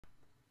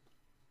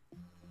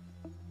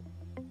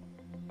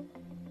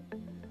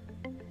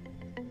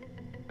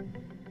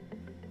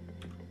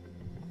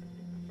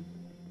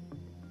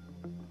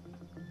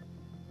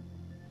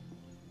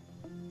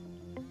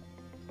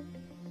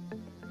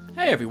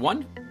Hey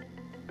everyone,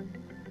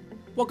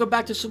 welcome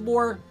back to some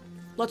more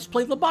Let's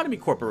Play Lobotomy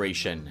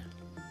Corporation.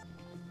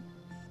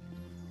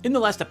 In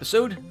the last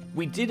episode,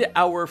 we did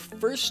our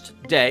first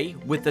day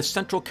with the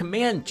Central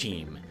Command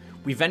team.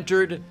 We've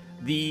entered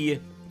the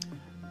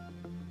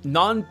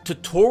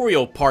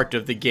non-tutorial part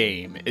of the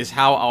game, is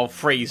how I'll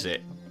phrase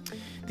it.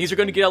 Things are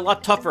going to get a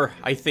lot tougher,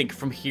 I think,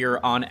 from here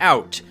on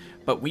out.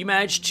 But we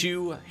managed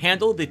to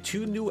handle the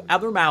two new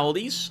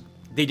abnormalities.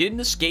 They didn't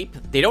escape.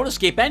 They don't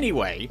escape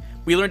anyway.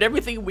 We learned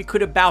everything we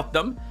could about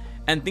them,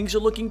 and things are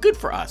looking good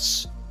for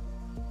us.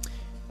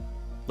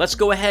 Let's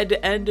go ahead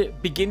and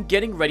begin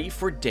getting ready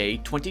for day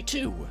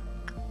 22.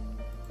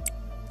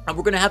 And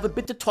we're going to have a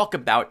bit to talk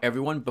about,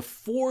 everyone,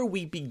 before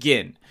we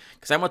begin.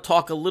 Because I want to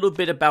talk a little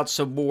bit about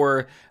some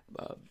more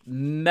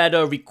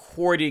meta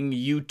recording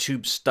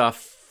YouTube stuff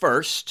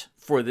first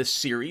for this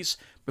series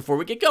before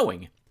we get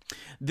going.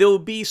 There'll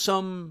be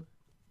some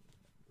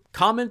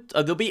comment,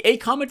 there'll be a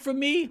comment from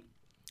me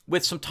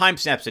with some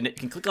timestamps in it. You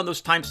can click on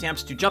those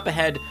timestamps to jump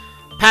ahead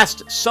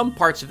past some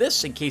parts of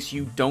this in case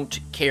you don't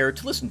care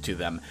to listen to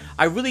them.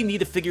 I really need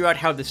to figure out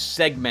how to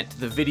segment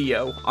the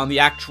video on the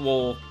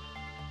actual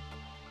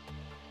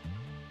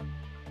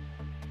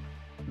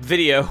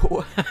video,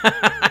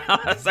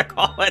 what to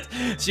call it,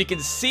 so you can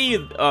see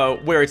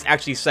where it's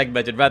actually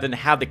segmented rather than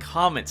have the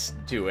comments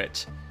do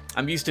it.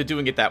 I'm used to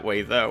doing it that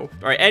way though.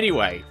 Alright,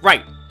 anyway,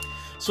 right.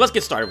 So let's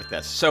get started with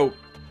this. So,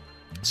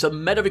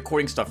 some meta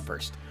recording stuff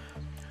first.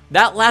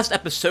 That last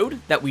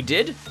episode that we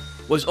did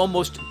was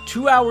almost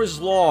 2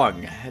 hours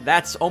long.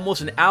 That's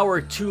almost an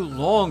hour too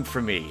long for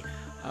me.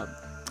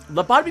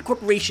 Lobotomy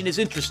Corporation is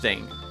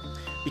interesting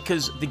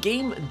because the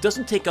game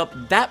doesn't take up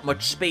that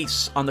much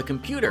space on the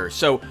computer,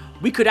 so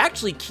we could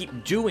actually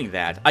keep doing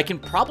that. I can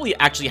probably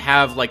actually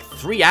have like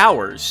 3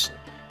 hours,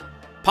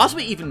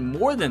 possibly even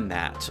more than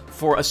that,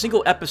 for a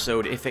single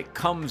episode if it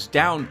comes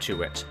down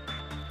to it.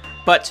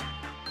 But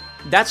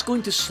that's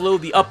going to slow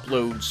the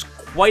uploads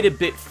quite a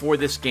bit for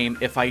this game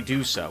if I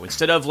do so.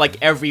 Instead of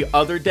like every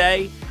other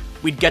day,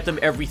 we'd get them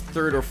every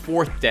third or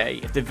fourth day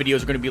if the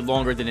videos are going to be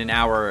longer than an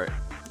hour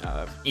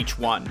each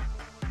one.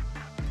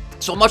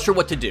 So I'm not sure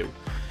what to do.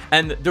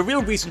 And the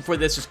real reason for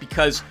this is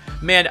because,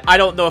 man, I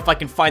don't know if I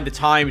can find the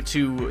time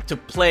to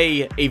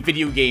play a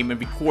video game and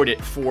record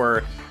it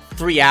for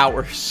 3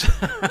 hours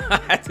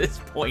at this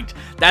point.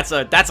 That's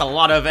a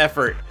lot of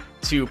effort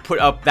to put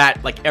up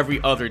that like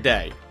every other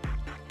day.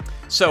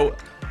 So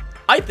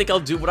I think I'll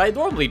do what I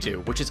normally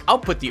do, which is I'll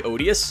put the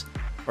Otis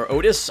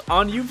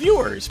on you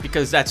viewers,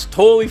 because that's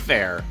totally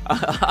fair.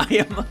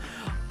 I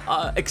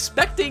am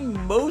expecting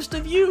most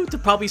of you to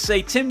probably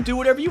say, Tim, do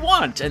whatever you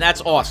want, and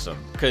that's awesome,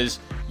 because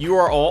you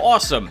are all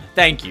awesome.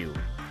 Thank you.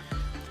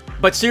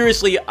 But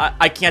seriously,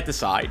 I can't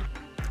decide.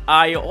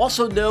 I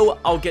also know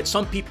I'll get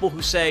some people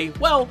who say,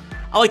 well,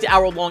 I like the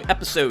hour-long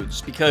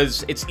episodes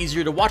because it's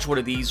easier to watch one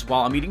of these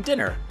while I'm eating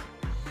dinner.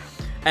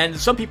 And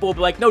some people will be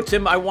like, no,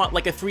 Tim, I want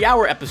like a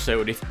 3-hour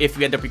episode if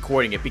we end up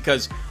recording it,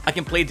 because I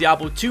can play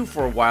Diablo 2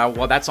 for a while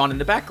that's on in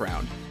the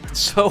background.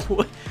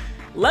 So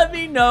let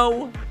me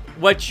know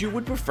what you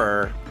would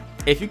prefer,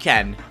 if you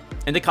can,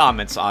 in the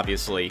comments,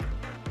 obviously.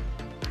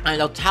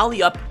 And I'll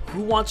tally up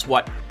who wants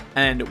what,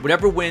 and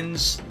whatever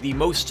wins the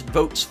most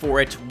votes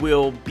for it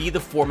will be the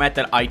format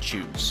that I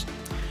choose.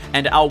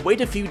 And I'll wait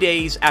a few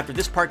days after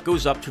this part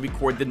goes up to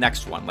record the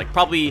next one, like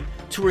probably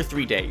 2 or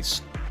 3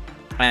 days.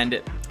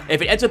 And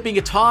if it ends up being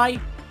a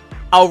tie,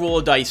 I'll roll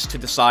a dice to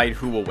decide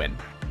who will win.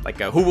 Like,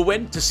 who will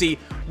win, to see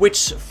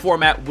which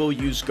format we'll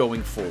use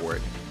going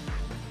forward.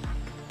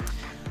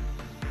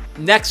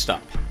 Next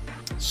up.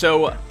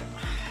 So,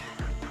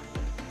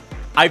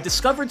 I've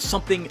discovered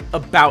something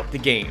about the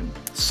game.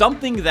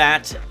 Something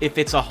that, if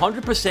it's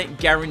 100%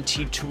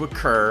 guaranteed to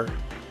occur,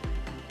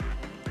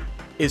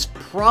 is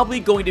probably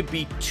going to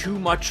be too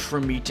much for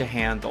me to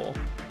handle.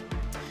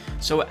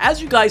 So,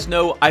 as you guys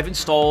know, I've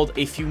installed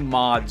a few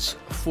mods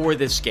for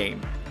this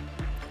game.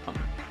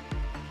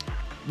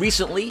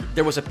 Recently,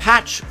 there was a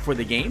patch for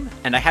the game,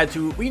 and I had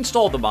to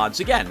reinstall the mods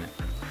again.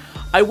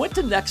 I went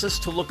to Nexus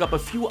to look up a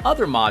few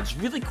other mods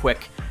really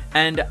quick,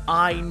 and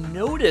I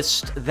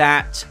noticed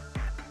that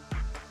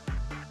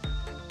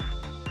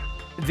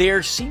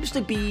there seems to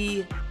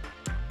be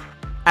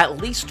at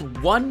least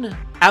one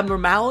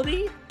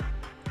abnormality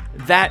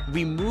that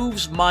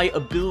removes my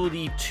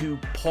ability to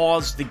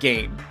pause the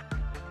game.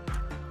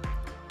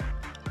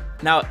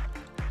 Now,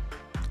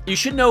 you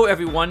should know,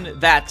 everyone,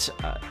 that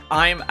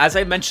as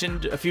I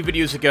mentioned a few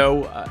videos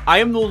ago, I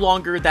am no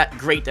longer that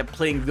great at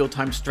playing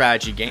real-time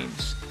strategy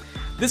games.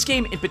 This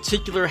game in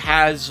particular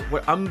has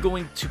what I'm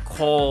going to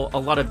call a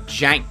lot of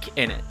jank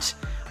in it.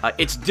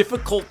 It's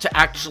difficult to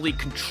actually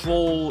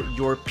control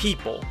your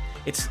people.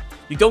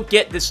 You don't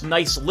get this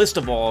nice list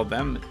of all of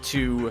them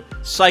to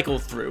cycle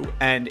through,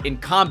 and in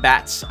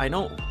combats,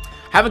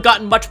 haven't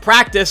gotten much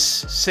practice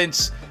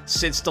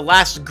since the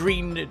last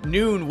green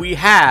noon we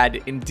had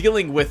in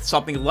dealing with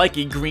something like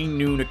a green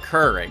noon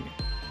occurring.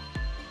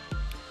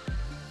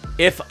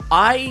 If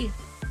I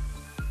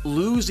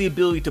lose the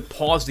ability to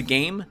pause the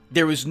game,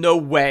 there is no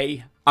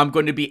way I'm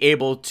going to be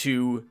able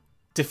to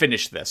to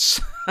finish this.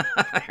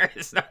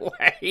 There's no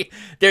way.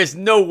 There's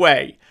no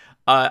way.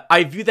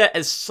 I view that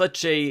as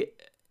such an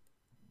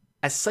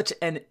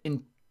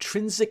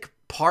intrinsic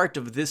part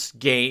of this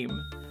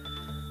game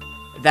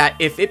that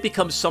if it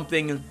becomes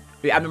something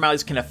the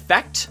abnormalities can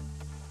affect,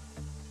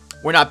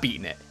 we're not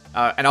beating it.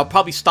 And I'll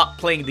probably stop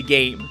playing the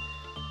game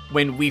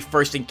when we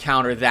first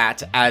encounter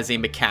that as a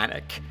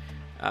mechanic.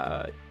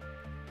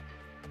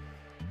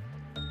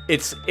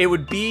 It's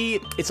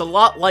a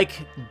lot like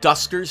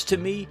Duskers to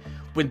me.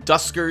 When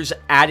Duskers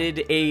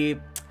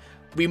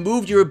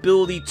removed your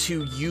ability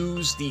to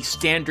use the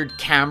standard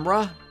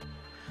camera.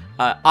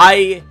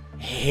 I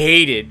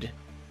hated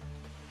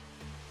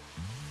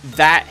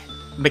that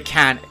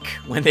mechanic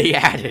when they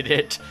added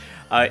it.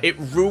 It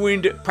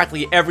ruined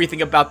practically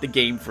everything about the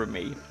game for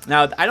me.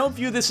 Now, I don't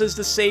view this as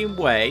the same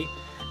way,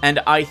 and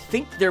I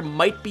think there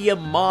might be a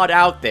mod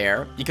out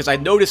there, because I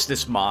noticed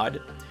this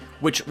mod,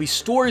 which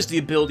restores the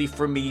ability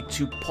for me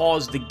to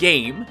pause the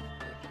game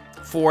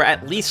for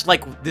at least,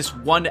 like, this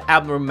one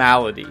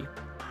abnormality.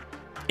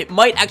 It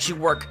might actually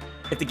work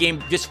if the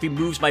game just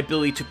removes my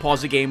ability to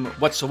pause the game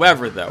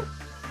whatsoever, though.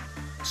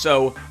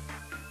 So,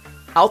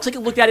 I'll take a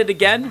look at it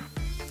again,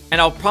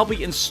 and I'll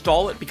probably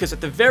install it, because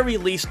at the very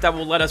least, that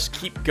will let us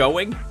keep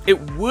going. It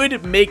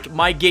would make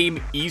my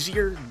game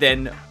easier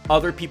than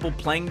other people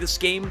playing this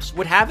game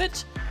would have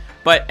it,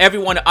 but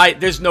everyone,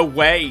 there's no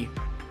way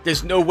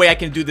I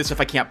can do this if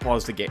I can't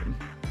pause the game.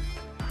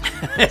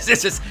 It's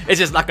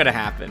just not gonna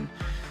happen.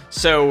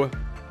 So,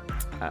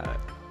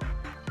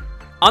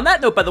 on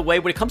that note, by the way,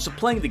 when it comes to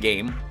playing the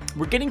game,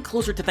 we're getting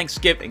closer to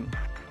Thanksgiving.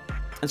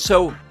 And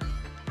so,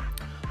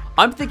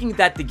 I'm thinking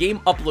that the game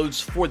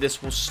uploads for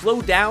this will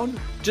slow down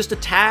just a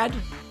tad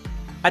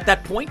at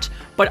that point,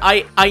 but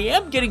I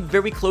am getting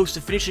very close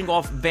to finishing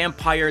off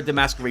Vampire the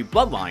Masquerade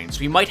Bloodlines.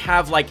 We might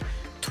have like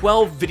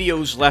 12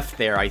 videos left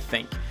there, I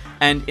think.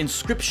 And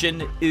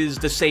Inscription is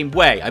the same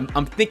way.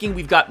 I'm thinking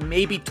we've got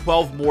maybe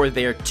 12 more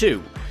there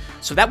too.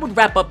 So that would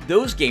wrap up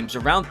those games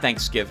around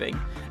Thanksgiving.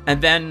 And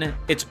then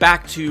it's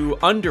back to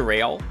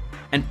Underrail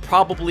and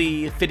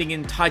probably fitting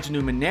in Tides of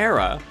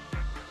Numenera.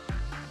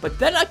 But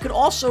then I could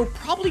also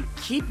probably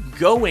keep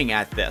going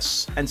at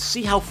this and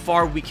see how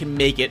far we can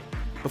make it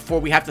before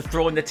we have to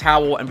throw in the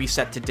towel and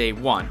reset to day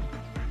one.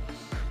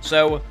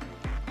 So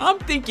I'm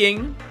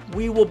thinking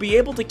we will be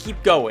able to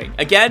keep going,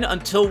 again,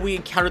 until we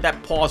encounter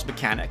that pause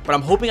mechanic. But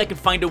I'm hoping I can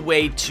find a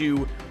way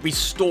to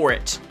restore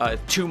it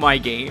to my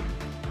game.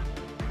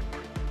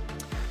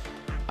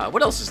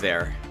 What else is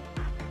there?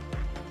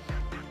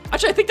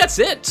 Actually, I think that's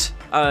it.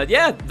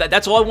 Yeah,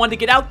 that's all I wanted to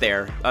get out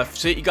there,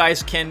 so that you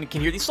guys can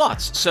hear these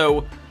thoughts.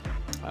 So,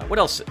 what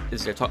else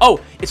is there? Oh,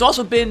 it's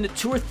also been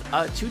 3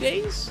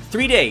 days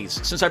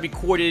since I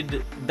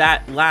recorded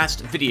that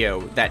last video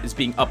that is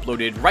being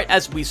uploaded right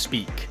as we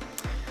speak.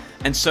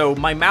 And so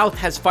my mouth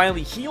has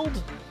finally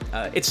healed.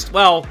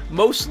 Well,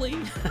 mostly.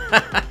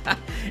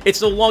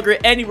 It's no longer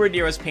anywhere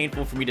near as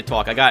painful for me to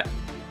talk. It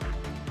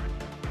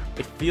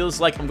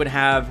feels like I'm gonna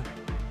have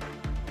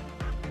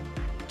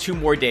 2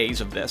 more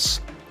days of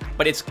this,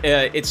 but it's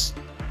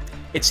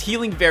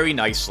healing very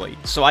nicely,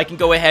 so I can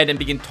go ahead and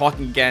begin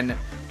talking again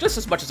just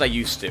as much as I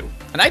used to.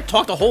 And I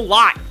talked a whole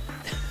lot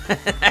in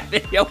that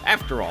video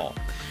after all.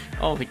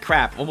 Holy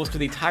crap, almost to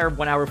the entire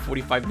 1 hour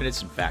 45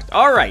 minutes in fact.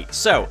 Alright,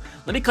 so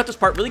let me cut this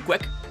part really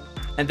quick,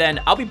 and then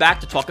I'll be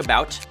back to talk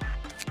about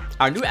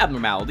our new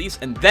abnormalities,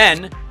 and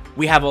then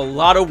we have a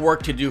lot of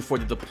work to do for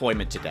the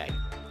deployment today.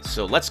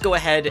 So let's go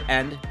ahead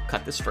and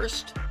cut this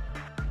first.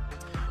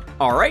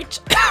 Alright,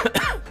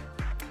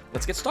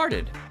 let's get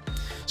started.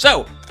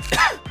 So,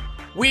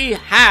 we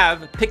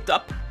have picked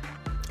up,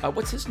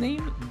 what's his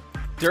name?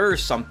 Der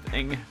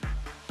something.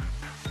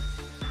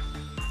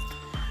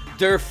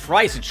 Der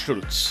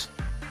Freischutz.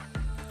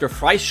 Der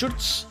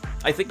Freischutz,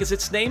 I think is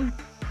its name.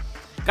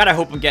 God, I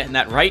hope I'm getting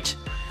that right.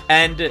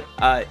 And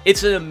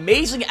it's an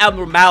amazing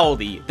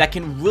abnormality that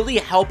can really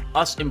help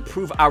us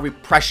improve our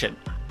repression.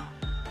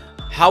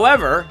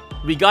 However,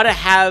 we gotta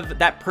have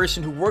that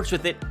person who works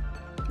with it,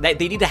 they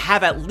need to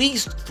have at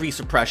least 3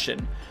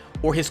 suppression,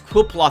 or his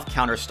Quillcloth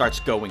counter starts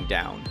going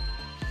down.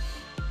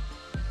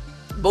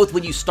 Both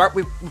when you start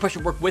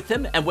repression work with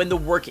him, and when the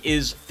work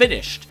is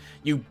finished.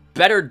 You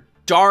better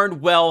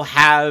darn well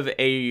have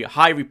a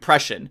high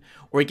repression,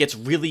 or he gets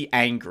really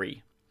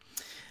angry.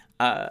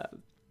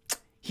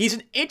 He's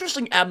an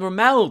interesting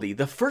abnormality.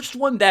 The first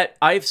one that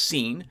I've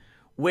seen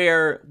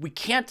where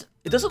it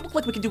doesn't look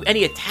like we can do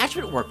any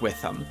attachment work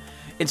with him.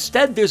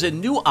 Instead, there's a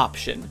new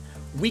option.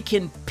 We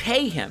can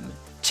pay him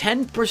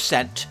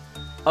 10%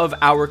 of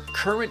our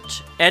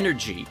current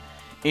energy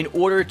in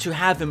order to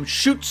have him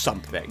shoot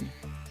something.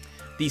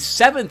 The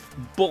 7th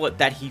bullet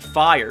that he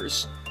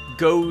fires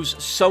goes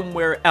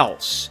somewhere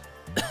else.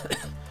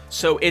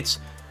 So it's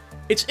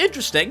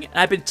interesting, and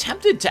I've been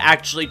tempted to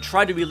actually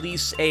try to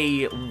release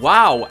a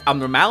WoW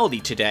abnormality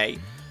today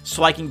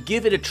so I can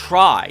give it a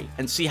try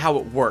and see how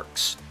it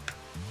works.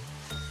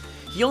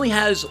 He only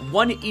has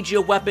 1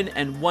 EGO weapon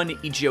and 1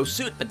 EGO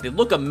suit, but they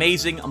look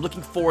amazing. I'm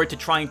looking forward to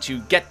trying to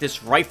get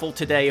this rifle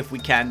today if we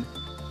can.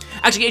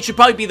 Actually, it should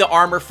probably be the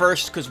armor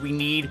first, because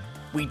we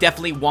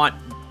definitely want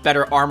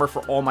better armor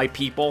for all my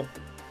people.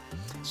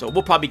 So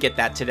we'll probably get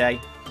that today.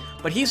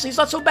 But he's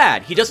not so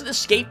bad. He doesn't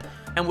escape,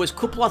 and with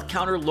Kuploth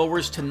counter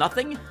lowers to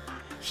nothing,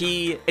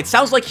 it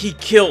sounds like he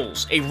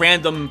kills a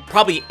random,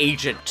 probably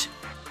agent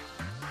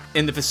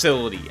in the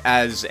facility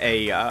as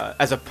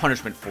a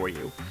punishment for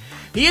you.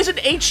 He is an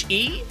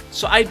HE,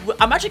 so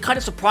I'm actually kind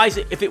of surprised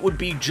if it would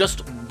be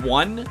just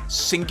one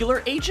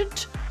singular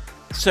agent.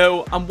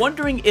 So I'm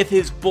wondering if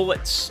his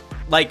bullets,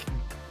 like,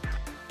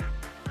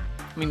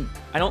 I mean,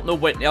 I don't know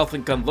what an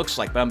elephant gun looks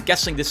like, but I'm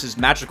guessing this is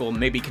magical and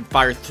maybe can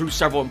fire through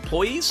several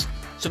employees.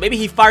 So maybe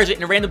he fires it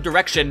in a random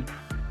direction.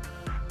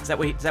 Is that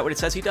what it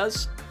says he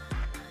does?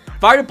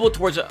 Fired a bullet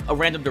towards a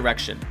random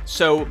direction.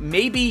 So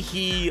maybe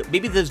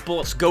those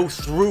bullets go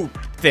through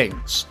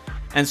things.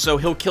 And so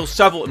he'll kill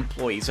several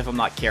employees if I'm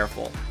not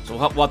careful. So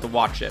we'll have to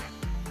watch it.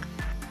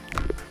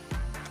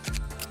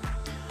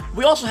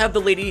 We also have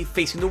the lady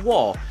facing the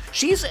wall.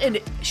 She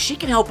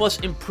can help us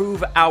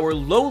improve our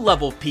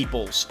low-level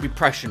people's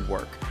repression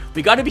work.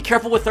 We gotta be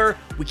careful with her.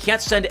 We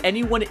can't send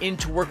anyone in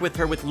to work with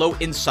her with low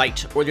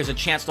insight, or there's a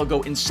chance they'll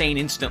go insane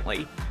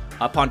instantly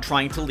upon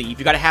trying to leave.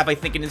 You gotta have, I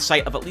think, an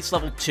insight of at least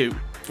level 2.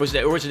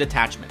 Or is it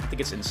attachment? I think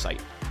it's insight.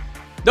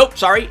 Nope,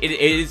 sorry.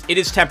 It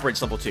is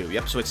temperance level 2.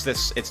 Yep, so it's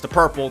the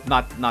purple,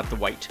 not the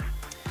white.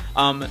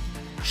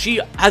 She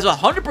has a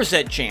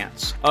 100%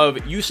 chance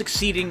of you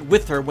succeeding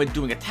with her when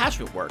doing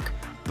attachment work,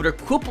 but her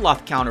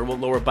Kuploth counter will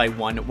lower by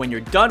 1 when you're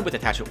done with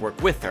attachment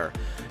work with her.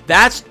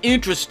 That's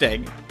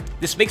interesting.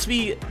 This makes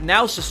me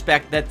now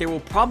suspect that there will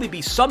probably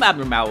be some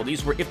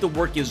abnormalities where if the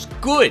work is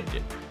good,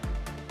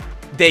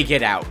 they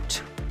get out,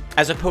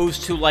 as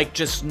opposed to like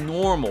just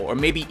normal or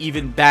maybe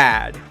even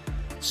bad.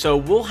 So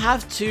we'll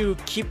have to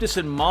keep this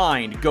in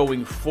mind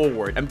going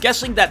forward. I'm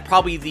guessing that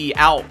probably the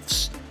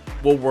Alps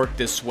will work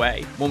this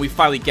way when we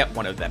finally get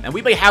one of them. And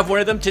we may have one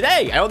of them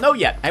today. I don't know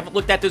yet. I haven't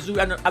looked at those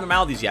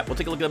abnormalities yet. We'll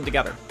take a look at them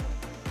together.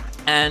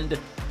 And in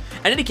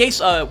any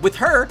case, with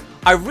her,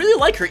 I really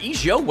like her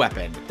EGO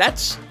weapon.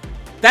 That's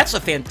a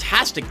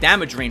fantastic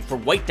damage range for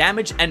white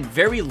damage and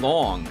very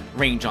long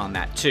range on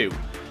that too.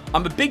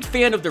 I'm a big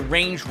fan of the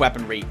ranged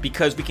weaponry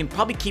because we can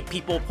probably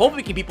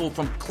hopefully keep people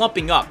from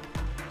clumping up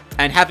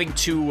and having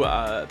to,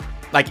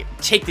 like,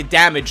 take the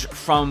damage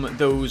from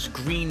those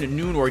green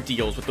noon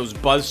ordeals with those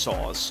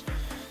buzzsaws.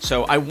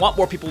 So I want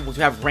more people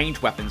to have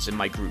ranged weapons in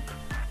my group.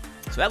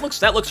 So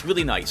that looks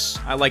really nice.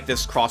 I like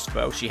this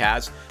crossbow she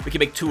has. We can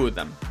make 2 of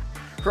them.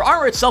 Her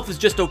armor itself is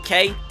just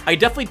okay. I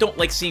definitely don't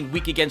like seeing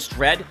weak against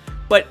red,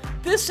 but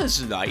this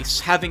is nice,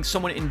 having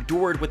someone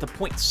endured with a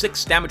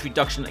 0.6 damage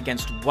reduction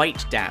against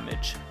white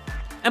damage.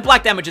 And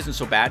black damage isn't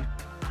so bad.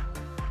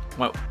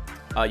 Well,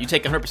 you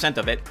take 100%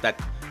 of it.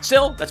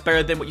 Still, that's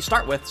better than what you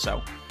start with,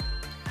 so.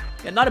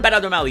 Yeah, not a bad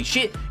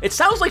abnormality. It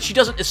sounds like she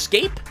doesn't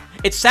escape.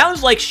 It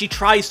sounds like she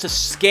tries to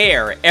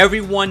scare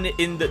everyone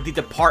in the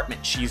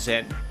department she's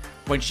in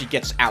when she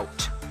gets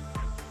out.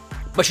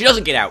 But she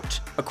doesn't get out,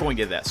 according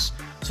to this.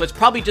 So it's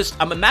probably just,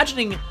 I'm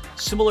imagining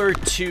similar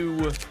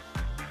to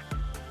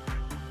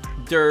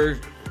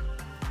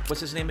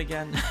what's his name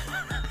again?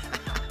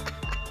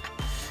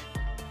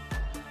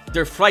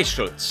 Der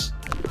Freischutz.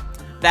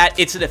 That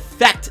it's an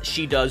effect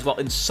she does while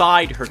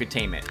inside her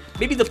containment.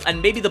 Maybe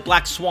the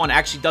Black Swan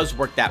actually does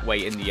work that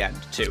way in the end,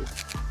 too.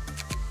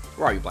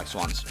 Where are you, Black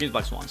Swans? Here's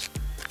Black Swans.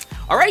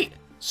 Alright,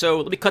 so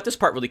let me cut this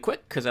part really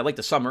quick, because I like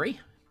the summary.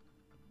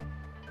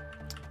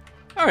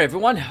 Alright,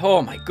 everyone.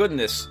 Oh, my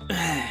goodness.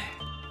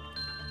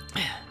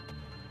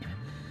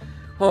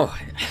 Oh,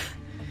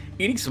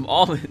 eating some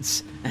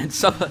almonds, and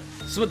some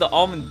of the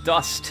almond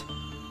dust.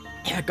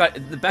 I got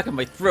in the back of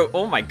my throat.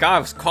 Oh my god, I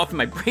was coughing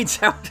my brains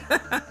out.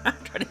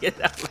 Trying to get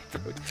it out of my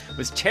throat. It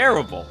was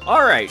terrible.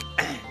 Alright.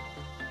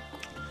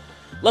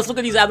 Let's look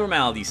at these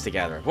abnormalities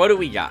together. What do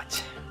we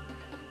got?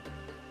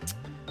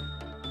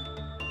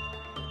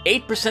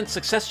 8%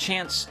 success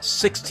chance,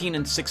 16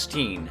 and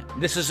 16.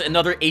 This is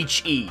another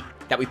HE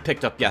that we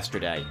picked up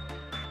yesterday.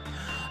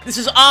 This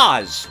is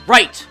Oz.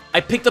 Right.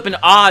 I picked up an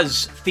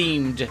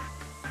Oz-themed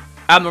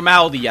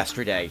abnormality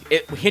yesterday.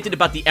 It hinted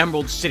about the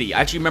Emerald City. I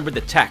actually remember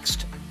the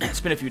text. It's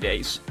been a few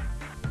days.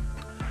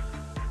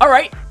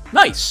 Alright,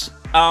 nice.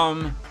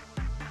 I'm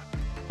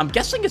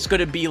guessing it's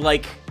gonna be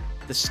like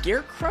the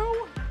Scarecrow?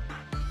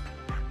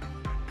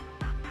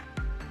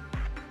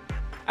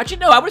 Actually,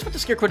 no, I would expect the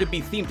Scarecrow to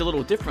be themed a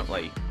little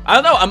differently. I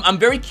don't know, I'm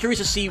very curious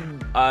to see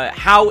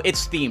how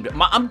it's themed.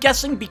 I'm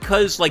guessing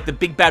because, like, the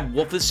Big Bad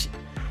Wolf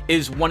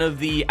is one of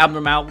the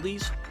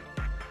abnormalities,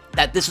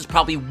 that this is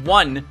probably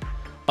one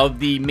of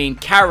the main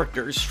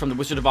characters from The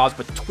Wizard of Oz,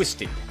 but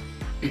twisted,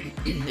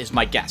 is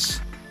my guess.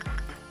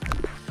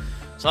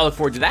 So I look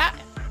forward to that.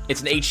 It's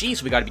an HE,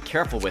 so we gotta be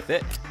careful with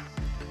it.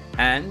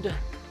 And,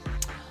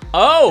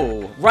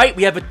 oh, right,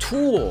 we have a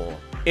tool.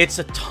 It's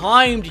a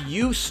timed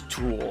use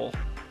tool.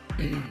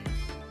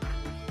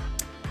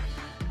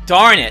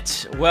 Darn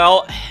it.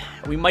 Well,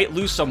 we might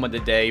lose someone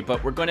today,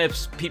 but we're gonna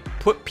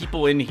put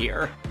people in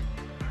here.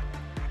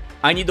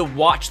 I need to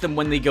watch them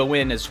when they go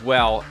in as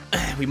well.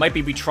 We might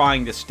be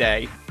retrying this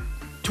day.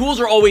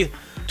 Tools are always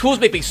Tools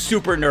make me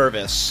super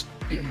nervous.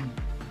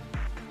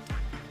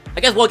 I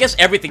guess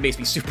everything makes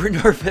me super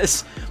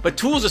nervous, but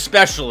tools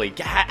especially.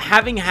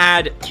 Having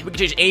had, we can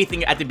change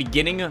anything at the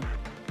beginning of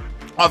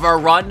our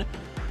run,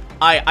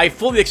 I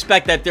fully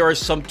expect that there are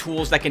some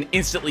tools that can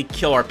instantly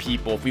kill our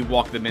people if we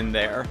walk them in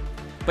there.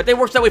 But they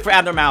work that way for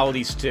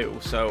abnormalities too,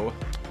 so...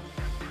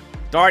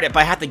 Darn it, but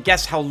I have to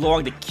guess how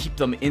long to keep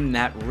them in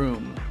that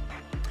room.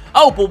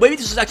 Oh, well maybe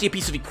this is actually a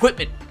piece of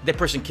equipment that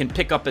person can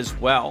pick up as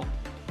well.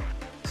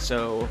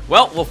 So,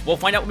 well, we'll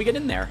find out when we get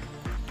in there.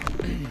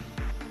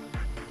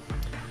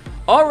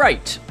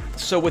 Alright,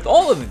 so with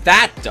all of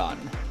that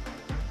done,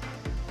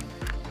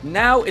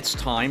 now it's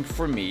time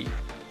for me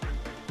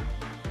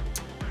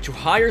to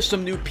hire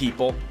some new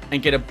people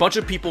and get a bunch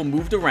of people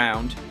moved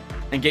around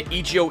and get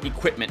EGO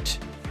equipment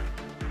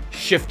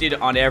shifted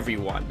on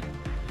everyone.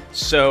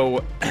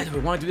 So, do we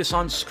want to do this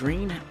on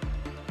screen?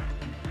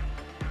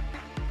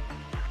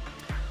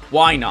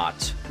 Why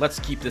not? Let's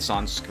keep this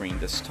on screen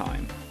this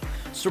time.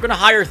 So we're going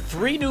to hire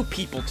 3 new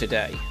people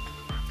today.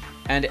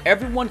 And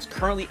everyone's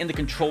currently in the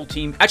control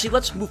team. Actually,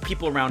 let's move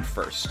people around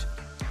first.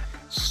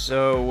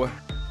 So...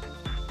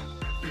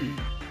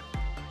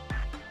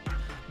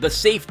 the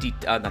safety...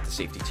 not the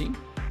safety team.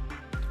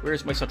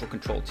 Where's my central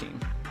control team?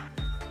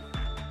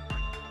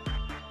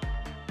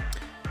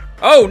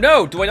 Oh,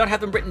 no! Do I not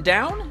have them written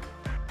down?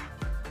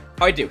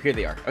 Oh, I do. Here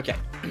they are. Okay.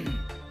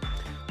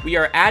 We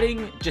are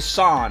adding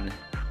Jason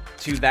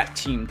to that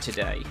team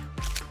today.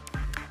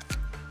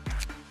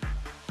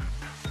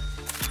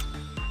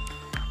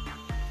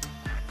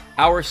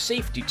 Our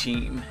safety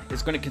team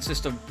is going to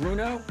consist of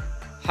Bruno,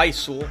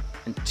 Heisel,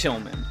 and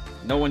Tillman.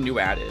 No one new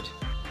added.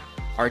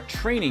 Our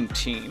training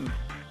team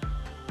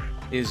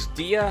is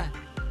Dia,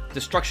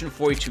 Destruction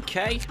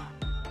 42K,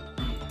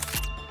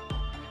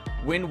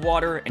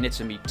 Windwater, and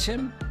It's a Me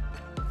Tim.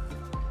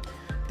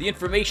 The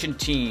information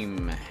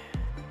team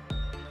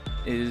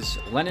is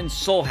Lennon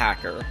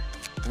Soulhacker,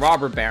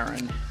 Robber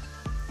Baron,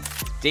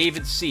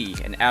 David C,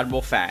 and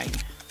Admiral Fang.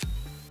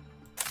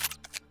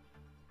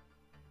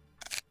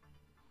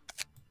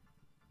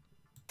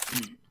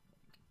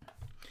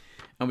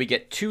 And we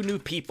get 2 new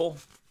people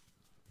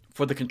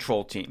for the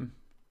control team.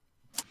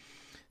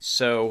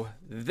 So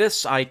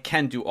this I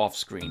can do off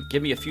screen.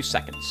 Give me a few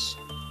seconds.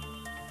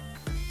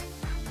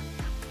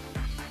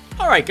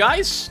 Alright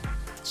guys,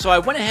 so I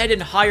went ahead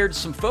and hired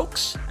some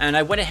folks, and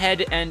I went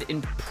ahead and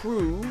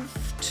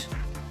improved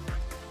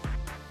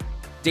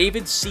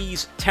David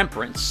C's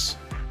Temperance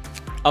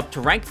up to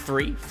rank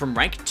 3 from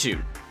rank 2.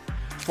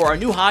 For our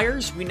new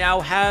hires, we now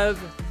have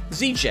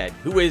ZJ,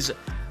 who is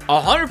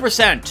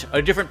 100%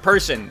 a different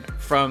person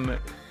from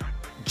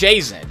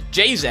JZ.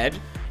 JZ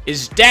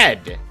is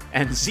dead,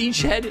 and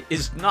ZJ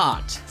is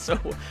not. So,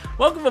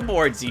 welcome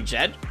aboard,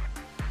 ZJ.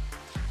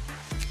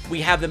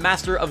 We have the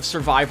Master of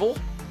Survival.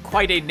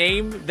 Quite a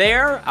name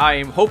there.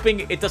 I'm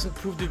hoping it doesn't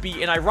prove to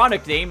be an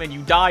ironic name and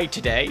you die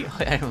today.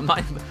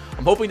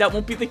 I'm hoping that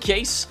won't be the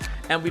case.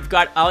 And we've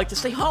got I Like to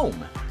Stay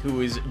Home,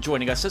 who is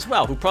joining us as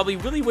well, who probably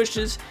really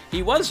wishes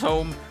he was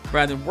home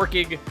rather than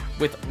working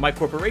with my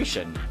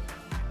corporation.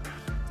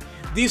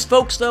 These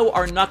folks, though,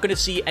 are not going to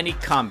see any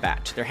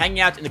combat. They're hanging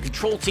out in the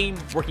control team,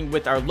 working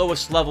with our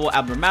lowest level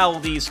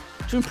abnormalities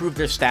to improve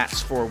their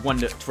stats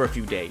for a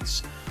few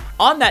days.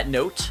 On that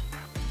note,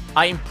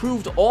 I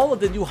improved all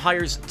of the new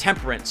hires'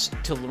 Temperance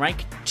to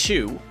rank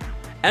 2,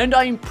 and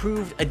I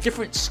improved a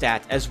different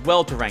stat as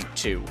well to rank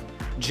 2.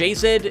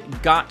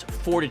 JZ got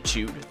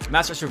Fortitude,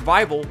 Master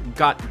Survival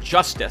got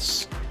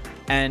Justice,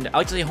 and I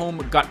Like to Stay Home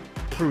got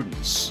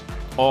Prudence,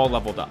 all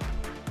leveled up.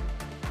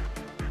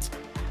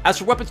 As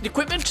for weapons and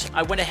equipment,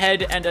 I went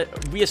ahead and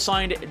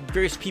reassigned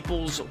various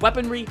people's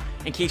weaponry.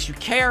 In case you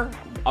care,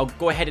 I'll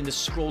go ahead and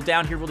just scroll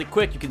down here really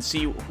quick. You can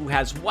see who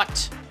has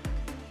what.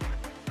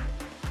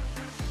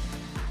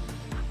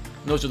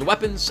 Those are the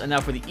weapons, and now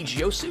for the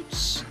EGO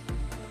suits.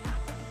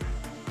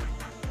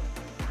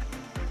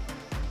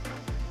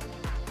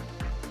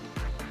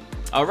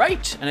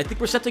 Alright, and I think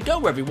we're set to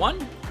go,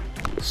 everyone.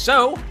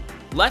 So,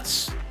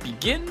 let's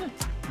begin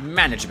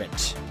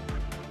management.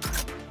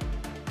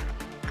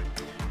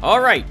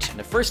 Alright, and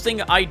the first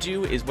thing I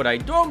do is what I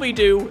normally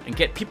do and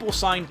get people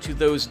assigned to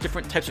those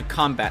different types of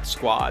combat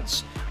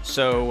squads.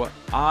 So,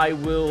 I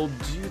will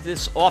do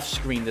this off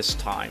screen this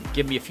time.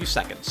 Give me a few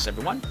seconds,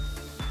 everyone.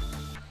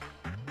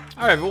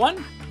 Alright,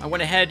 everyone. I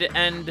went ahead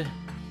and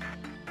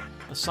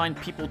assigned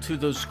people to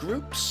those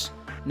groups.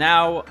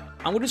 Now,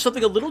 I'm going to do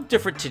something a little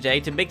different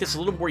today to make this a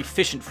little more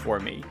efficient for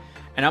me.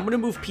 And I'm going to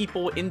move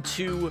people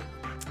into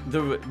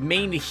the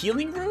main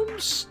healing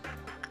rooms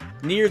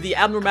near the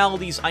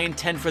abnormalities I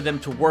intend for them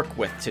to work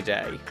with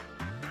today.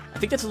 I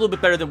think that's a little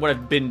bit better than what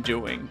I've been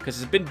doing,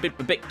 because it's been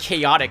a bit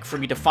chaotic for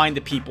me to find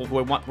the people who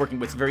I want working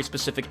with very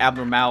specific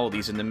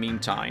abnormalities in the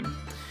meantime.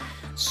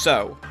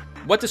 So,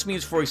 what this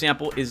means, for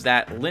example, is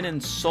that Linen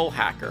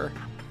Soulhacker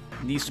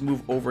needs to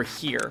move over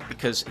here,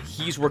 because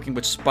he's working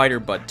with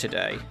Spiderbud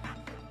today.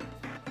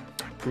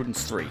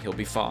 Prudence 3, he'll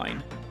be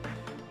fine.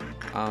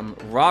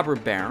 Robber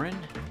Baron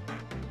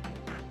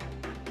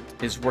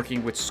is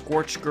working with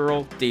Scorch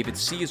Girl. David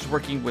C is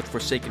working with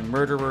Forsaken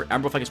Murderer.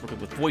 Amberflag is working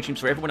with Void Team,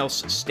 so everyone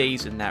else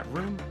stays in that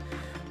room.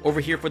 Over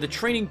here for the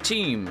training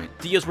team,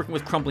 Dia's working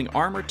with Crumbling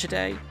Armor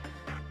today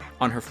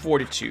on her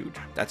Fortitude.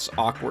 That's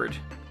awkward.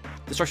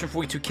 Destruction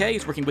 42K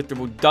is working with the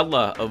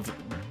Rodula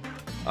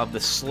of the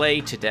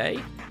Slay today.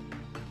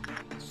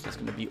 So that's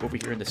going to be over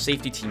here in the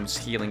safety team's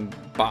healing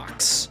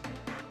box.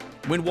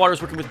 Windwater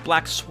is working with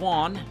Black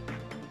Swan.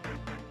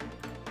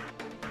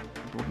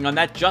 Working on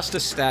that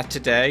Justice stat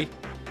today.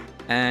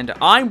 And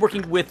I'm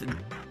working with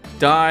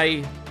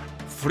Die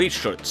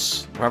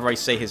Friedschutz, wherever I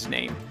say his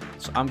name.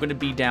 So I'm going to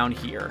be down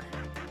here.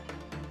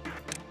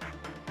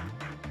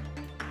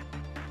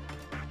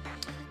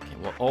 Okay,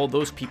 well, all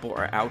those people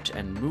are out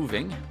and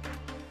moving.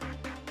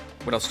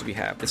 What else do we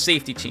have? The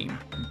safety team.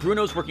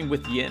 Bruno's working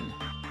with Yin.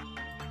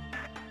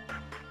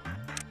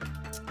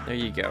 There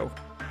you go.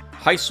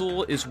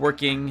 Heisel is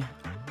working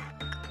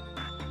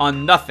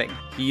on nothing.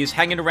 He is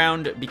hanging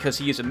around because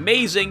he is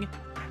amazing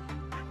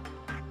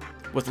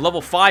with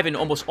level 5 in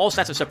almost all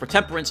stats except for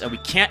Temperance, and we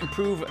can't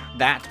improve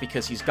that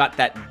because he's got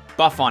that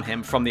buff on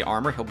him from the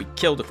armor. He'll be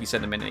killed if we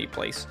send him in any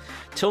place.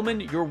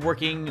 Tillman, you're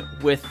working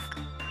with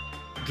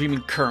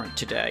Dreaming Current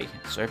today,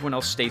 so everyone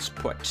else stays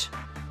put.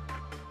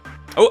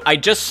 Oh, I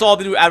just saw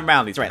the new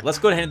abnormalities. Right, let's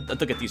go ahead and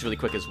look at these really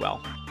quick as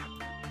well.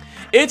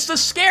 It's the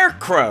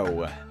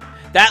Scarecrow!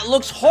 That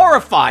looks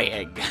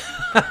horrifying!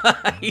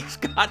 He's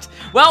got...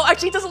 Well,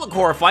 actually, he doesn't look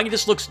horrifying. He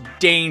just looks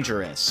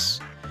dangerous.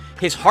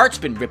 His heart's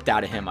been ripped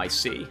out of him, I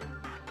see.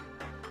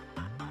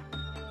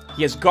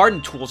 He has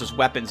garden tools as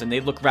weapons, and they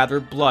look rather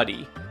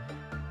bloody.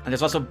 And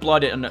there's also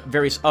blood and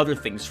various other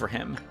things for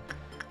him.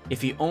 If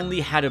he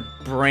only had a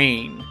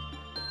brain.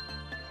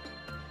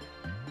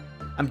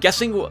 I'm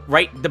guessing,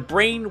 right, the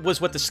brain was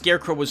what the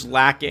Scarecrow was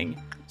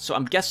lacking. So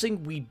I'm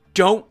guessing we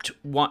don't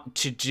want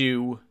to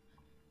do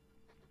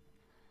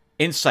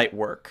insight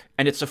work.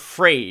 And it's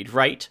afraid,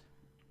 right?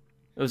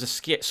 It was a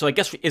scare. So I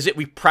guess, is it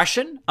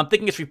repression? I'm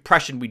thinking it's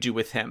repression we do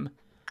with him.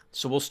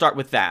 So we'll start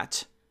with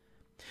that.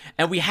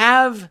 And we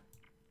have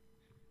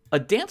a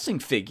dancing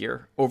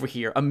figure over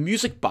here. A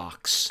music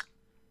box.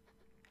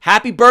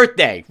 Happy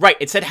birthday. Right,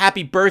 it said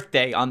happy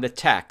birthday on the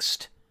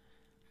text.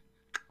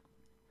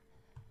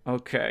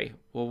 Okay,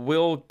 well,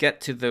 we'll get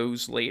to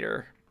those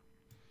later.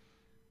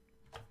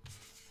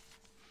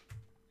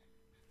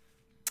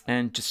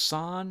 And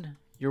Jason,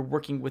 you're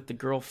working with the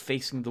girl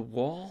facing the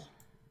wall.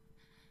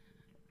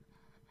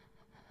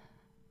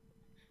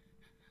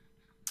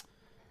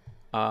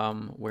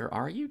 Where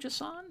are you,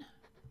 Jason?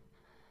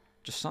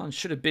 Jason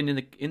should have been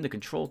in the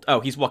control.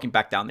 Oh, he's walking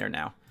back down there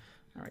now.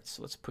 All right,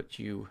 so let's put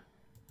you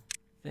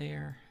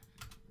there.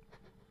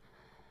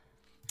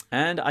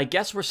 And I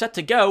guess we're set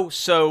to go.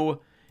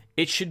 So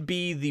it should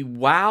be the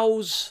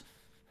WoW's.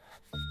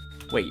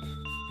 Wait.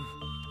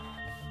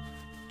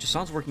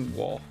 Jason's working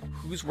wall.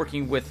 Who's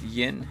working with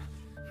Yin?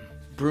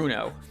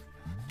 Bruno.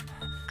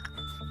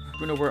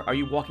 Bruno, where are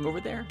you walking over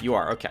there? You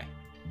are, okay.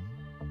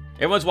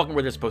 Everyone's walking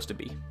where they're supposed to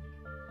be.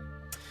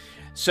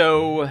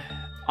 So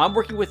I'm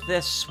working with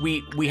this.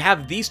 We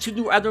have these two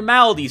new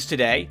abnormalities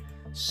today.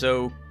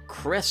 So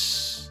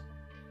Chris,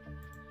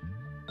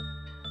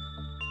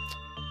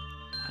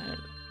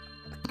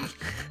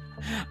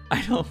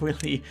 I don't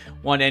really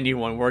want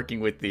anyone working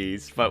with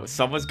these, but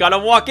someone's got to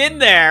walk in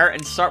there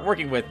and start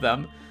working with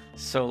them.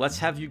 So let's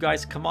have you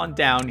guys come on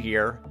down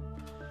here.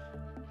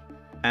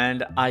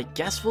 And I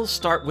guess we'll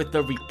start with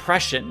the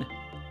repression.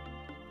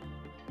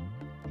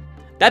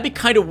 That'd be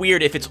kind of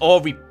weird if it's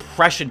all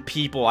repression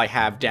people I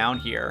have down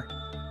here.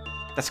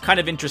 That's kind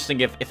of interesting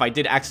if I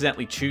did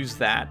accidentally choose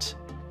that.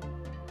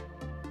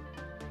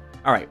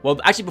 Alright, well,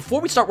 actually,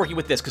 before we start working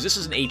with this, because this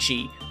is an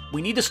HE,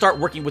 we need to start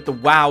working with the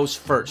WoWs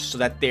first, so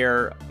that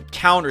their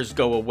counters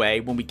go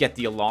away when we get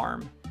the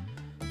alarm.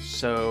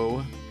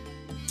 So,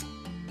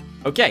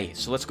 okay,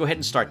 so let's go ahead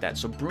and start that.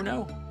 So,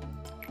 Bruno,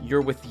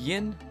 you're with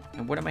Yin,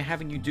 and what am I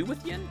having you do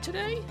with Yin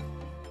today?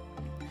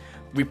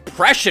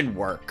 Repression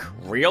work,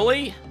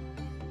 really?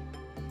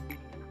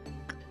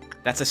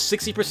 That's a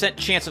 60%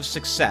 chance of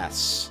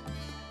success.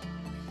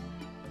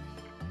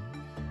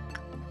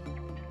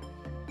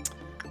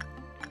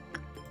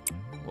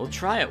 We'll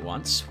try it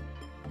once.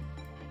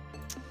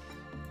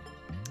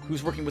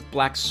 Who's working with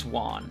Black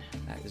Swan?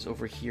 That is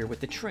over here with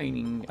the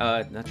training,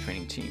 not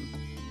training team.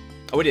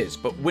 Oh, it is,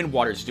 but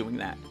Windwater's doing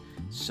that.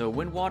 So,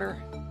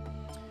 Windwater,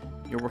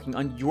 you're working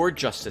on your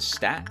Justice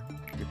stat.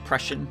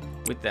 Repression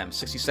with them,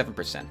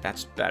 67%.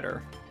 That's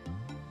better.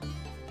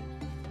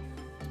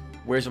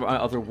 Where's my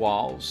other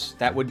walls?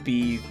 That would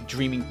be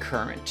Dreaming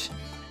Current.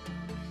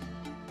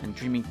 And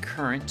Dreaming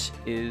Current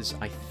is,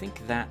 I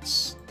think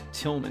that's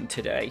Tillman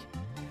today.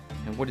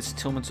 And what is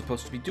Tillman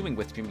supposed to be doing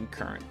with Dreaming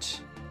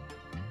Current?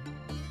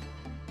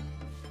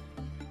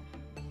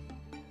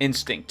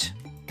 Instinct.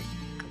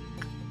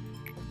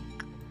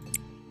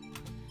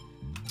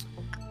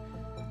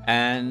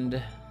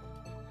 And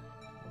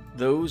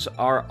those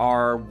are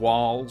our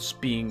walls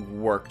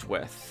being worked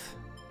with.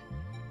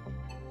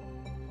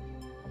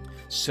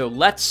 So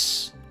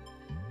let's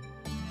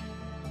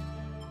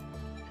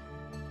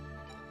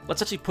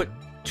let's actually put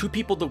 2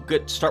 people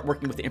to start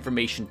working with the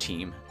information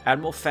team.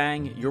 Admiral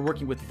Fang, you're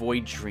working with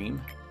Void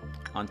Dream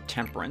on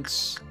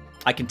Temperance.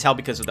 I can tell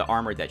because of the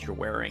armor that you're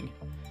wearing.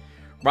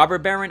 Robber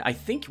Baron, I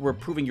think we're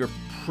improving your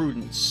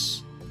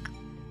Prudence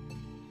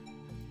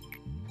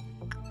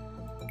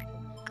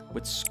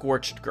with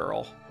Scorched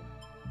Girl.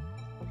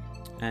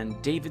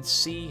 And David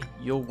C.,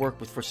 you'll work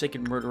with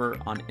Forsaken Murderer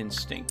on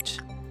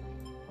Instinct.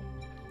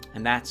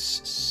 And that's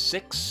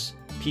 6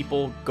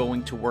 people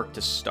going to work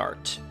to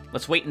start.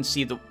 Let's wait and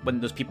see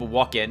when those people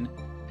walk in,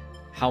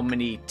 how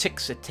many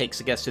ticks it takes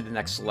to get us to the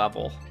next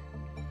level.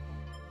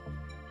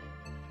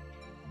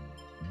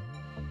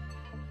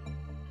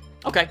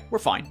 Okay, we're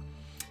fine.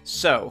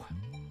 So,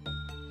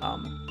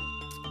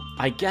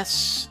 I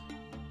guess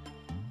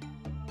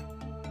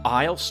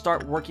I'll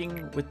start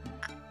working with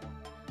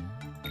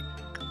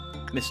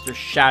Mr.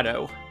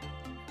 Shadow.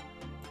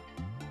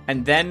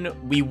 And then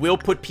we will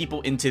put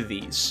people into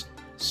these.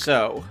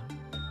 So,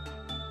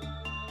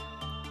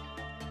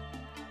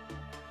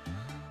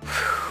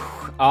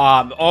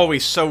 I'm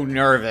always so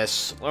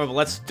nervous.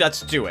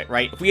 Let's do it,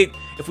 right?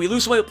 If we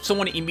lose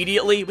someone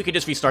immediately, we could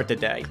just restart the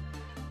day.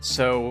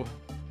 So,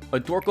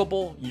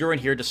 Adorkable, you're in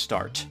here to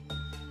start.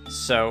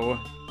 So,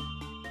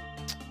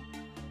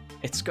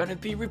 it's gonna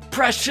be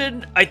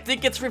repression. I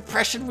think it's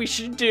repression we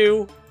should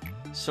do.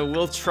 So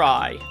we'll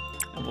try,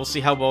 and we'll see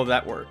how well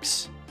that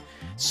works.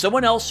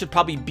 Someone else should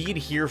probably be in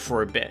here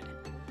for a bit.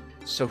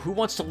 So who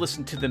wants to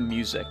listen to the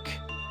music?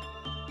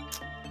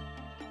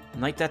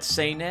 Like that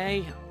say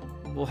nay?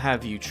 We'll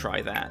have you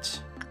try that.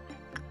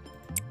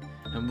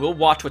 And we'll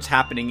watch what's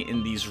happening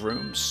in these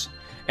rooms.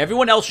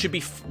 Everyone else should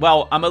be...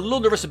 well, I'm a little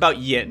nervous about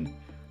Yin.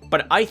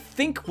 But I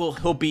think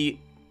he'll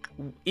be...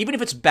 even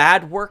if it's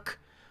bad work,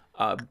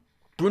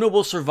 Bruno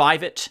will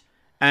survive it.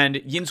 And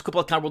Yin's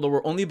couple account will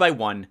lower only by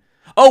 1.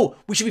 Oh,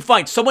 we should be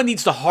fine. Someone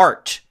needs the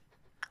heart.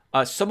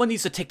 Someone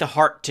needs to take the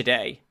heart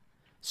today.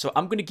 So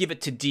I'm going to give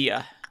it to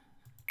Dia.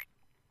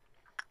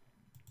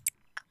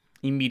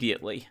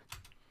 Immediately.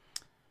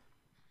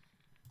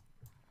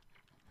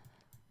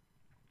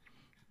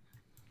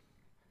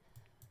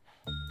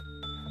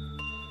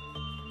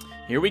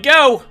 Here we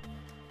go!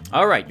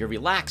 Alright, you're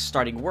relaxed,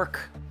 starting work.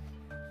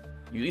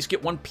 You at least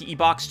get 1 PE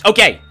box.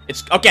 Okay!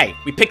 It's okay!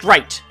 We picked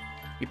right.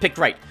 We picked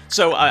right.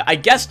 So, I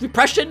guess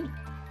repression?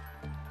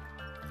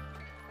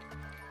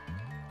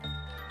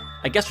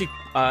 I guess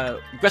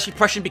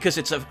repression because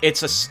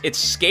it's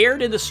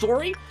scared in the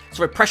story?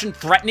 So repression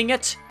threatening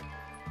it?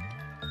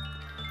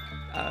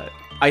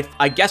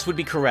 I guess would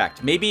be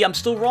correct. Maybe I'm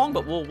still wrong,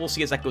 but we'll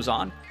see as that goes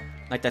on.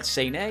 Like that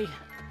say nay.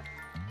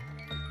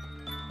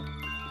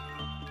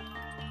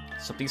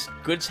 Something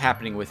good's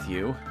happening with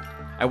you.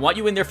 I want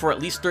you in there for at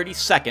least 30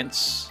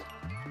 seconds.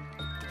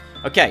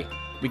 Okay,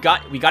 we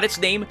got its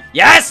name.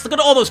 Yes! Look at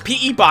all those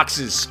PE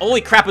boxes!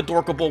 Holy crap,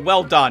 Adorkable,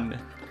 well done.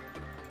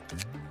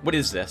 What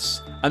is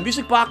this? A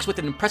music box with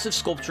an impressive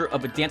sculpture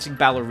of a dancing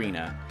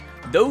ballerina.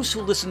 Those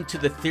who listen to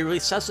the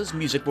Theorisa's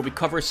music will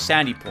recover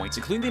sanity points,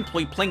 including the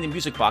employee playing the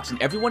music box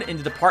and everyone in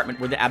the department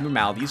where the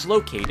abnormality is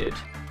located.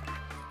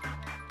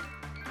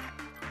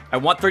 I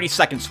want 30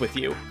 seconds with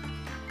you.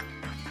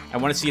 I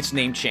want to see its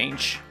name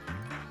change.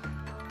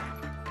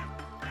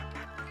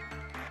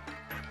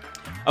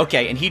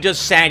 Okay, and he does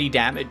sanity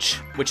damage,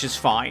 which is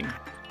fine.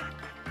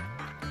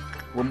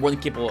 We're more than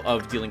capable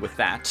of dealing with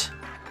that.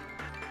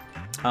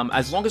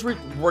 As long as we're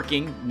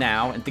working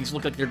now and things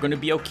look like they're going to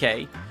be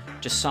okay,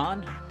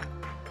 Jason,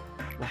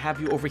 we'll have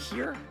you over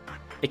here.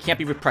 It can't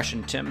be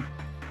repression, Tim.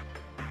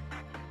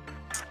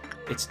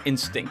 It's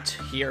instinct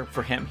here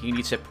for him. He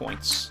needs hit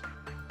points.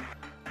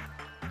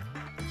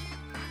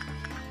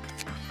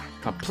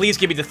 Come on, please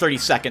give me the 30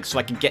 seconds so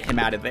I can get him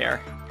out of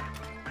there.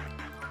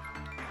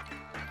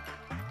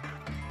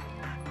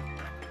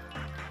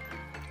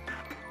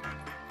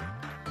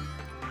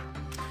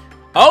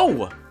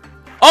 Oh!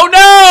 Oh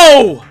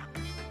no!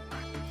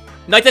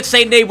 Like that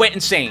saying they went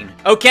insane.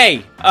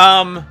 Okay,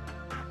 I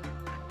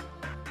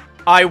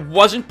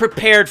wasn't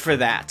prepared for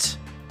that.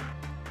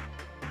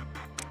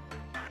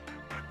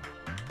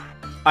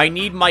 I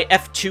need my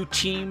F2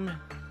 team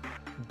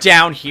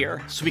down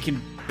here so we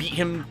can beat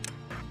him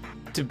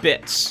to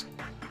bits.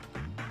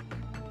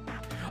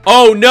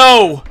 Oh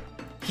no!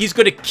 He's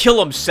gonna kill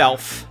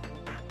himself.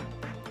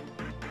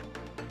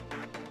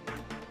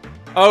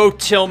 Oh,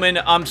 Tillman,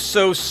 I'm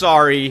so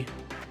sorry.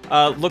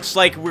 Looks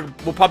like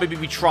we'll probably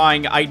be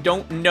trying. I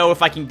don't know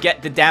if I can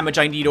get the damage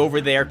I need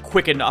over there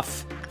quick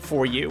enough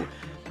for you.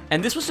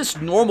 And this was just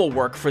normal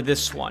work for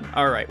this one.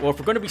 Alright, well, if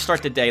we're going to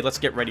restart the day, let's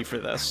get ready for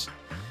this.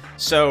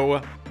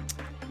 So,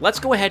 let's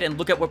go ahead and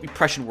look at what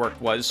repression work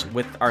was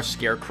with our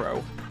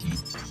Scarecrow.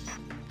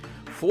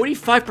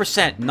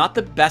 45%, not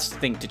the best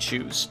thing to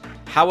choose.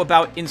 How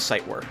about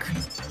insight work?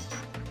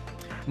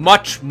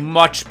 Much,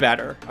 much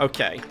better.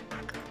 Okay.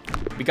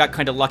 We got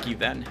kind of lucky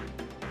then.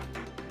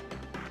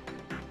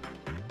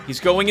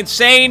 He's going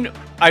insane.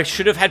 I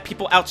should have had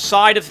people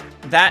outside of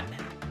that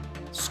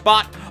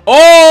spot.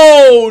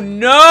 Oh,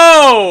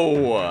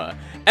 no!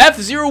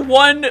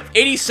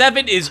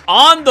 F0187 is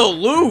on the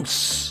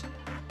loose.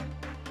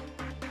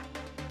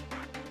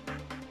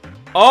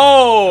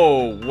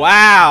 Oh,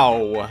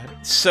 wow.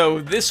 So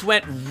this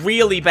went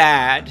really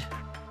bad.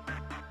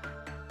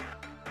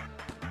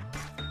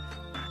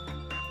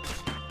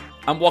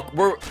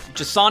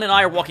 Jason and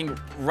I are walking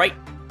right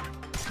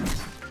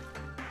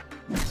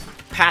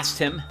past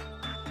him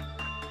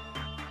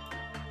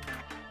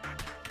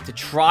to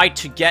try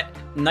to get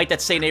Night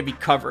That Say Nay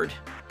recovered.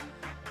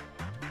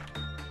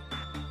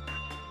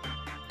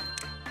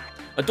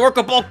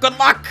 Adorkable, good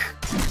luck!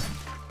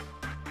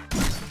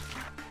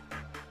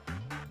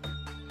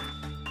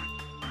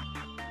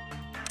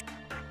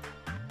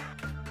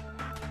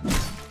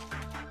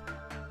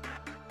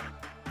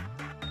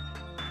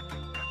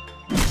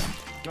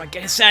 Come on,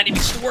 get his sanity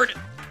restored.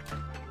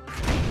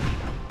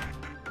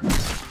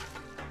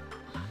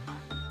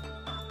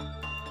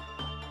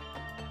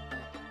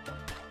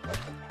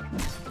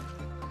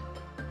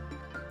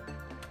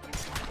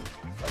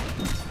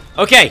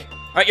 Okay,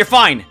 alright, you're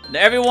fine. Now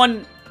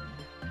everyone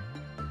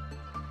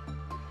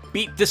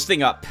beat this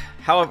thing up.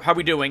 How are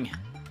we doing?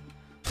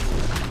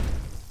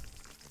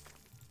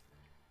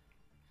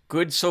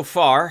 Good so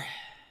far,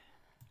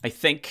 I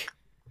think.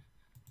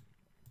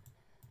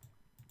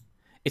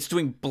 It's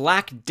doing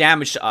black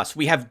damage to us.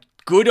 We have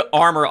good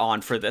armor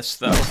on for this,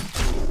 though.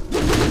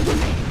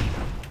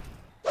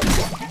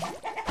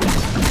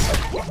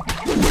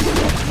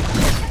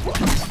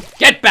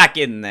 Get back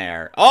in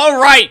there.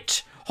 All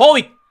right.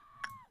 Holy...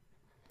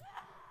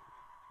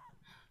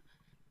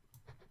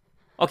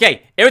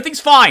 Okay, everything's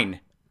fine.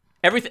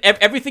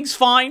 Everything's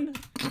fine.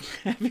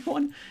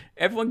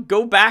 Everyone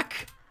go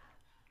back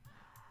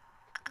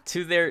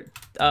to their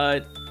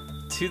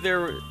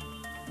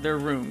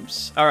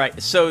rooms. All right,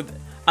 so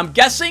I'm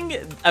guessing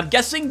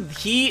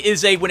he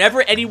is a,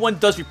 whenever anyone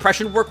does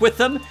repression work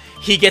with him,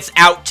 he gets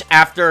out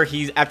after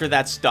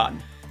that's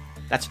done.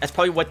 That's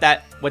probably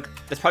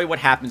what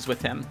happens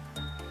with him.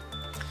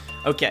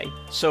 Okay,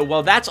 so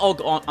while that's all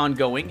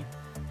ongoing,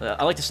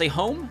 I like to stay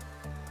home.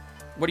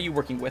 What are you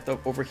working with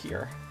over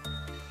here?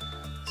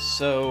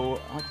 So,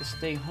 I like to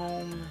stay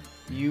home.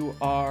 You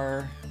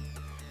are...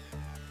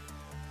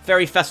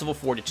 Fairy Festival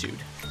Fortitude.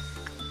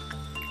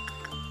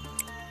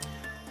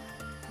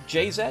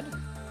 JZ?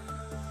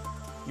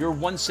 You're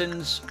One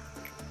Sin's...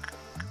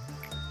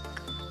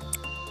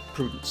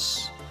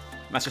 Prudence.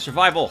 Master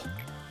Survival.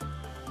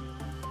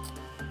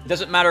 It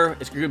doesn't matter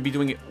if you're going to be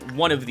doing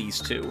one of these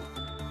two.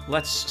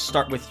 Let's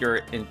start with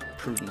your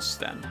Prudence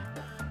then.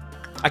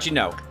 Actually,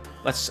 no.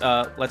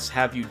 Let's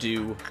have you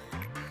do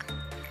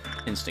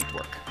instinct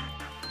work.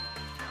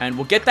 And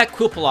we'll get that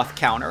Quilpaloth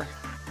counter.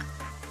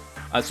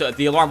 So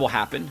the alarm will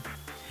happen.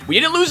 We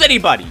didn't lose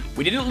anybody!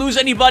 We didn't lose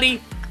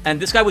anybody, and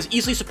this guy was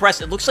easily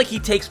suppressed. It looks like he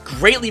takes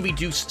greatly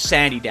reduced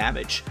sanity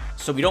damage,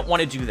 so we don't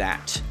want to do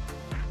that.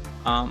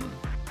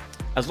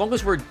 As long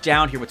as we're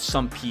down here with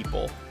some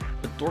people.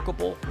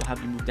 Adorkable, we'll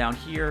have you move down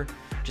here.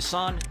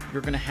 Jason,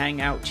 you're going to hang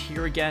out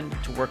here again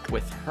to work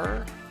with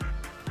her.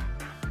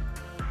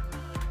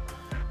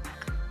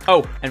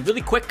 Oh, and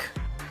really quick,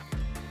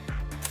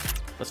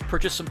 let's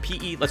purchase some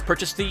PE. Let's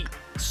purchase the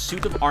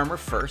suit of armor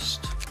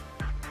first.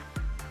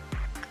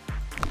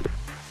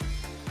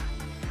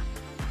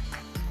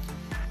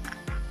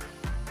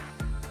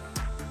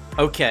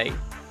 Okay,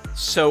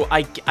 so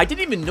I didn't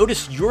even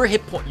notice your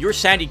hit point, your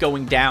sanity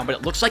going down, but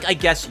it looks like, I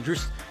guess,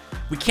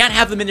 we can't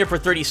have them in there for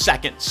 30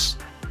 seconds.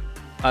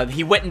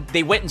 They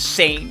went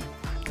insane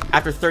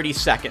after 30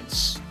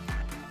 seconds.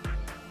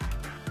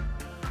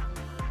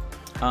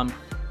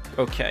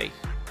 Okay.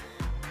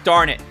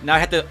 Darn it. Now I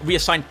have to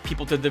reassign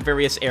people to the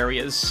various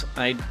areas.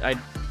 I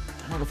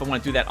don't know if I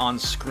want to do that on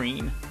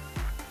screen.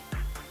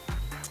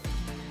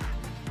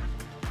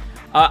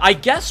 I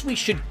guess we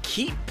should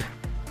keep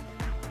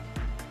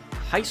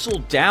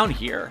Heisel down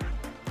here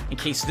in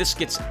case this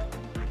gets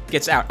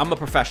out. I'm a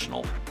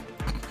professional.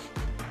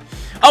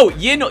 Oh,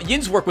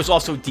 Yin's work was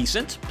also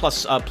decent.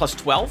 Plus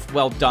 12.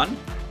 Well done.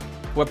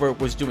 Whoever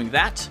was doing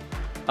that.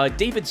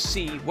 David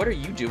C., what are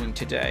you doing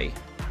today?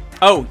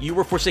 Oh, you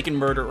were Forsaken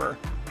Murderer.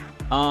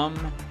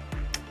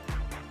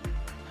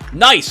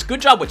 Nice. Good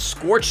job with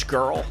Scorch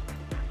Girl.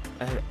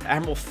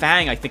 Admiral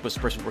Fang, I think, was the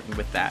person working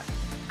with that.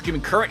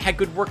 Dreaming Current had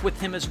good work with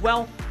him as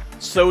well.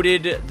 So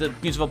did the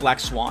Muse of a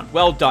Black Swan.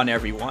 Well done,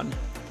 everyone.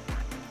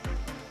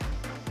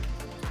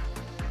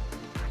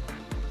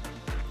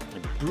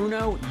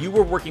 Bruno, you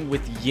were working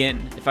with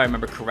Yin, if I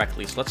remember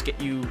correctly. So let's get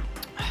you...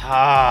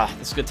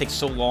 this is going to take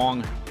so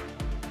long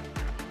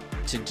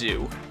to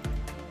do.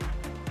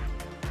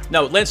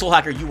 No, Landsoul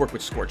Hacker, you work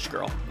with Scorch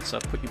Girl. Let's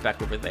put you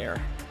back over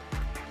there.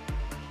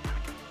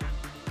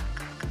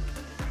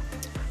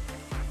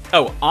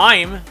 Oh,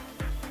 I'm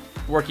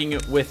working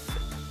with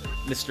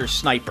Mr.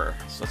 Sniper.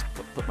 So let's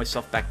put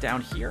myself back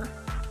down here.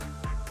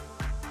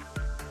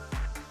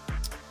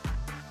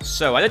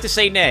 So, I'd like to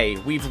say nay.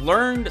 We've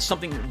learned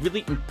something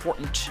really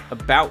important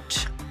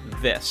about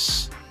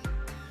this.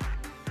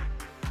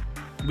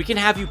 We can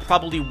have you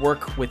probably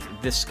work with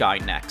this guy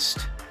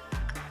next.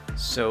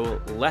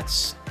 So,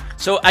 let's...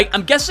 So,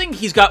 I'm guessing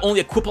he's got only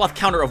a Quilpaloth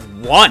counter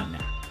of 1.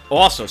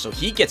 Also, so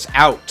he gets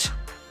out.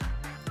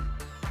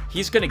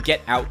 He's gonna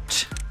get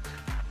out.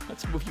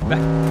 Let's move you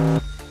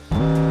back.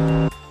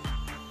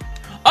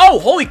 Oh,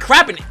 holy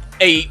crap!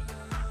 A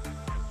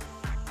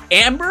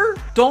Amber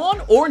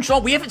Dawn? Orange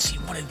Dawn? We haven't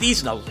seen one of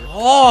these in a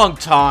long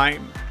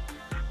time.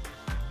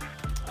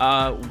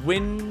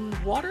 Wind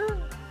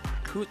Water?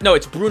 No,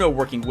 it's Bruno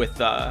working with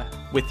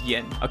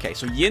Yin. Okay,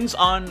 so Yin's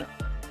on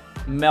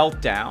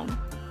Meltdown,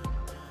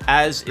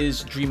 as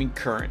is Dreaming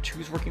Current.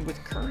 Who's working with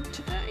Current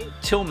today?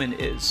 Tillman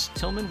is.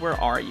 Tillman,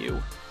 where are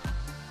you?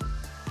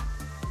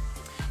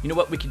 You know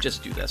what? We can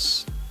just do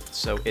this.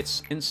 So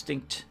it's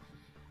Instinct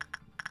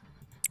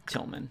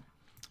Tillman.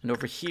 And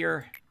over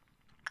here,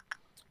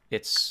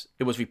 it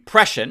was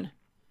Repression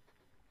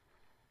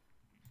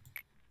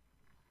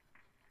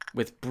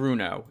with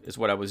Bruno is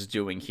what I was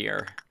doing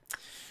here.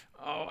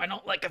 Oh, I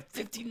don't like a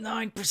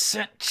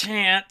 59%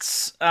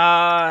 chance.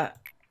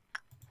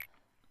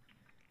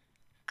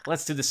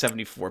 Let's do the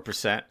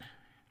 74%.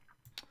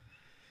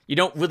 You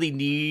don't really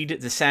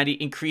need the sanity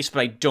increase, but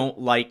I don't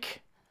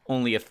like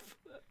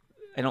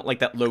I don't like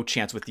that low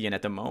chance with the Yin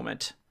at the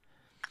moment.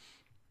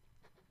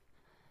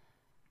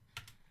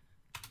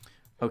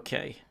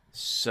 Okay,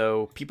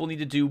 so people need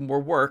to do more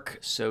work.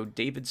 So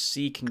David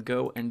C. can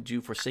go and do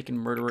Forsaken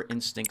Murderer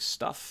Instinct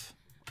stuff.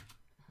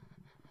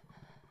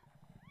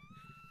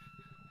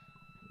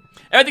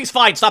 Everything's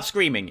fine. Stop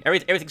screaming.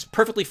 Everything's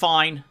perfectly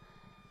fine.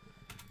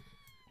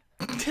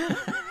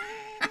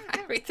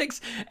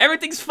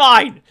 Everything's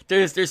fine.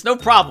 There's no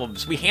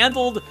problems. We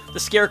handled the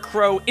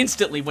Scarecrow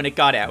instantly when it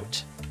got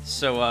out.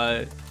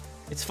 So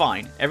it's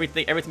fine.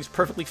 Everything's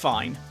perfectly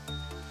fine.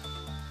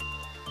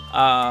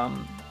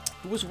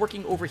 Who was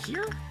working over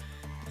here?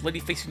 Lady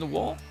facing the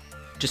wall?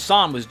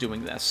 Jason was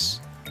doing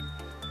this.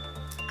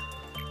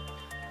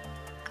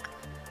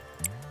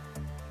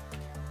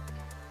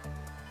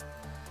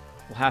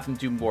 We'll have him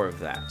do more of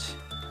that.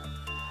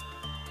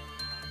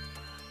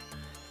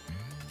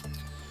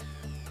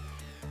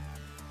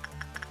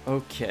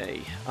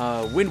 Okay.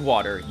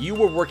 Windwater, you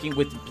were working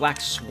with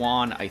Black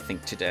Swan, I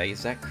think, today.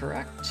 Is that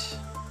correct?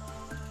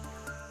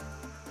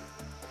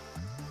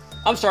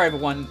 I'm sorry,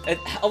 everyone.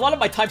 A lot of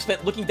my time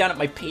spent looking down at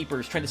my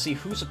papers, trying to see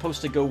who's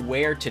supposed to go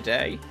where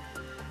today.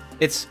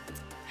 It's...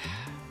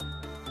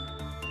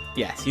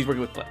 Yes, he's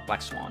working with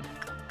Black Swan.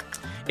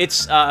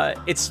 It's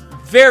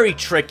very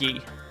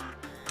tricky.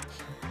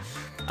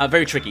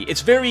 Very tricky.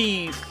 It's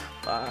very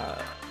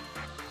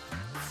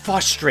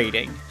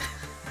frustrating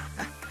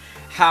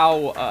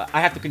how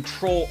I have to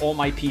control all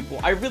my people.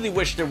 I really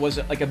wish there was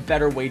like a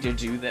better way to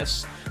do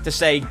this. To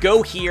say,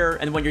 go here,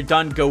 and when you're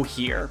done, go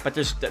here. But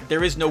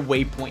there is no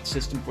waypoint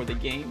system for the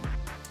game.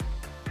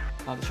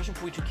 Destruction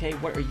 42K,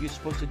 what are you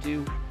supposed to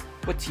do?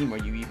 What team are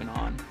you even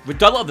on?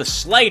 Redouble of the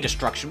Slay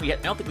Destruction. I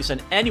don't think we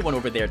sent anyone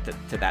over there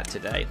to that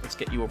today. Let's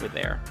get you over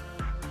there.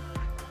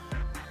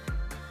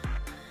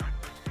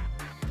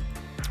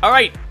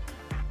 Alright.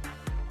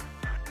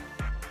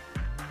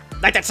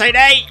 Like that say,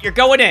 hey, you're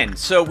going in.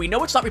 So we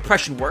know it's not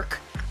repression work.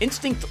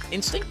 Instinct?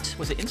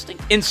 Was it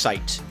instinct?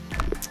 Insight.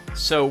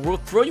 So we'll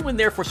throw you in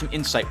there for some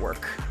insight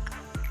work.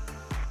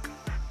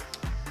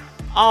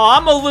 Oh,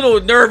 I'm a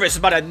little nervous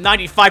about a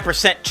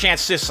 95%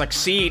 chance to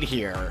succeed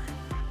here.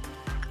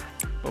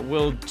 But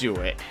we'll do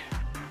it.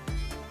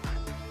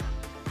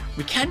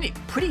 We can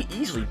pretty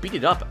easily beat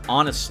it up,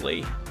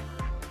 honestly.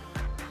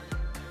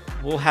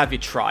 We'll have you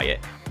try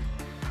it.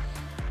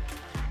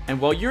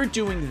 And while you're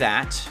doing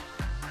that...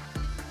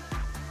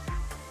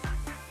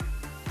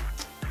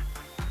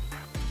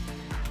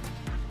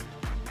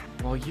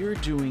 While you're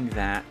doing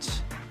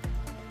that,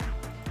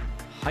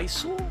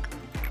 Heisel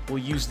will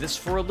use this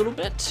for a little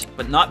bit,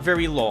 but not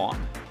very long.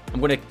 I'm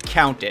going to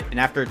count it, and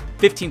after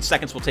 15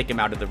 seconds, we'll take him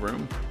out of the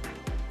room.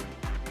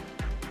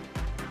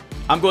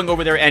 I'm going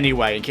over there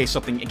anyway, in case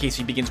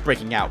he begins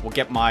breaking out. We'll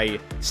get my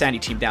sanity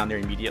team down there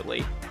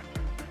immediately.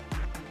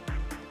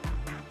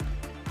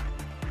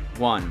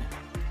 1,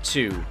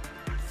 2,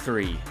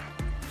 3,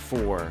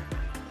 4,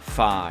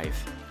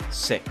 5,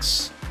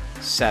 6,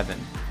 7,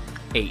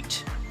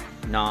 8,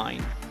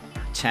 9,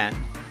 10,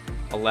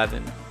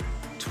 11,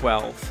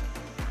 12,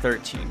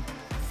 13,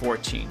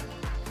 14,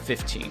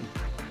 15.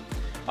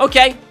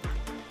 Okay,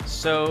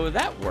 so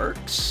that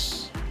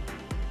works.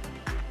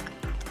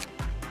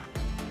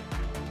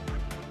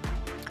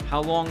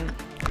 How long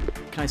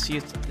can I see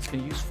it's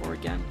been used for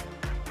again?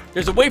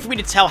 There's a way for me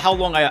to tell how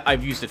long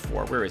I've used it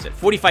for. Where is it?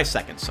 45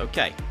 seconds,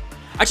 okay.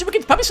 Actually, we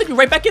can probably send you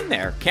right back in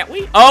there, can't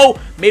we? Oh,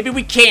 maybe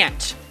we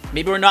can't.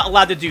 Maybe we're not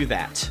allowed to do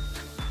that.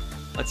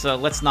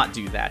 Let's not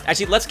do that.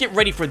 Actually, let's get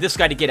ready for this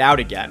guy to get out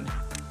again.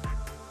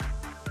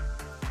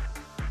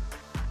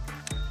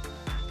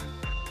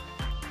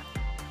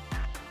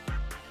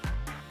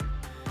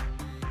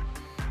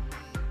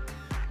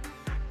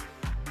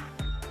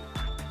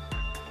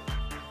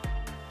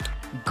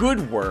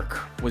 Good work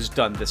was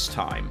done this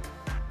time.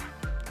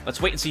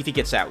 Let's wait and see if he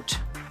gets out.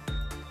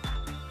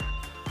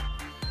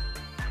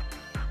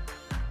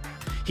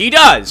 He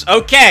does!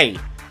 Okay!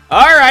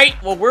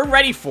 Alright, well, we're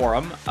ready for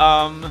him.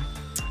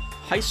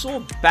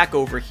 Heisel, back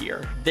over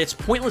here. It's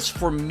pointless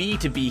for me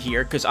to be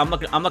here, because I'm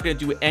not gonna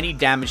do any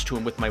damage to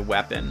him with my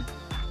weapon.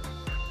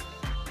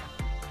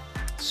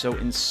 So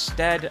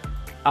instead,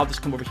 I'll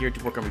just come over here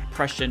to work on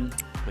repression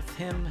with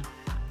him.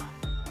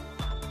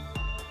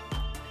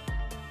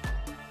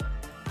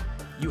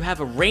 You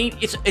have a range.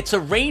 It's a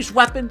ranged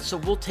weapon, so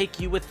we'll take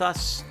you with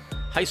us.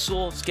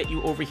 Heisel, let's get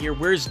you over here.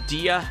 Where's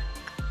Dia?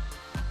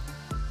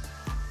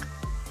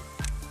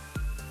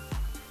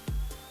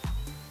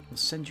 We'll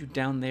send you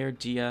down there,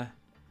 Dia.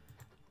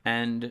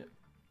 And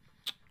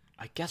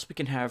I guess we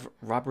can have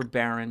Robert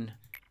Barron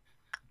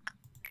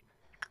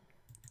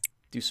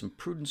do some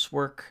prudence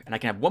work. And I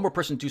can have one more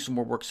person do some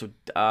more work. So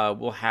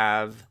we'll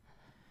have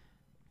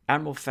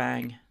Admiral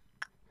Fang,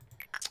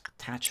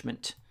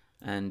 attachment.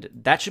 And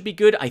that should be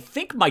good. I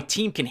think my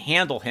team can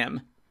handle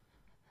him.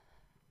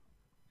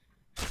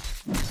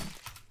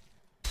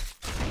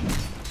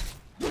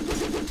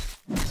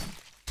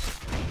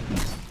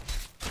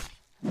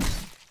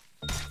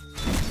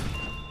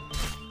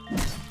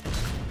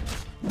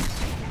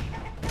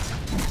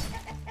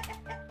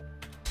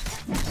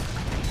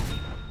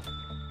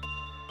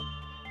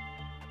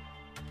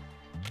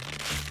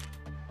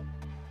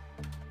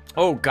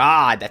 Oh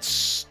God,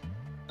 that's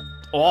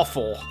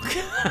awful.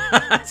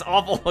 That's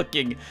awful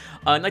looking.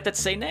 Like that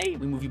Sene,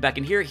 we move you back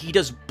in here. He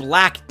does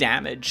black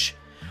damage,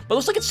 but it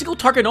looks like it's single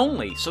target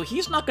only, so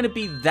he's not going to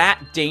be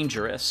that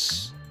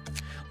dangerous.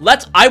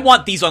 I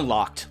want these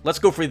unlocked. Let's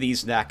go for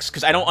these next,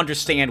 because I don't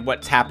understand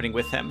what's happening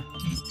with him.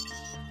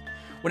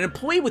 When an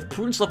employee with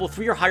prudence level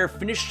 3 or higher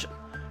finish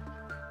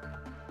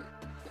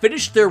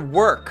their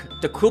work,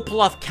 the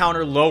Kupilov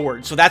counter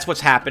lowered, so that's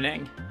what's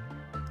happening.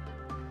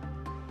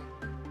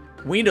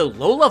 We need a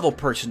low-level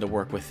person to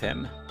work with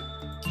him.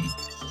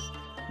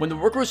 When the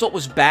work result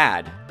was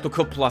bad, the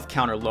Kupilov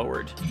counter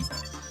lowered.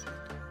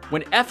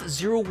 When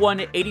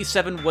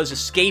F-0187 was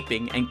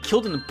escaping and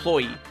killed an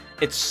employee,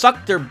 it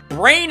sucked their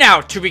brain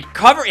out to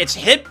recover its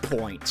hit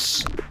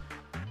points.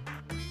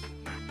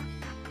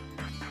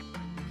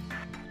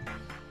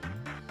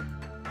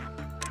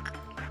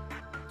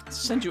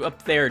 Send you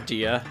up there,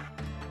 Dia.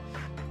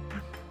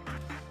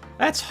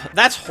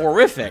 That's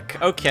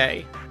horrific.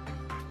 Okay.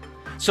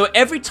 So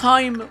every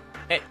time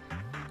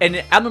an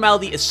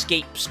abnormality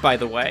escapes, by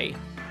the way,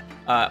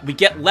 we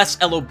get less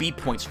LOB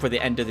points for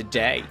the end of the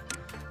day.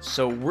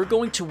 So we're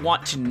going to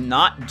want to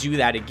not do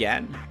that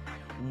again.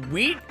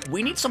 We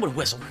need someone who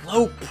has a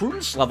low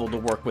prudence level to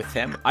work with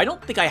him. I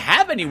don't think I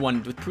have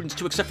anyone with prudence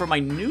 2 except for my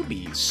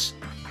newbies.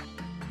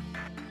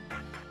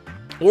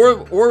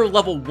 Or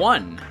level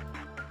 1.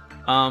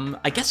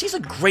 I guess he's a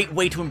great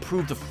way to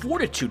improve the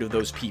fortitude of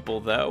those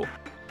people, though.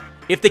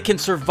 If they can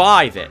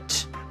survive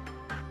it.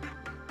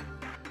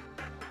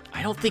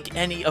 I don't think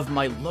any of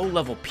my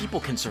low-level people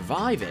can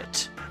survive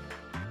it.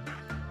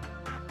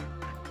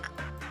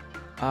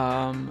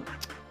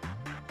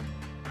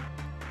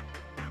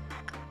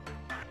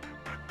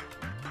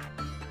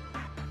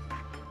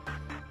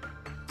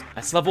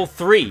 That's level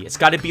 3. It's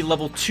got to be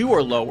level 2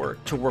 or lower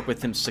to work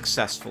with him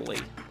successfully.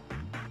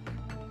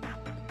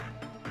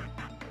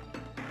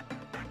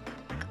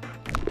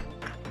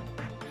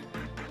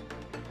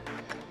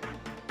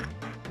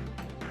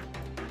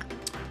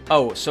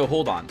 Oh, so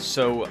hold on.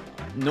 So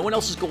no one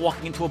else is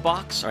walking into a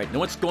box? Alright, no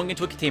one's going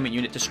into a containment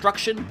unit.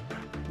 Destruction.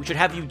 We should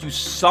have you do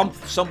some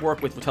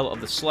work with Flotilla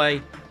of the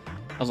Sleigh,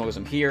 as long as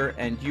I'm here.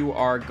 And you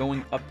are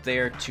going up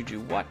there to do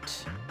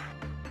what?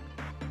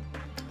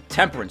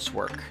 Temperance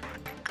work.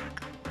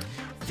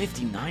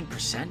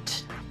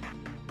 59%?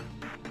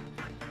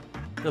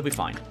 They'll be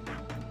fine.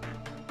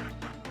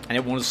 And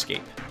it won't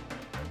escape.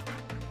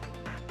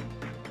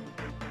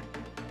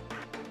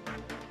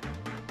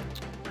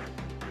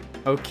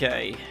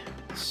 Okay.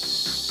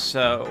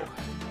 So...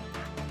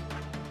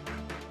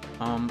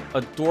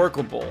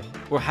 Adorkable.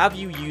 We'll have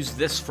you use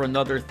this for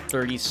another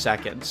 30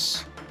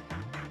 seconds.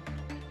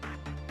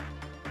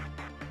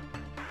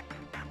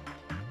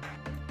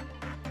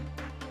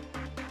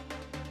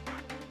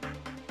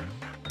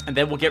 And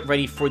then we'll get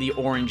ready for the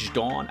Orange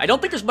Dawn. I don't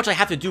think there's much I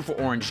have to do for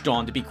Orange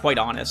Dawn, to be quite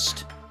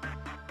honest.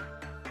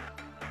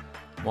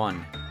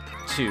 1,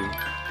 2,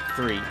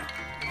 3,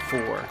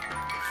 4,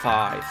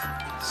 5,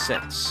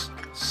 6,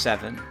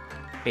 7,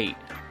 8,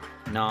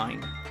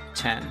 9,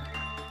 10,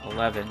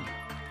 11,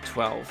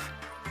 12,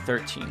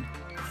 13,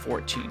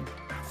 14,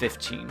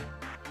 15.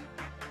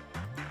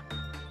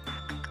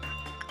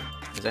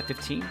 Is that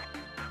 15?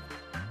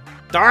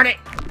 Darn it!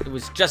 It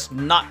was just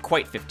not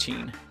quite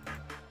 15.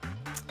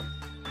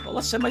 Well,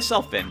 let's send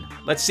myself in.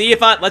 Let's see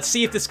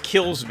if this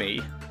kills me.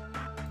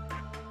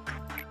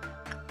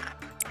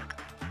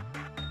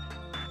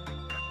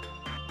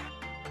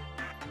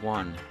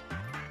 One,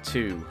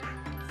 2,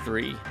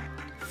 3,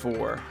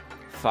 4,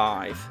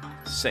 5,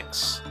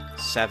 6,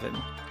 7,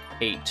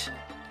 8,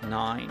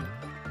 9,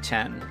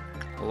 10,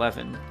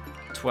 11,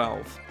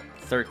 12,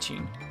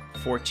 13,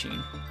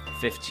 14,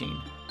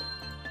 15.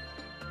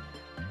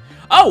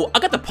 Oh, I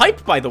got the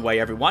pipe, by the way,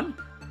 everyone.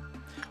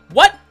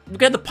 What? We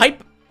got the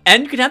pipe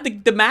and you can have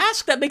the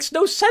mask? That makes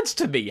no sense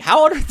to me.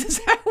 How on earth does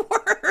that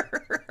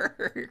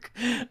work?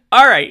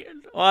 All right.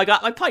 Well, I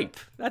got my pipe.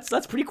 That's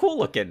pretty cool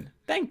looking.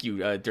 Thank you,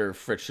 Der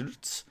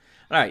Frischutz.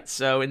 All right.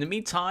 So in the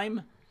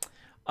meantime,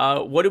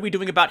 What are we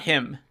doing about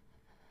him?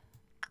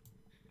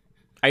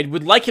 I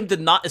would like him to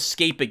not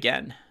escape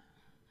again.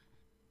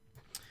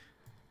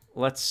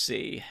 Let's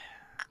see.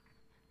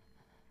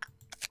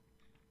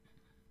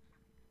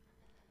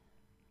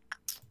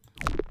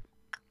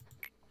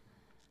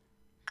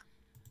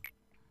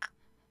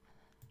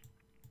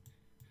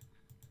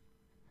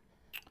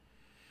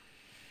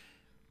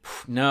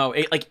 No,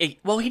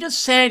 well, he does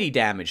sanity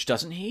damage,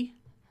 doesn't he?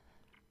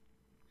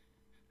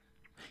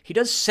 He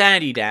does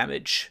sanity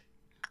damage.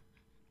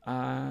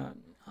 I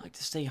like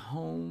to stay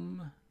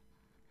home.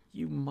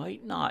 You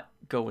might not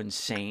go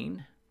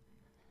insane.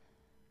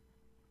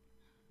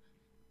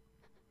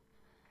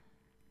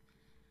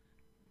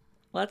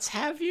 Let's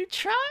have you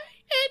try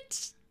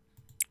it.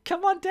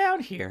 Come on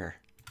down here.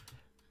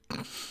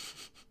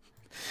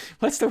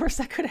 What's the worst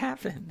that could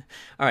happen?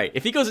 All right,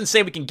 if he goes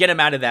insane, we can get him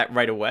out of that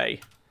right away.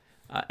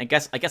 I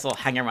guess I'll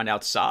hang around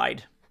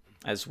outside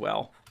as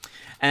well.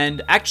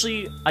 And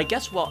actually, I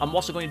guess what I'm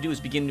also going to do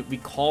is begin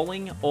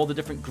recalling all the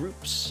different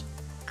groups.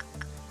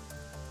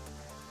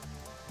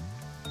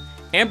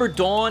 Amber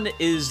Dawn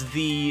is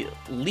the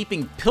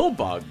leaping pill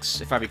bugs,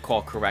 if I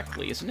recall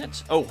correctly, isn't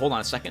it? Oh, hold on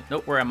a second.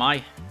 Nope, where am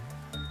I?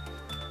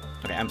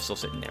 Okay, I'm still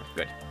sitting there.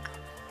 Good.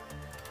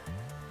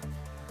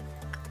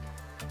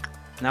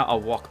 Now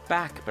I'll walk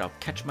back, but I'll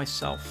catch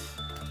myself.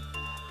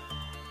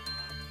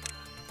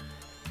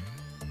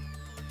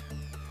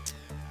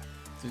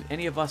 Do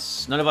any of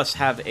us... None of us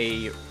have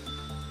a...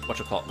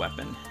 whatchamacallit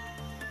weapon.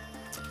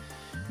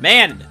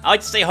 Man, I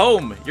like to stay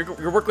home.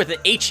 You're working with an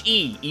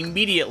HE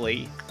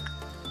immediately.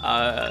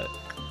 I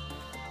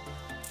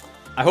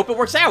hope it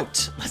works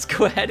out. Let's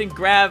go ahead and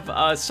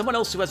grab someone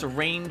else who has a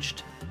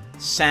ranged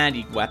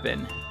sanity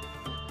weapon.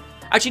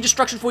 Actually,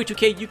 Destruction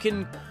 42K, you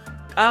can...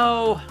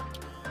 Oh...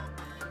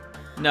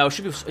 No, it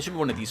should be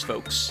one of these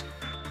folks.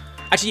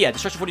 Actually, yeah,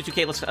 Destruction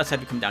 42K, let's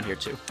have you come down here,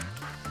 too.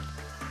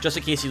 Just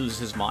in case he loses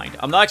his mind.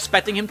 I'm not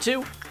expecting him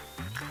to.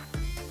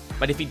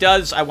 But if he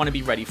does, I want to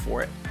be ready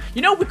for it.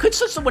 You know, we could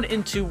send someone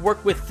in to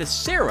work with the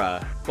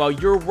Sarah while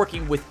you're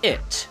working with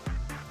it.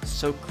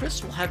 So,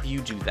 Chris will have you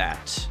do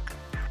that.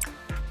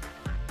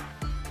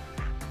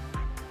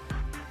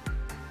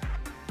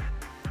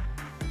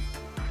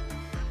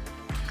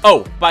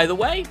 Oh, by the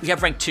way, we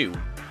have rank 2.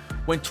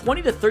 When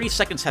 20 to 30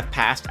 seconds have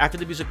passed after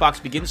the music box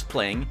begins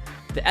playing,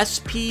 the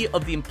SP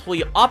of the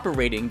employee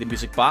operating the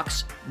music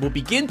box will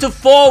begin to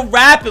fall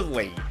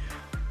rapidly,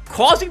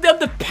 causing them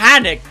to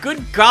panic.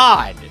 Good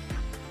God.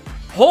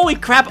 Holy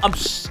crap,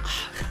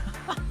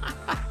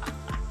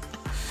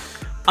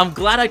 I'm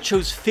glad I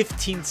chose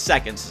 15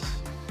 seconds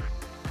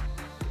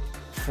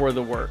for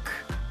the work.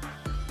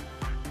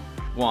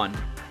 1,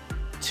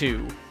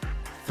 2,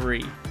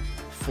 3,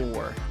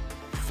 4,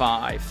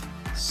 5,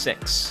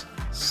 6,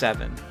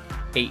 7,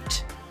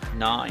 8,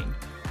 9,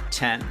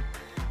 10,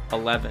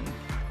 11,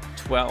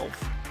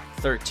 12,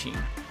 13,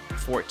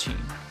 14,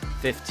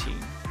 15,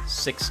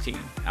 16.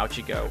 Out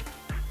you go.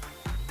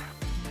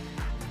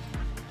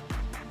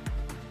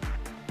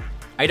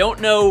 I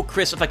don't know,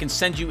 Chris, if I can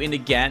send you in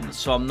again,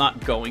 so I'm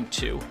not going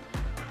to.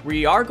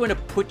 We are going to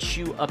put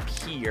you up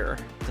here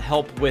to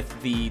help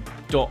with the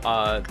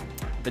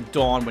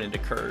dawn when it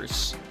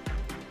occurs.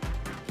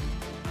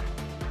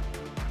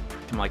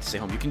 Come on, like to stay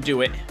home. You can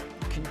do it.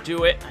 You can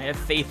do it. I have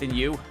faith in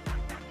you.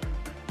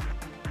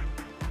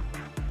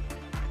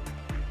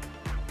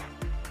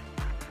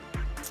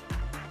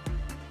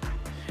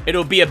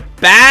 It'll be a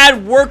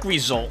bad work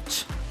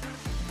result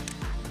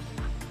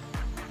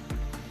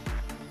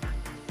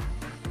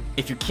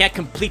if you can't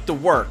complete the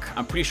work.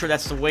 I'm pretty sure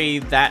that's the way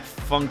that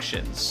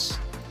functions.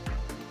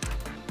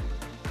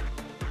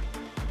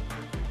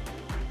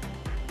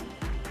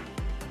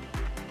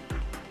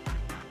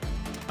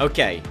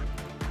 Okay.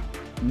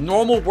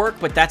 Normal work,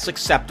 but that's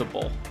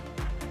acceptable.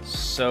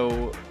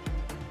 So,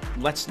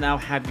 let's now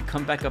have you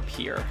come back up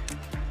here.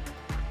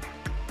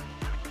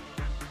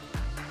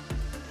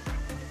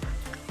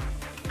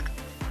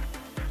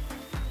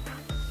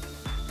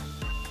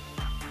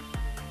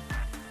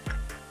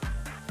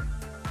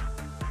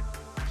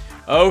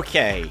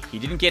 Okay, he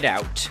didn't get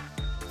out.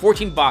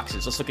 14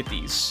 boxes. Let's look at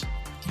these.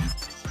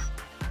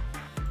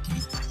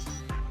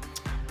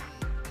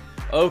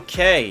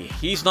 Okay,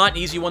 he's not an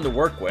easy one to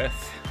work with.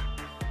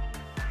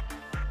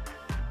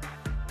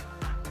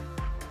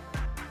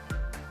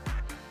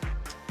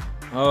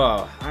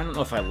 Oh, I don't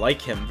know if I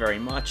like him very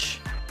much.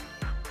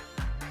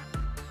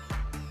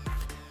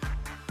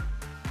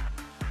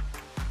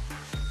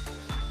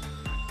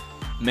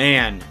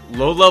 Man,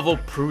 low-level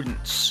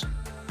Prudence.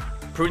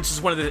 Prudence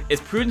is one of the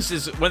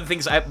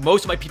things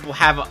most of my people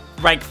have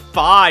rank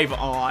 5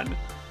 on.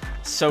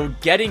 So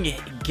getting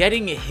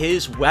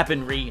his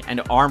weaponry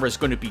and armor is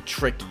going to be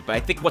tricky. But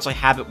I think once I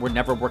have it, we're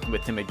never working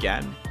with him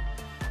again.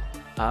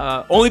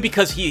 Only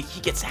because he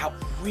gets out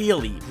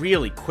really,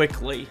 really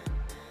quickly.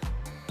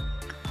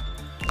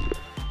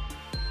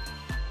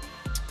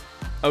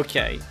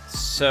 Okay,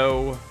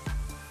 so...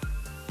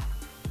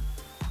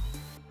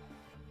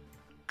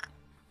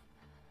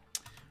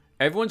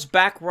 Everyone's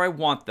back where I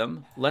want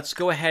them. Let's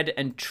go ahead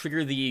and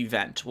trigger the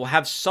event. We'll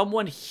have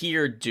someone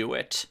here do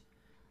it.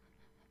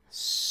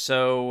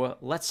 So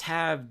let's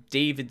have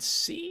David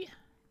C.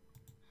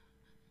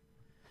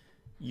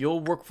 You'll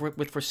work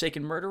with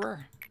Forsaken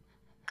Murderer.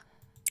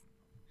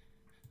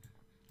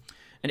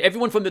 And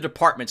everyone from the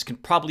departments can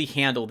probably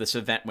handle this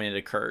event when it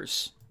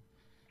occurs.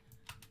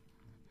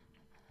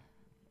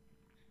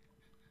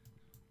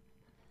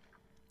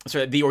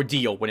 Sorry, the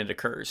ordeal when it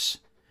occurs.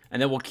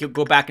 And then we'll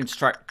go back and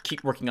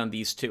keep working on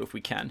these two if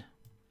we can.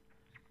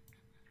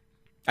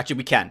 Actually,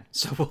 we can.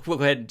 So we'll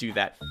go ahead and do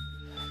that.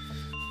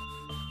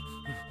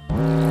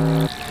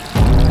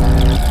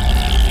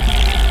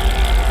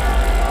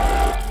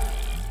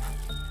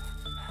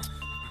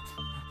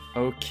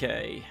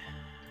 Okay.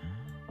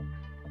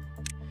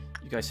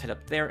 You guys head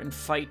up there and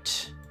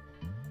fight.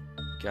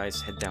 You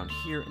guys head down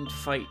here and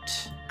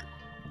fight.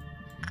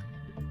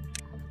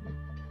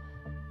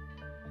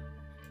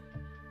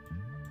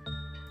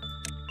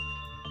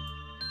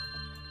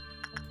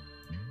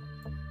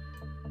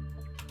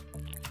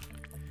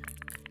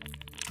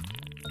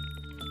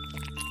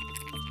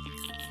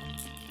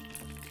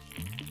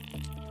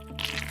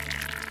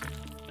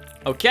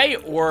 Okay,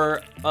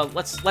 or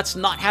let's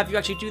not have you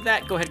actually do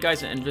that. Go ahead,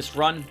 guys, and just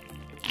run.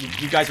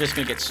 You guys are just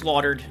gonna get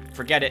slaughtered.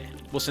 Forget it.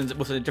 We'll send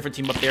a different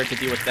team up there to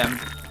deal with them.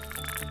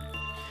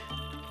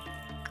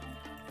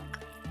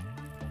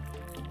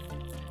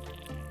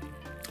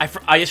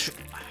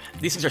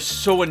 These things are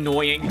so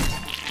annoying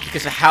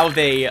because of how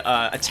they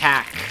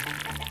attack.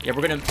 Yeah,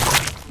 we're gonna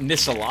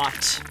miss a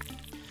lot.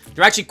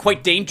 They're actually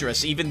quite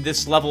dangerous, even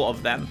this level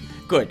of them.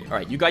 Good. All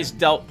right, you guys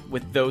dealt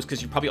with those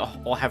because you probably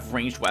all have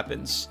ranged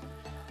weapons.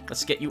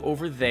 Let's get you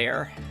over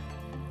there.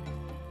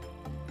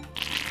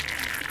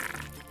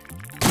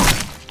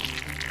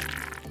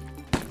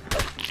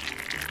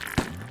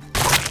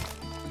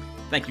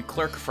 Thank you,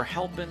 Clerk, for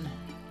helping.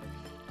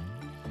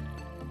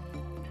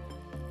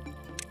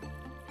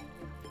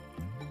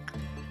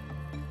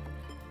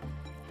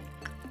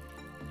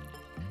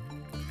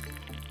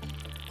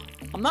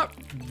 I'm not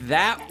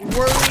that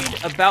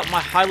worried about my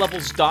high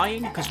levels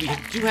dying, because we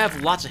do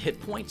have lots of hit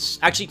points.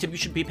 Actually, you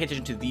should pay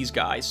attention to these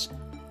guys.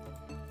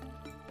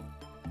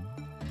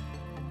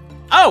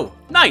 Oh,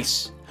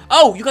 nice!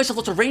 Oh, you guys have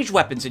lots of ranged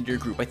weapons in your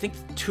group. I think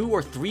 2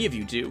 or 3 of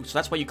you do, so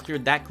that's why you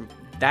cleared that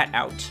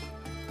out.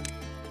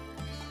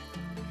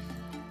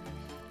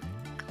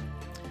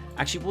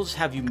 Actually, we'll just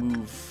have you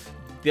move.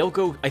 They'll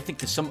go, I think,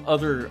 to some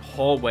other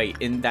hallway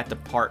in that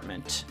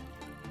department.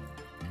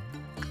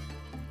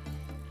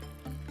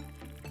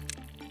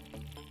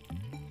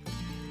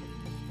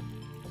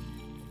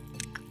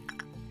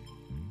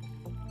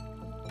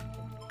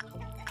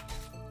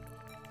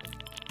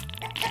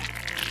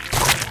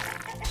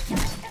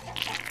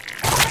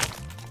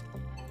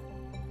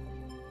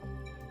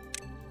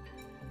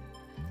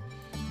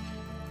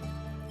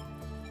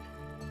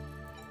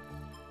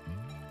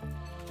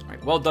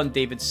 Well done,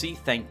 David C.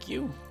 Thank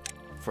you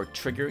for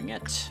triggering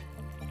it.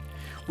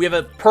 We have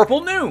a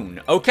purple noon.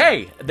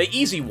 Okay, the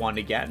easy one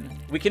again.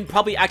 We can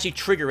probably actually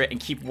trigger it and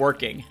keep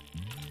working.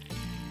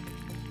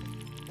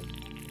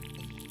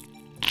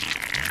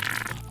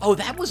 Oh,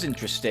 that was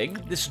interesting.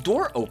 This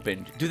door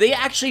opened. Do they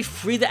actually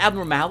free the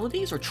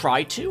abnormalities or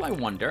try to? I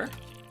wonder.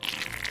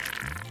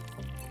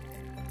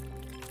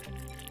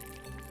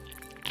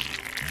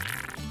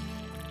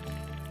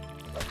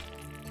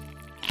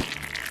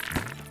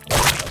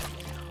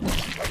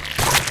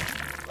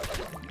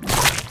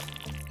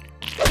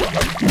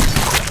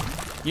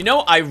 You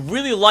know, I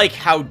really like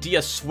how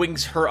Dia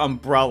swings her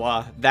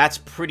umbrella. That's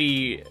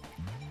pretty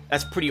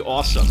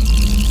awesome.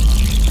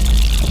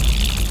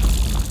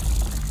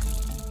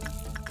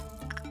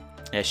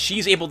 Yeah,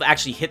 she's able to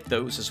actually hit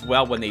those as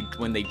well when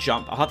they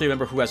jump. I'll have to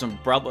remember who has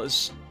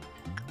umbrellas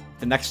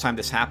the next time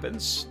this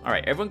happens. All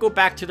right, everyone go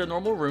back to their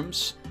normal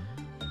rooms.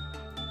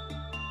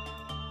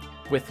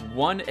 With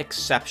one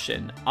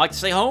exception. I like to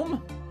stay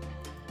home.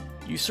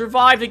 You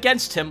survived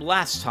against him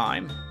last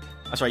time.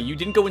 I'm sorry, you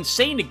didn't go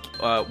insane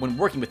when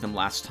working with him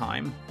last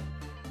time.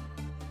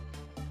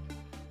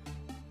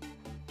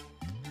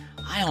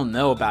 I don't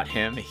know about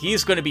him.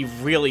 He's going to be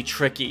really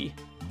tricky.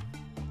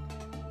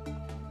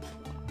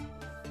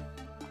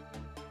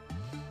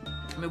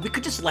 I mean, we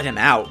could just let him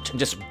out and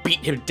just beat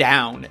him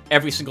down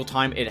every single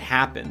time it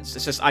happens.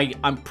 It's just,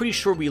 I'm pretty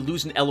sure we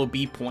lose an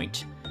LOB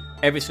point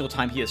every single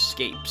time he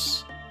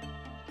escapes.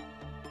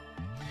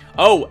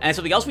 Oh, and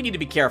something else we need to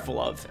be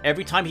careful of.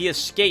 Every time he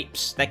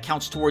escapes, that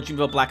counts towards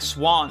Universal Black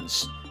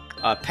Swan's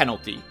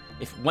penalty.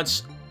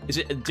 Is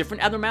it a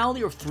different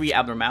abnormality or 3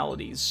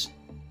 abnormalities?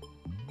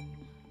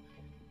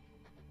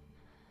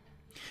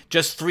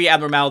 Just 3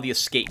 abnormality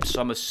escapes.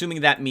 So I'm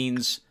assuming that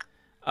means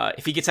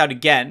if he gets out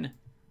again,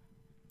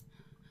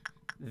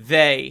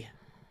 their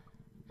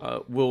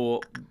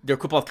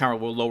equivalent health counter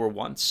will lower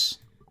once.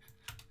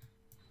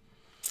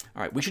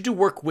 All right, we should do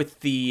work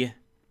with these.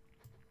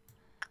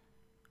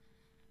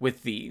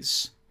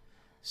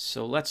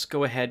 So let's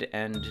go ahead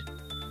and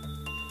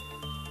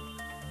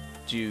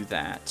do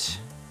that.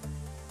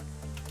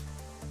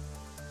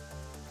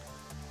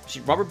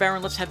 Actually, Robber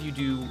Baron, let's have you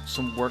do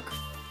some work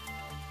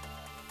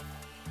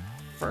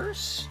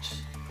first.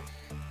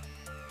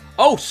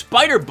 Oh,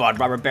 Spider Bud,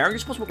 Robber Baron. You're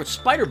supposed to work with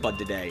Spider Bud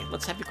today.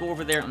 Let's have you go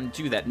over there and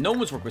do that. No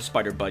one's worked with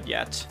Spider Bud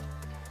yet.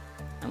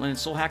 And then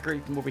Soul Hacker, you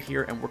come over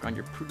here and work on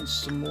your Prudence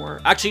some more.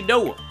 Actually,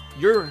 no.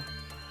 You're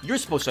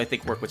supposed to, I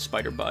think, work with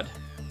Spider Bud.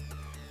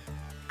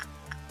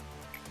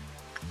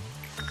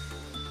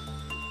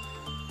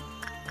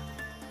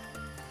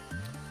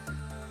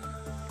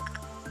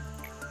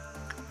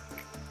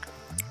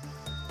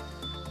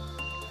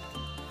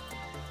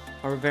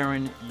 Robber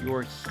Baron,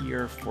 you're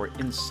here for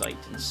Insight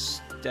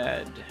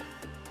instead.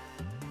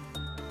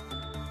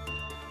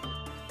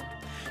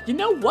 You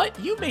know what?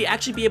 You may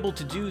actually be able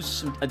to do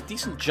a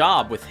decent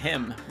job with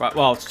him.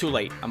 Well, it's too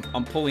late.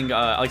 I'm pulling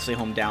Alex Stay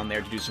Home down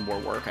there to do some more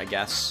work, I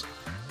guess.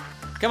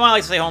 Come on,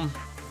 Alex Stay Home.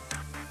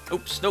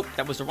 Oops, nope,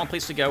 that was the wrong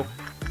place to go.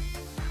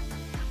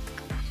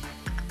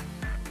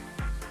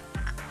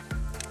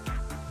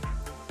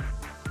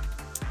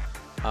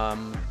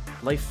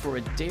 Life for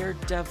a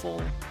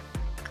Daredevil.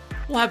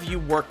 We'll have you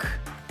work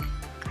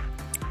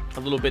a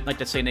little bit like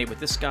that Nate with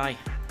this guy.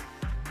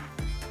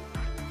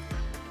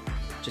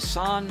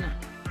 Jason,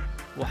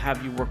 we'll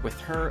have you work with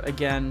her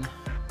again.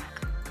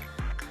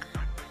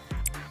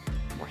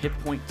 More hit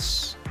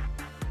points.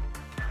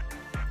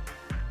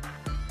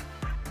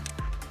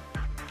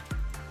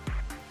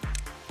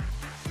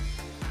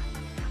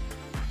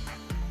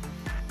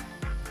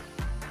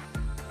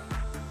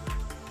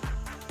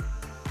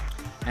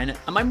 And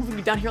am I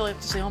moving down here like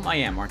to Stay Home? I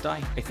am, aren't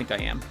I? I think I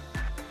am.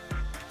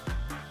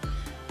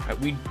 All right,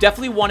 we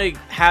definitely want to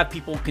have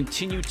people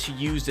continue to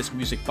use this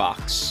music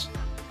box.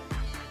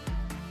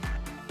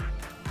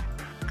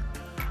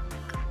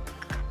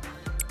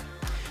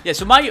 Yeah,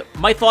 so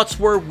my thoughts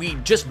were we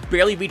just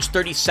barely reached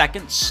 30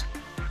 seconds,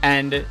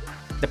 and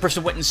the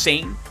person went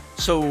insane.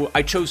 So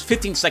I chose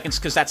 15 seconds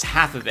because that's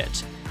half of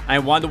it. I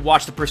wanted to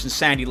watch the person's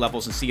sanity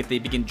levels and see if they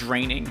begin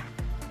draining,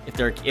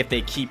 if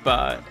they keep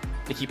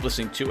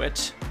listening to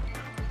it.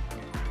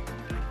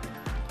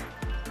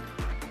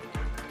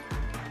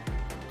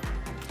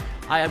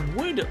 I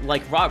would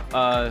like Rob.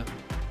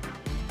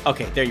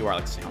 Okay, there you are,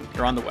 Alex.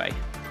 You're on the way.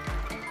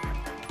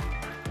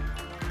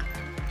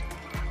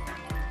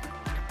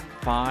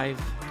 5,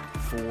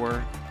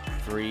 4,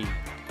 3,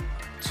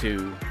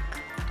 2,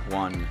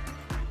 1.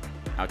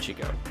 Out you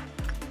go.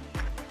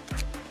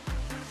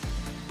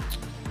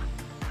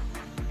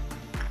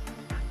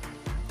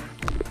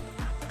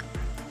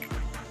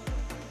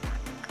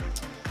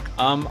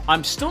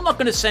 I'm still not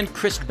going to send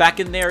Chris back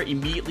in there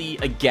immediately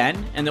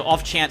again, and the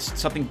off chance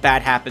something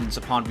bad happens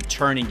upon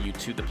returning you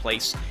to the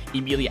place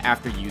immediately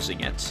after using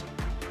it.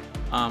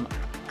 I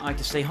like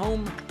to stay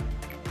home.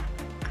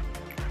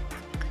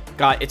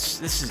 God,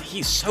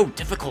 he's so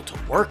difficult to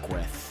work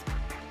with.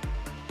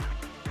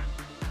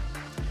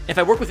 If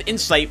I work with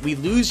Insight, we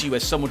lose you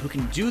as someone who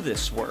can do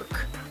this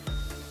work.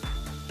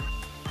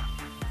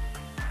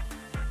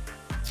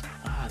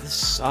 This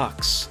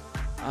sucks.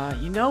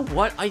 You know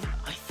what? I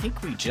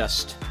think we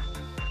just...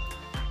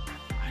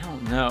 I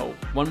don't know.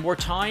 One more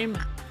time?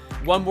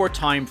 One more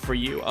time for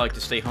you. I like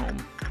to stay home.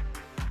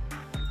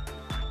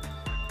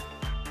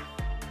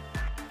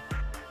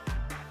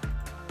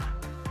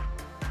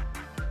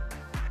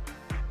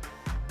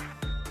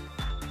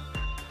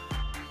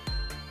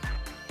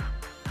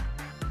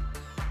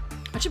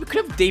 Actually, we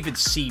could have David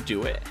C.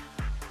 do it.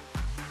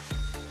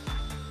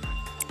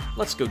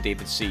 Let's go,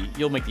 David C.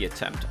 You'll make the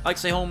attempt. I like to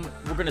stay home.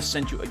 We're going to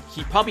send you...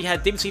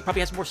 David C. probably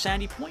has more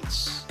sanity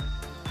points.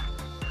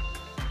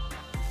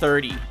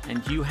 30.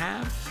 And you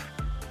have...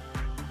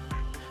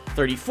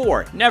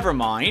 34. Never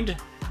mind.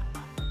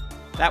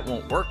 That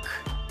won't work.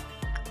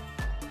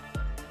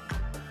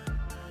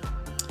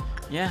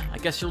 Yeah, I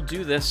guess you'll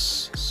do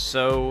this.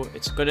 So,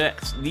 it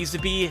needs to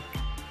be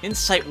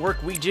Insight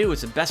work we do.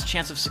 It's the best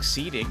chance of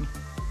succeeding.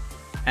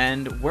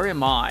 And where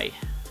am I?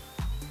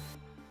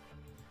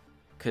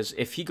 Because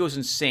if he goes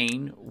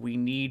insane, we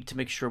need to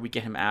make sure we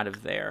get him out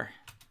of there.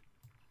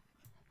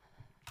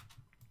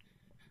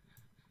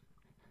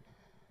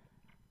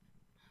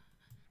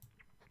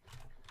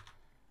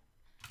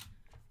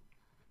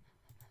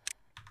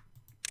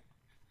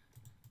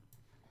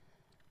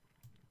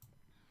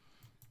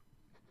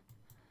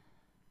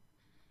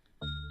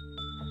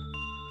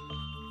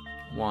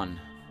 One,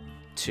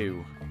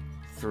 2,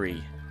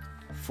 3,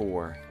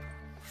 4,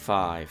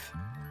 5,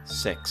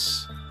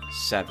 6,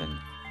 7,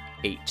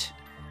 8,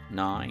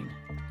 9,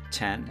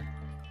 10,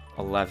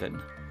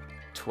 11,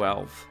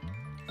 12,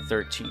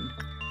 13,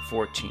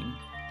 14,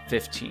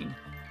 15,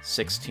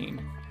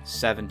 16,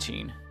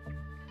 17.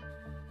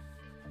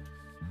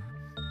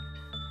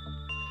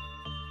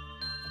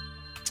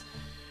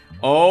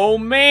 Oh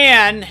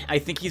man! I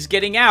think he's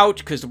getting out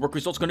because the work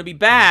result's going to be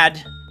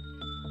bad.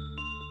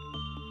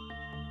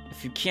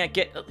 If you can't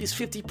get at least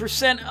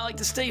 50%, I like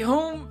to stay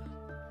home.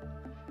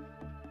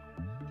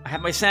 I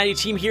have my sanity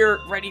team here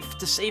ready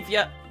to save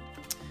ya.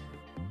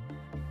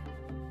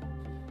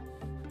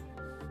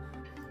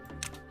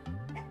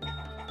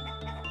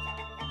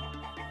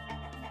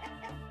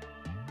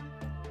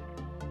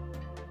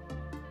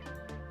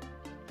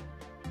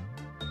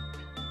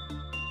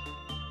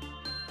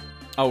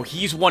 Oh,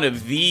 he's one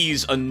of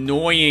these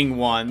annoying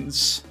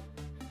ones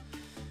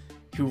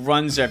who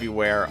runs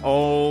everywhere.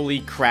 Holy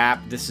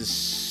crap, this is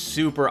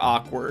super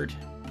awkward.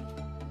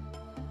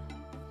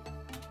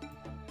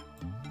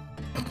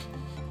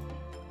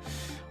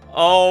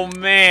 Oh,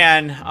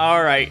 man.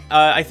 Alright,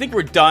 I think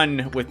we're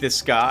done with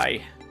this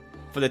guy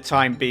for the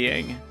time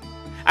being.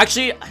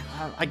 Actually,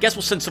 I guess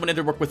we'll send someone in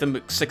to work with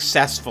him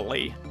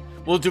successfully.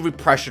 We'll do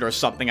repression or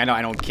something. I know,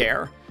 I don't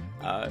care.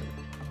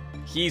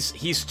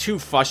 He's too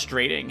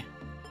frustrating.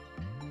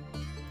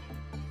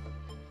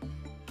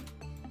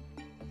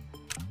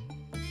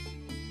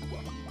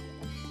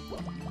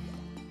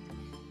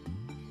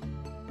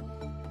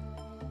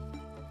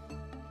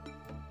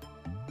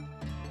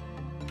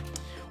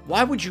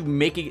 Why would you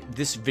make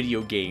this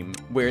video game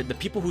where the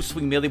people who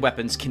swing melee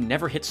weapons can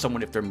never hit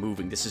someone if they're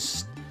moving? This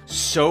is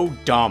so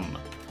dumb.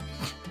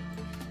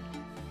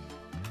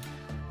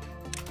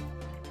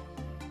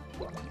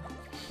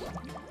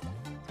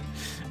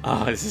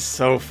 Oh, this is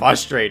so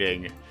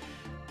frustrating.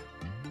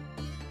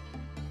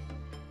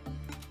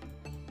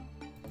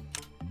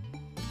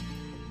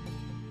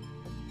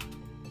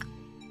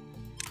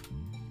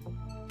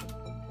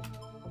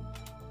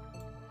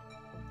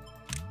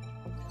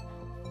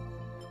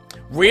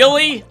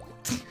 Really?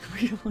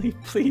 Really?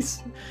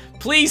 Please.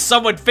 Please,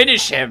 someone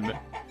finish him.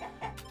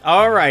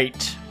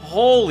 Alright.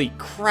 Holy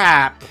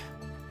crap.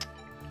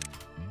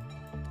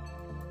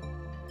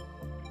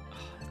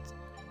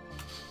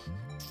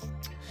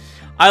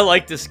 I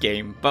like this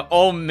game, but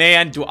oh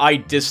man, do I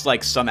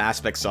dislike some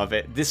aspects of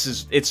it.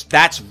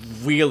 That's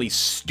really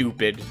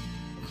stupid.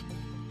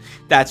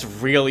 That's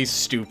really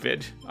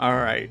stupid.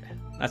 Alright.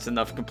 That's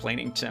enough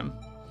complaining, Tim.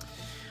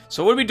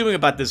 So what are we doing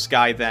about this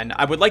guy, then?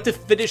 I would like to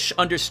finish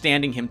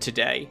understanding him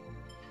today.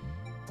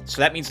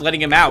 So that means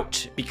letting him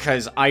out,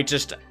 because I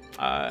just,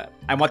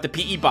 I want the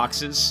PE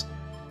boxes.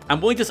 I'm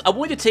willing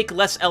to take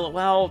less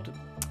LOL.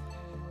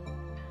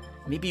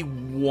 Maybe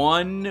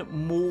one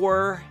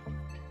more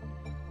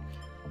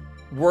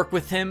work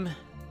with him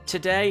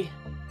today.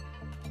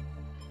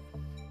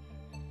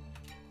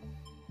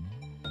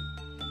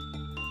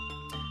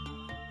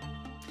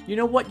 You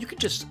know what? You could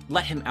just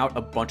let him out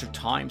a bunch of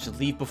times and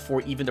leave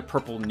before even the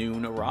purple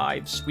noon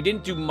arrives. We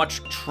didn't do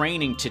much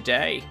training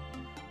today,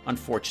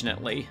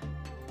 unfortunately.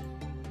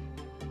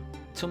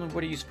 Tillman,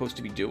 what are you supposed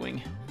to be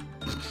doing?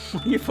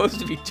 What are you supposed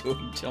to be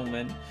doing,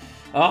 Tillman?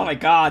 Oh my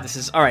god, this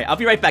is... Alright, I'll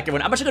be right back,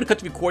 everyone. I'm actually going to cut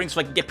the recording so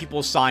I can get people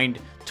assigned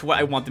to what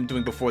I want them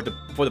doing before the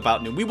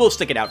battle noon. We will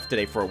stick it out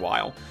today for a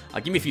while.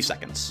 Give me a few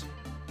seconds.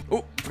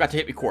 Oh, forgot to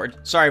hit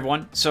record. Sorry,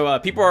 everyone. So,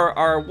 people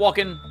are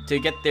walking to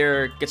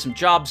get some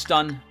jobs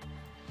done.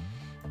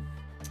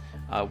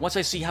 Once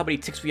I see how many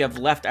ticks we have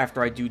left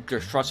after I do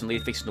Distrust and lay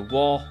facing the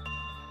wall.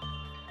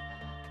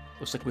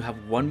 Looks like we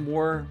have one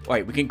more.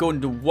 Alright, we can go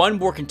into one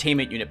more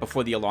containment unit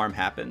before the alarm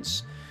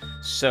happens.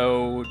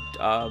 So,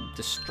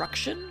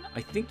 Destruction? I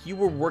think you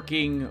were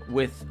working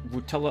with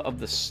Rutella of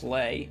the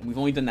Sleigh. We've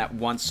only done that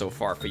once so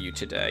far for you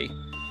today.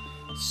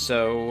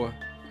 So,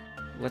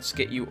 let's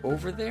get you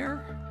over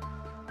there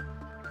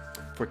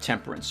for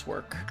temperance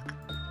work.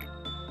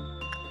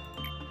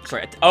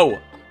 Sorry, oh!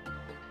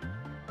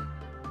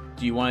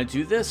 Do you want to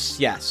do this?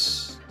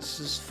 Yes. This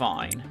is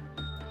fine.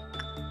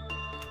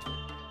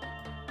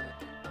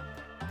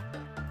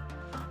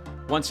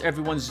 Once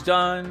everyone's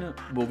done,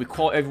 we'll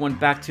recall everyone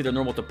back to their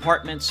normal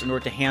departments in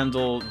order to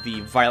handle the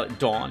Violet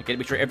Dawn. Gotta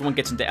make sure everyone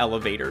gets into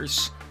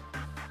elevators.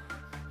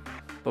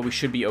 But we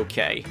should be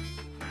okay.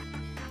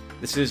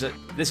 This is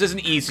an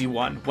easy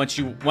one. Once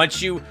you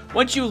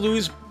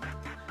lose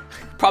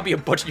probably a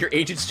bunch of your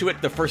agents to it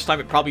the first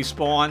time it probably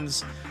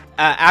spawns.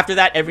 After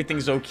that,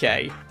 everything's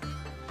okay.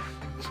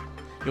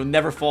 You'll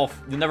never fall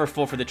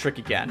for the trick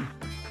again.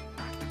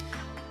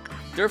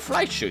 There are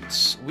flight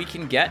chutes. We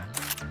can get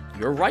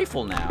your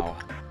rifle now.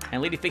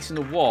 And lady facing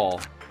the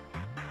wall.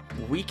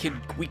 We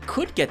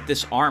could get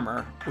this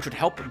armor, which would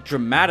help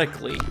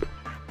dramatically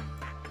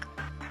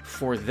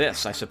for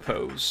this, I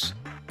suppose.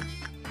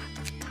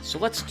 So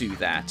let's do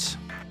that.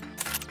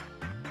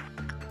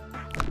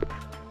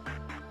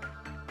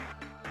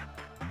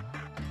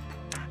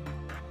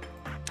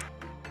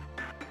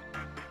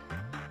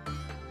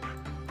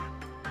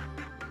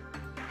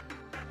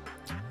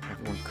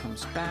 Everyone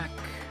comes back.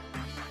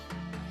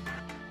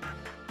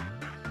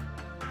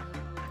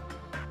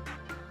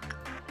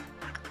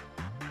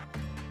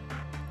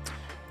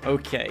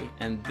 Okay,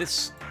 and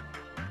this...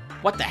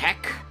 What the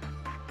heck?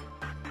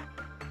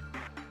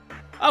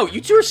 Oh, you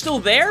two are still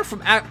there?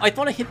 I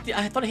thought I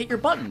hit your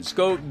buttons.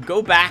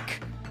 Go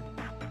back.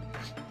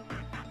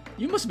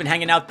 You must have been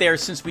hanging out there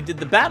since we did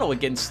the battle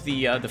against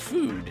the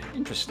food.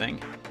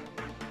 Interesting.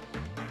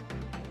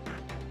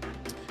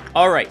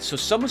 Alright, so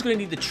someone's going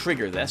to need to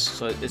trigger this.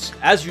 So it's,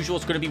 as usual,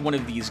 it's going to be one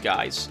of these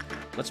guys.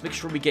 Let's make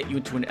sure we get you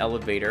into an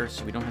elevator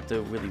so we don't have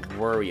to really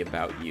worry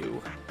about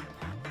you.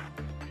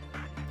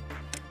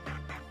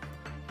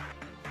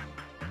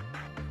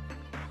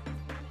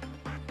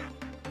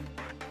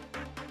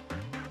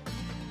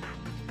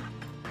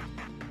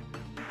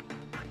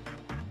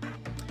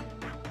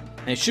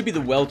 And it should be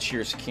the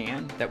Welchier's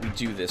can that we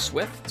do this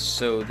with.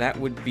 So that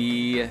would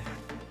be the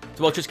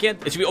Welchier's can.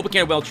 It should be open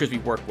can of Welchier's we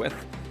work with.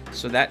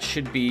 So that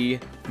should be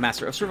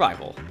Master of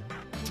Survival.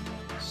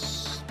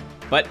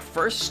 But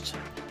first,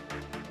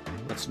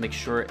 let's make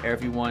sure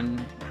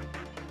everyone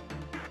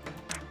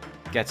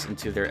gets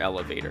into their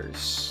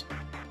elevators.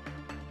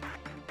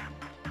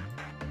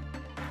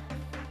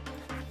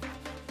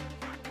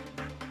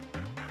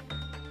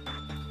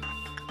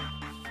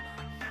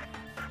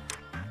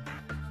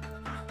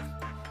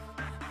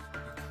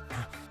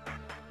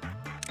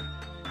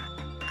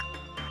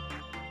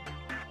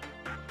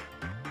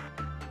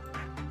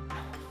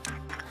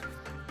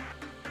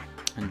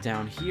 And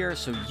down here,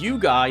 so you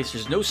guys,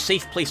 there's no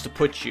safe place to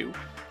put you.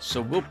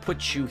 So we'll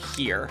put you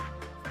here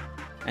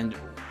and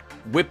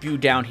whip you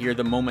down here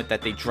the moment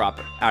that they drop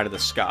out of the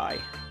sky.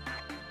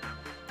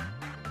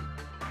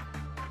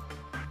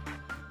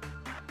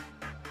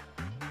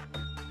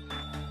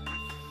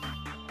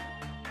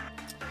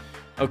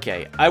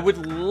 Okay, I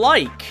would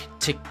like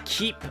to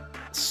keep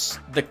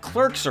the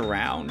clerks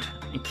around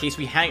in case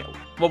we hang.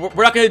 Well,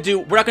 we're not gonna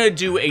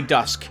do a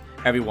dusk,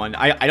 everyone.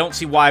 I don't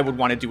see why I would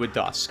want to do a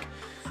dusk.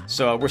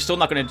 So we're still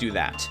not going to do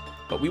that.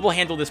 But we will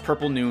handle this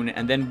purple noon,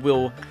 and then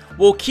we'll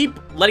keep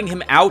letting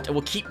him out, and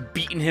we'll keep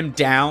beating him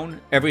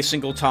down every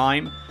single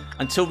time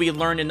until we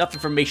learn enough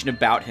information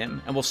about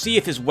him. And we'll see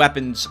if his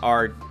weapons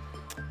are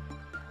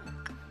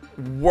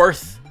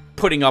worth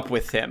putting up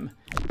with him.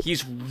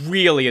 He's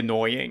really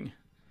annoying.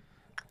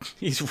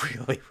 He's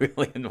really,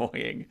 really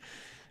annoying.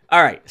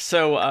 Alright,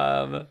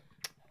 so,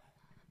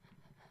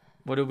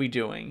 what are we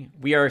doing?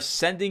 We are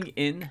sending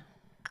in...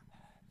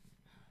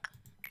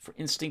 for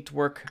instinct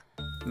work,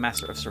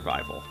 Master of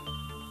Survival.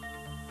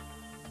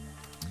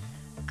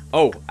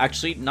 Oh,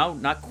 actually, no,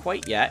 not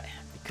quite yet,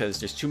 because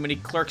there's too many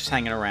clerks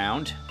hanging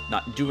around,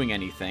 not doing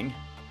anything.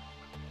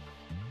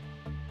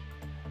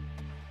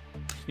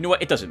 You know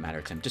what? It doesn't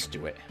matter, Tim. Just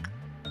do it.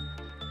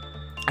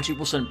 Actually,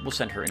 we'll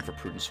send her in for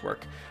prudence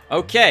work.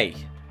 Okay.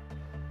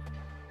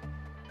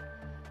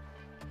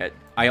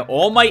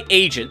 All my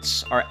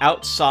agents are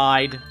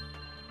outside.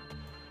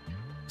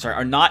 Sorry,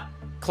 are not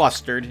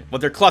clustered. Well,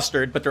 they're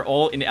clustered, but they're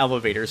all in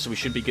elevators, so we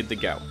should be good to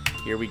go.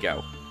 Here we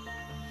go.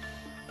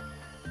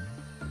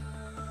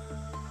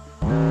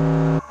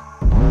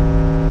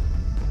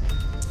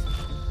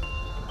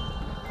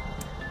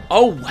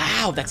 Oh,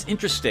 wow, that's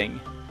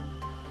interesting.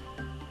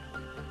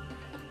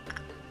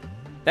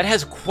 That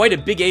has quite a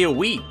big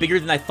AoE, bigger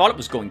than I thought it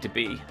was going to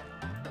be.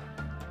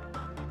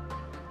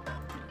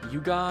 You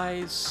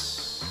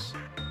guys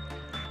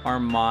are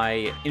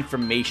my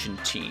information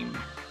team.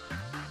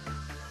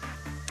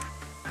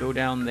 Go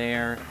down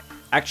there.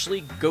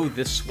 Actually, go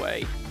this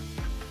way.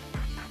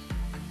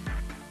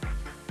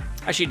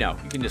 Actually, no.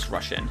 You can just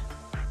rush in.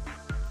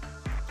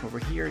 Over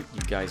here,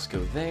 you guys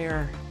go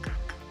there.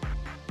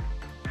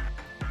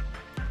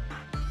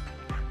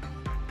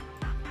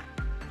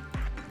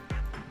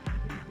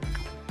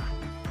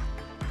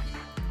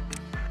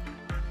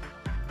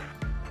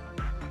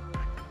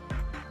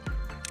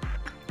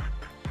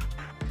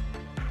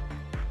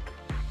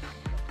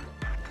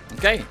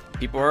 Okay,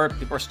 people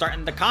are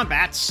starting the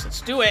combats. Let's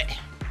do it.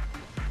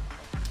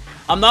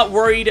 I'm not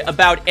worried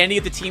about any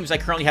of the teams I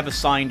currently have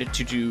assigned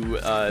to do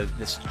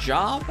this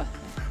job.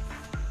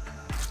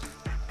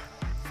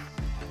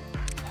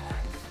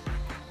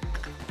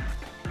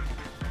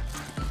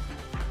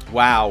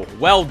 Wow,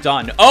 well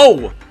done.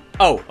 Oh,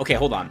 okay,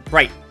 hold on.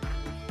 Right.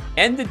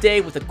 End the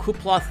day with a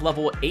Quploth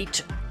level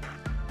 8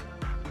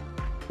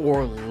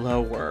 or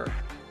lower.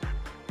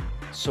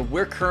 So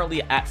we're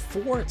currently at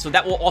 4, so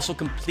that will also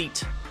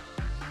complete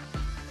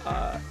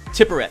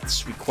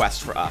Tippereth's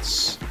request for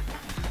us.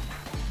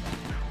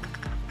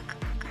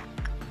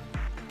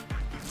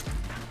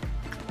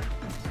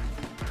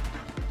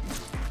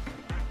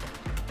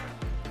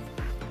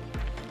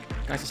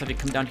 Guys, let's have you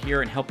come down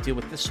here and help deal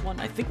with this one.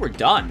 I think we're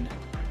done.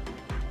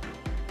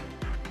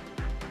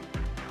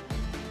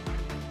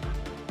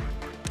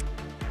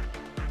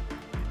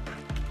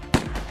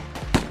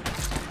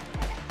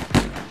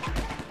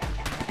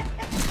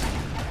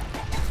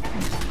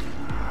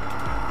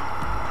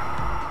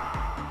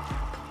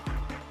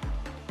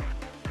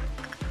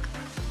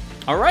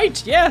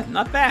 Alright, yeah,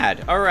 not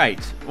bad.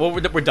 Alright, well,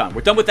 we're done.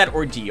 We're done with that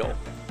ordeal.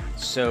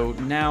 So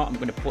now I'm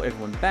going to pull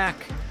everyone back.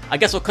 I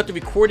guess I'll cut the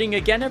recording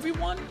again,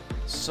 everyone,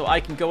 so I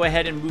can go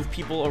ahead and move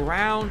people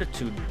around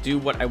to do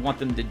what I want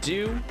them to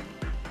do.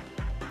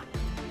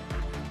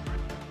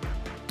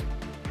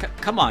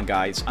 Come on,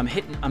 guys.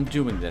 I'm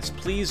doing this.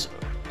 Please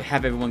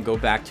have everyone go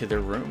back to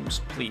their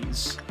rooms,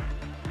 please.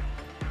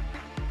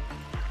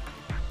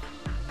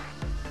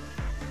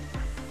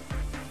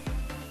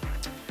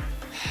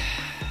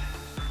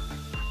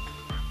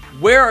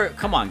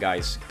 Come on,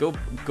 guys. Go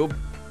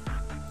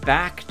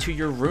back to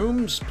your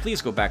rooms.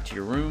 Please go back to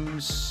your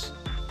rooms.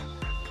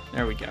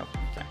 There we go.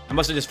 Okay. I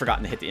must have just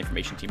forgotten to hit the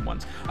information team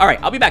once. All right,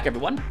 I'll be back,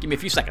 everyone. Give me a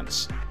few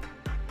seconds.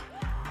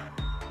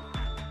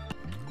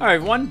 All right,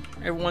 everyone.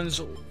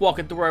 Everyone's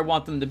walking to where I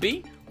want them to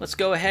be. Let's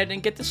go ahead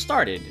and get this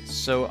started.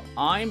 So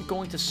I'm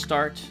going to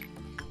start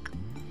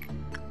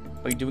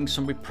by doing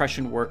some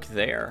repression work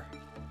there.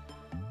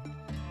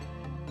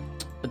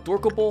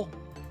 Adorkable,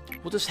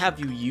 we'll just have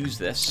you use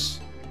this.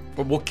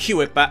 Or we'll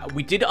queue it, but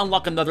we did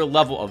unlock another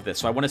level of this,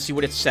 so I want to see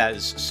what it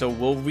says. So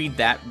we'll read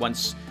that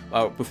once,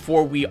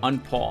 before we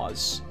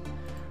unpause.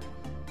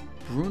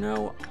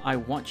 Bruno, I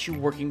want you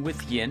working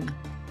with Yin.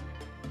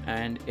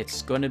 And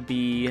it's gonna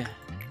be...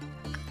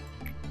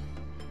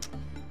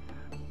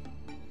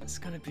 It's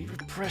gonna be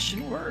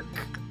repression work.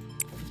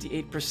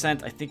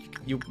 58%. I think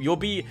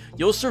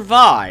you'll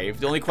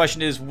survive. The only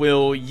question is,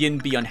 will Yin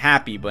be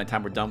unhappy by the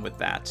time we're done with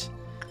that?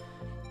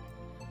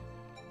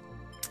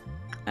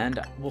 And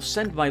we'll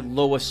send my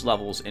lowest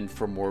levels in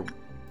for more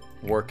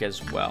work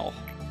as well.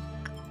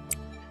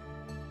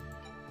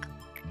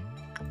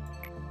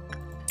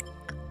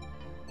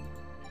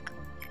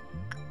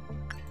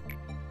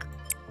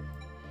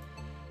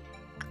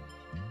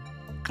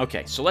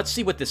 Okay, so let's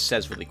see what this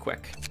says really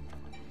quick.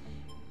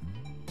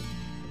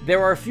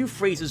 There are a few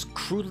phrases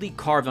crudely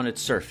carved on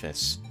its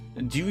surface.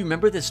 Do you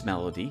remember this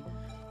melody?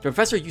 The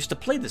professor used to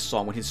play this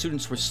song when his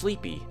students were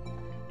sleepy.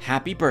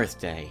 Happy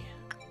birthday.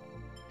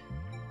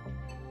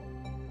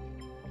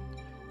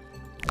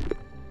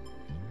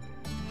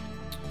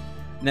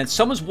 And then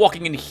someone's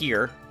walking in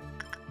here,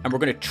 and we're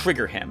going to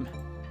trigger him.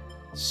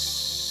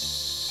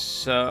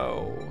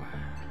 So...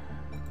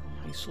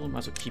 I still might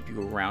as well keep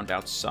you around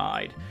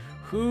outside.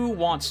 Who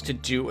wants to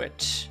do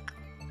it?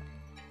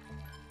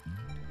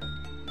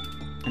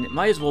 And it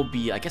might as well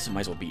be... I guess it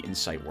might as well be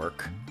insight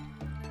work.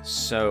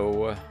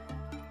 So...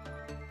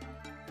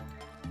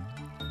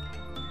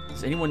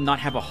 Does anyone not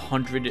have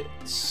 100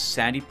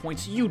 sanity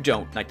points? You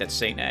don't, Knight That's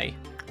Saint A.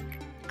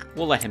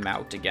 We'll let him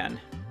out again.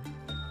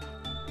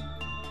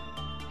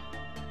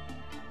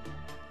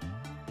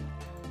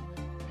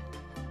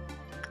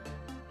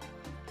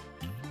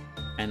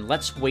 And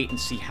let's wait and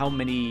see how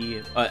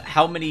many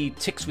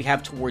ticks we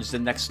have towards the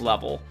next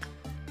level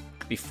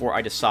before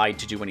I decide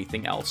to do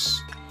anything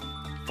else.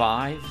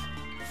 5,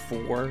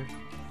 4,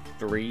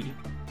 3,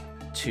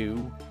 2,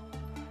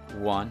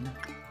 1.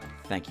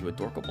 Thank you,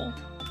 Adorkable.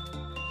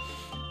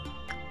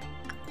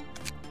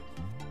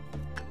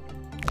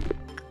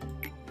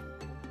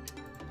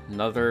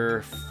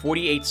 Another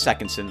 48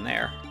 seconds in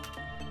there.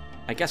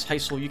 I guess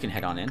Heisel, you can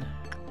head on in.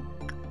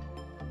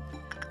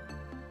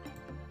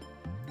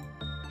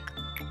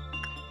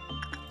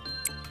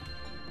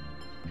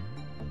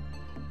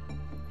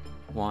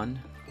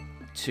 One,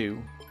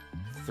 2,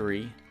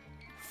 3,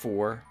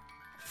 4,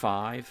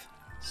 5,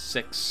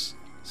 6,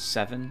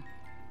 7,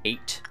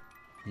 8,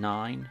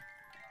 9,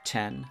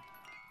 10,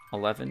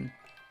 11,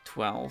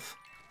 12,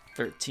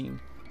 13,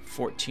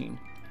 14,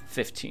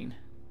 15.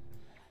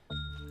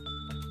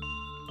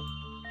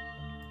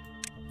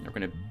 We're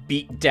going to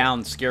beat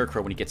down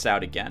Scarecrow when he gets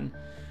out again.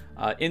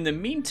 In the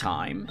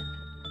meantime,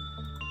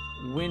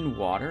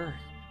 Windwater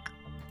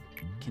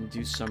can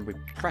do some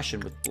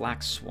repression with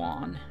Black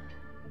Swan.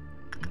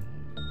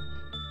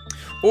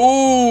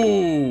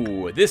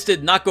 Ooh, this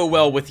did not go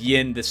well with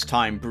Yin this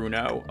time,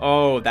 Bruno.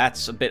 Oh,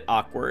 that's a bit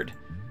awkward.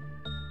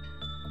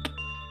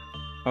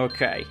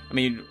 Okay, I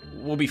mean,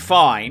 we'll be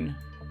fine,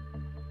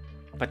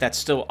 but that's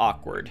still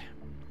awkward.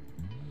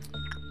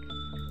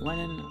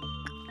 Lennon,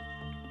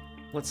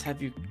 let's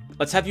have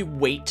you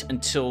wait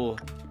until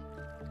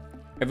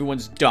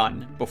everyone's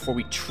done before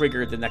we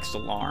trigger the next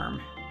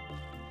alarm.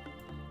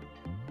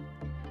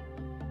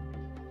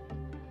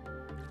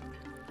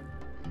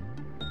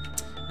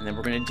 And then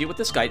we're going to deal with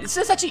this guy. This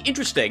is actually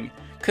interesting,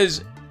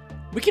 because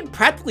we can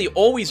practically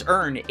always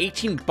earn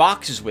 18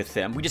 boxes with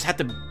him. We just have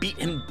to beat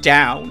him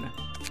down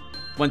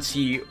once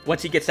he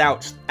gets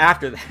out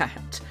after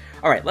that.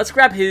 Alright, let's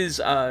grab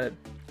his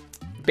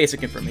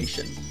basic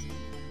information.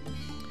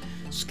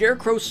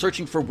 Scarecrow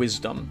searching for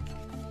wisdom.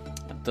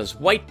 Does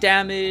white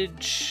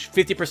damage,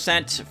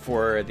 50%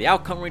 for the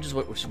outcome range is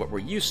what we're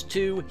used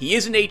to. He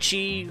is an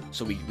HE,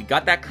 so we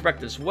got that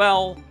correct as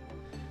well.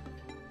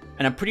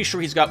 And I'm pretty sure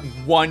he's got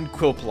 1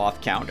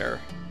 Quillcloth counter.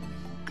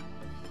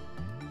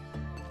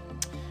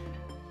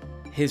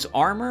 His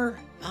armor,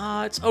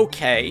 it's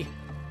okay.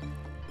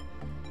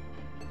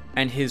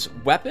 And his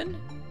weapon?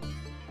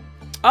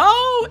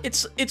 Oh,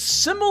 it's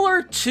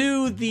similar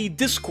to the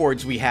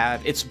Discords we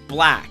have. It's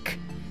black,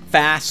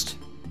 fast,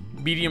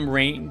 medium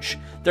range.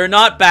 They're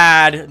not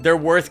bad. They're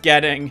worth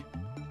getting.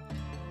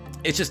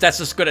 It's just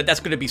that's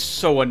gonna be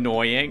so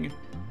annoying.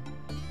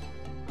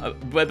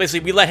 But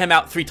basically, we let him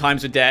out 3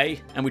 times a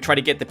day, and we try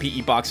to get the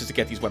PE boxes to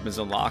get these weapons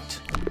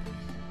unlocked.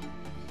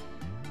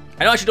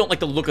 I actually don't like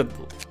the look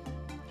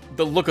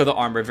of the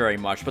armor very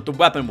much, but the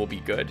weapon will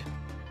be good.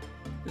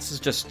 This is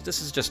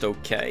just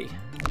okay.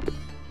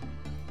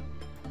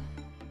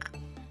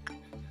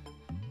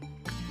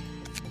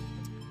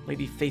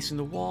 Lady facing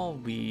the wall.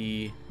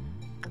 We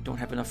don't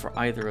have enough for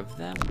either of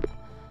them.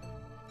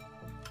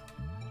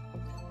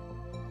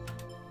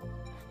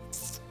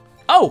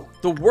 Oh,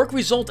 the work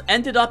result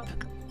ended up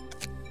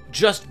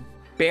just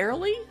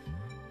barely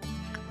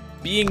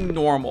being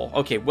normal.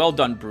 Okay, well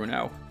done,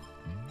 Bruno.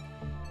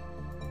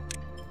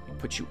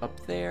 Put you up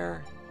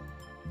there.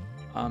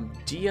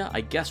 Dia,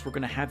 I guess we're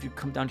gonna have you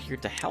come down here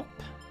to help.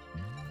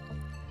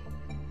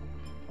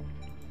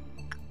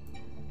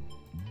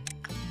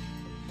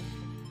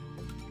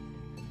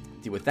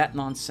 Deal with that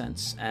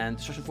nonsense. And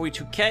Instruction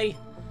 42K.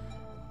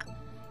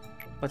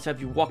 Let's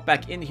have you walk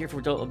back in here for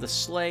Adult of the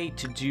Sleigh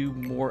to do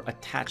more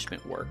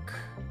attachment work.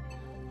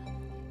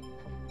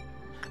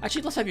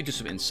 Actually, let's have you do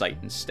some insight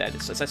instead.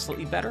 Is that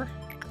slightly better?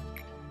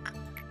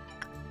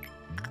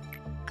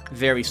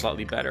 Very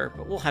slightly better,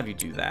 but we'll have you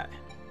do that.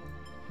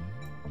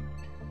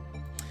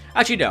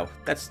 Actually, no.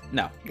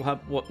 No.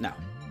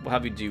 We'll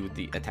have you do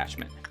the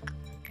attachment.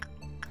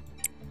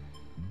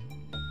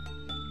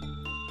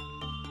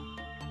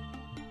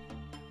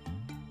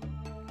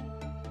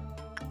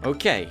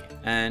 Okay,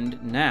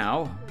 and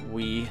now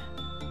we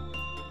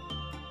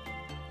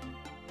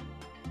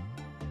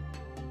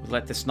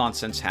let this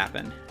nonsense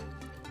happen.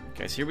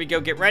 Okay, so here we go.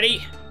 Get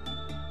ready.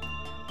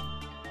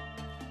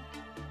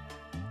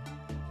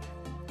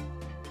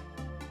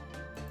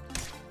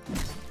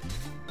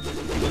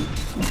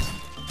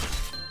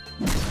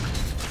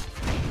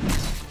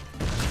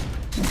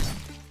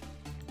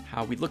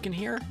 How are we looking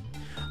here?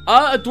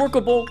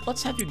 Adorkable.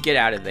 Let's have you get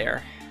out of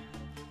there.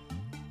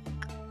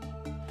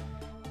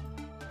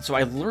 So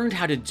I learned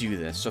how to do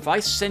this. So if I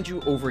send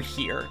you over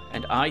here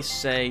and I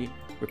say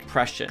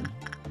repression,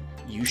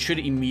 you should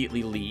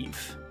immediately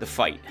leave the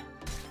fight.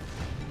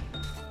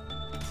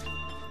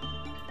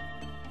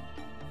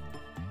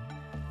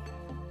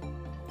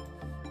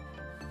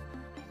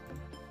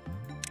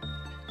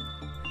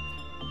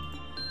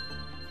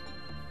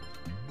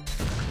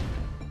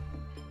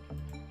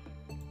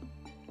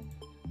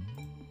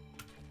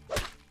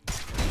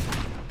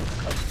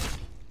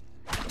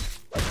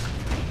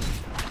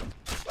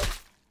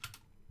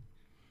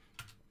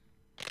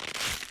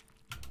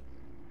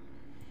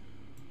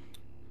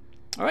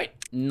 Alright,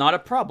 not a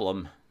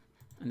problem.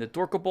 And the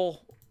Dorkable,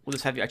 we'll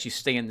just have you actually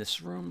stay in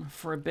this room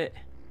for a bit.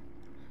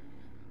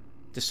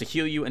 Just to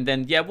heal you, and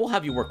then, yeah, we'll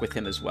have you work with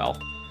him as well.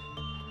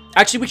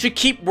 Actually, we should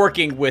keep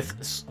working with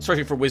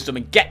Searching for Wisdom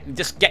and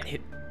just get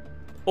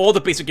all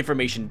the basic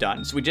information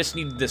done. So we just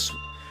need this.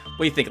 What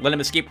do you think? Let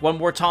him escape one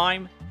more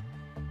time?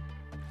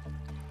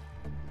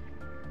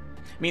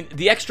 I mean,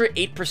 the extra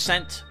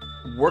 8%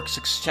 work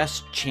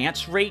success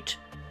chance rate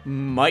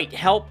might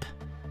help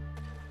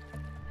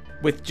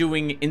with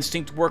doing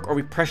instinct work or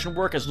repression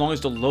work, as long as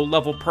the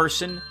low-level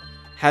person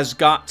has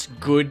got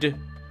good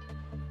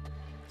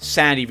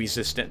sanity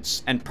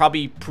resistance and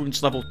probably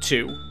prudence level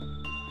 2.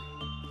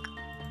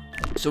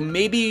 So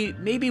maybe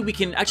we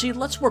can actually,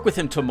 let's work with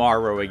him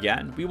tomorrow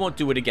again. We won't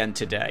do it again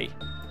today.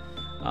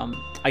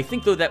 I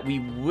think though that we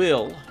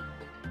will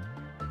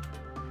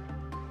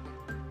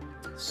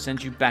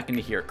send you back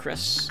into here,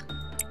 Chris.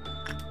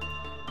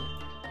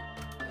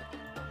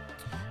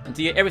 And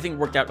everything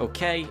worked out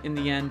okay in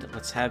the end.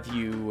 Let's have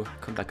you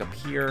come back up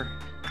here.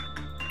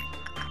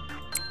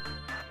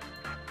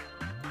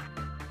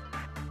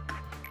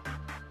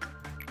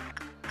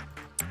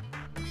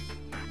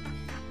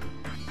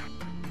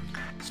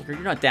 So you're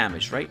not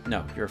damaged, right?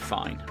 No, you're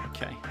fine.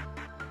 Okay.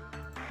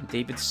 And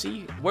David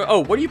C. What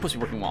are you supposed to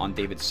be working on,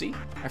 David C?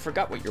 I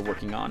forgot what you're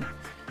working on.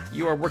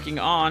 You are working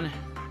on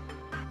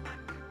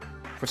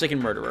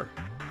Forsaken Murderer.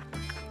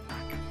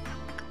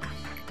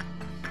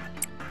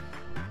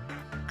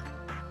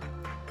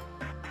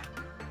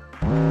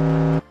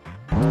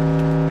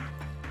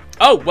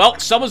 Oh, well,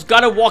 someone's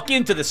got to walk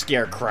into the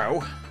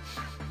Scarecrow.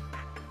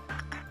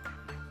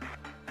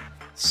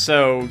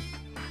 So...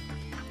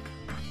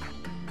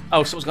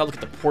 oh, someone's got to look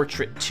at the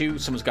portrait, too.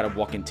 Someone's got to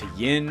walk into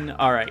Yin.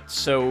 Alright,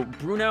 so,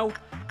 Bruno,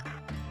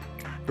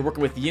 you're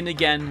working with Yin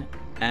again,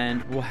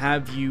 and we'll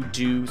have you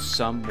do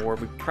some more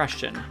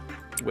repression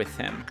with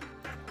him.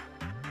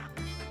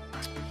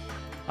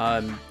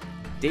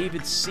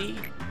 David C.,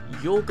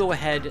 you'll go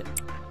ahead,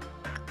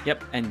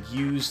 yep, and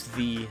use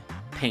the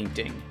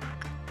painting.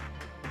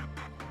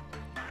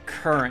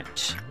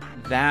 Current,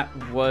 that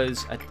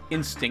was an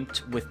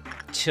instinct with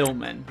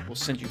Tillman. We'll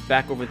send you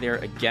back over there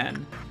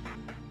again.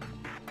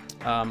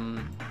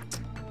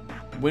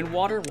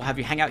 Windwater, we'll have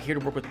you hang out here to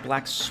work with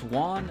Black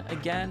Swan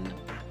again.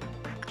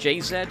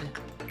 JZ,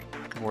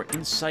 more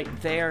insight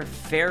there.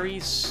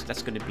 Fairies,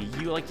 that's going to be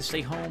you. Like to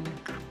stay home.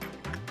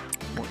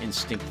 More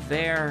instinct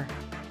there.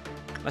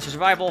 Lesser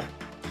survival.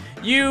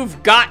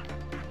 You've got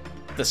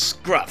the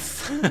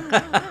scruff.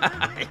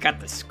 I got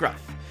the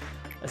scruff.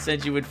 I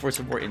send you in for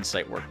some more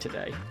insight work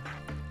today.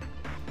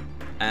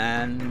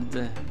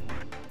 And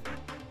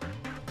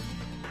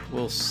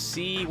we'll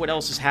see what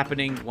else is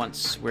happening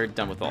once we're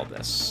done with all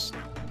this.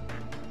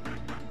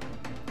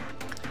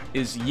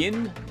 Is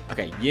Yin...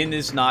 okay, Yin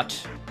is not...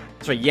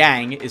 sorry,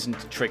 Yang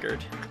isn't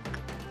triggered.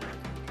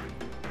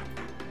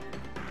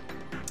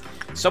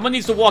 Someone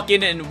needs to walk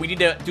in and we need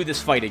to do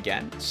this fight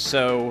again.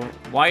 So,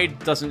 why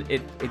doesn't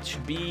it... it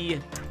should be...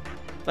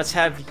 let's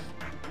have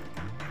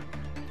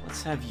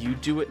you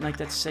do it like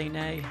that,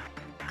 Sene.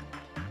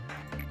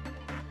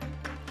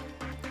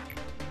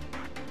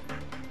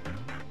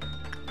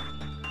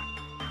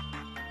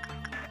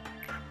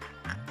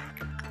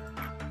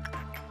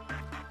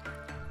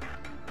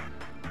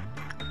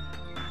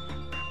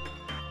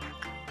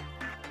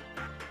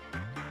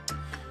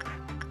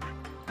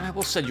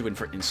 We'll send you in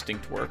for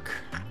instinct work.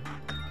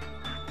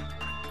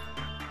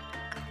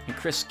 And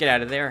Chris, get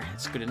out of there.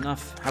 It's good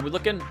enough. How we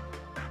looking?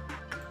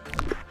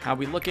 How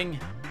we looking?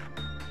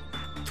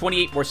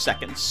 28 more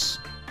seconds.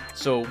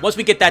 So once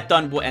we get that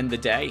done, we'll end the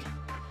day.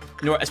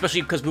 You know,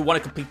 especially because we want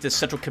to complete this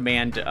Central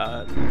Command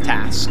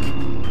task.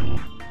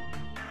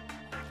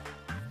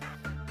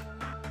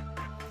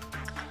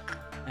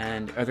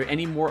 And are there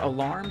any more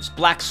alarms?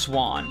 Black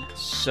Swan.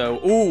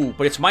 So, ooh,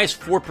 but it's minus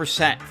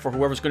 4% for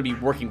whoever's going to be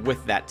working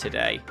with that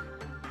today.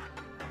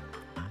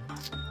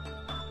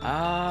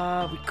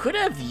 We could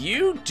have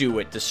you do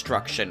it,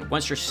 Destruction,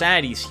 once your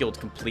sanity's healed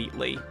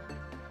completely.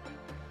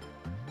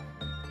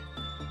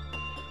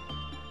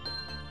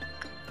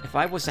 If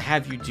I was to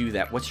have you do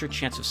that, what's your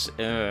chance of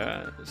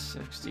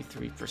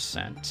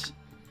 63%?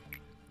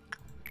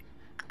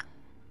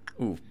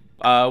 Ooh,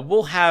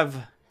 we'll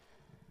have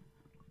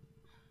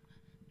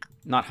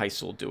not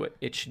Heisel do it.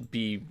 It should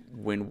be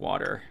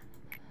Windwater,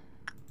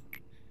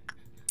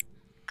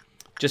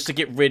 just to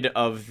get rid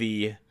of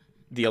the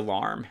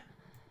alarm.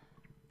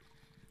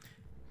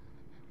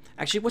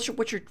 Actually,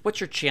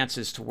 what's your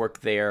chances to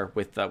work there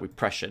with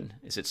repression?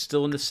 Is it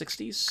still in the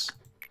 60s?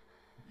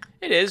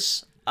 It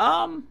is.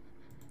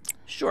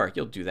 Sure,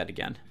 you'll do that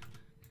again.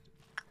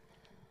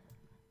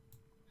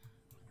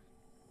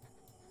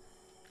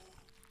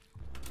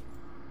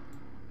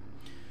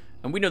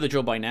 And we know the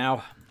drill by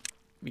now.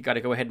 We got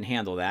to go ahead and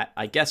handle that.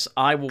 I guess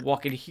I will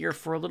walk in here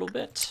for a little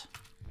bit.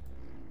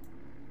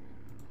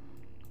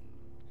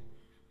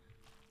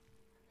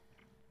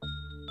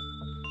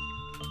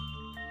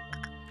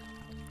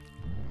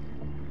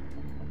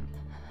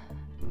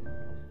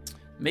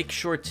 Make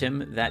sure,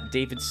 Tim, that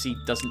David C.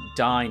 doesn't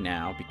die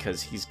now,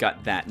 because he's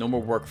got that. No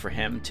more work for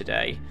him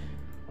today.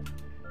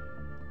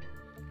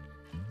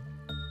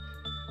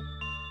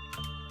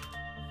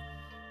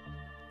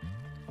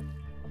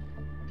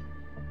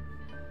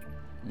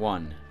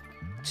 One,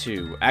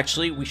 two.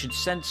 Actually, we should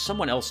send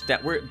someone else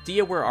that...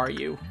 Dia, where are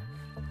you?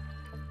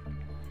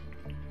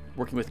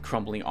 Working with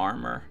crumbling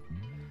armor.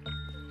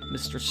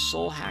 Mr.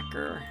 Soul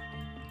Hacker.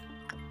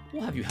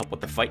 We'll have you help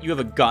with the fight. You have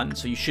a gun,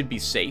 so you should be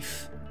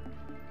safe.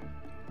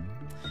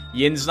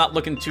 Yin's not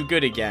looking too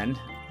good again.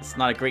 It's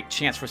not a great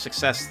chance for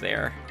success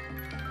there.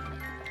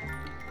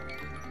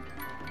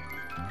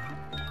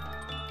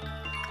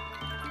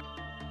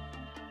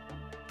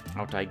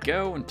 Out I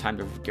go, and time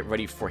to get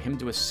ready for him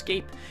to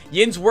escape.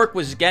 Yin's work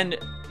was, again,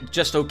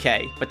 just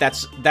okay, but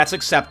that's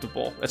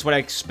acceptable. That's what I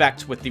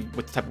expect with the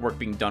type of work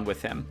being done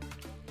with him.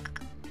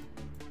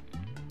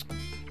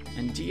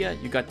 And Dia,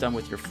 you got done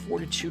with your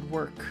fortitude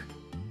work.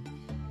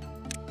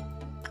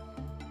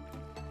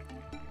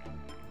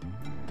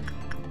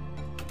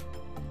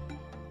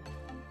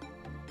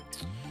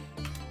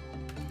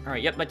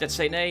 Alright, yep, let that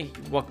say nay.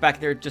 Walk back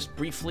there just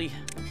briefly.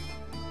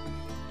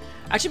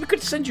 Actually, we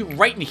could send you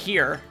right in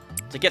here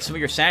to get some of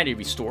your sanity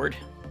restored.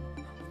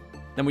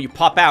 Then when you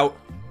pop out,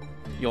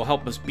 you'll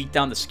help us beat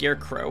down the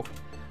Scarecrow.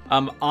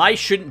 I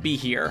shouldn't be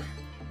here.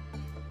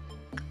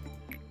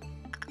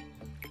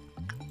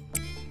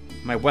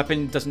 My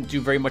weapon doesn't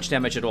do very much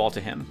damage at all to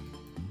him.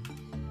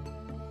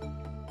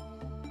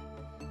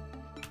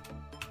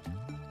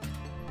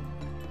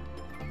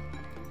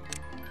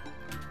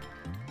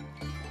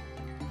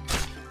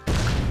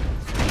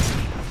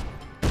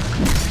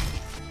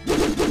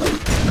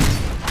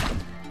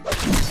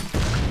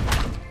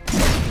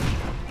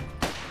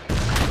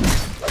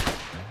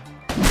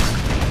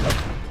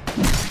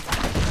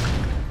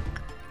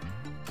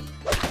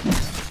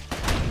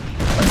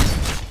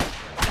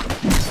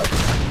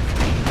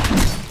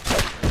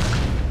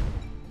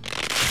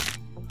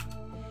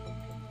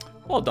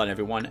 Well done,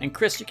 everyone. And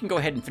Chris, you can go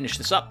ahead and finish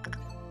this up.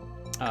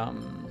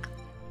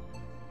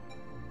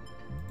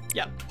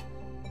 Yeah.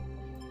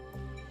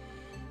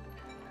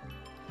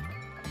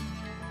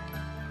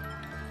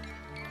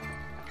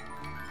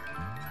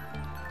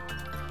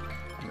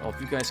 And all of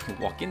you guys can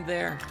walk in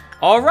there.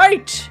 All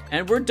right,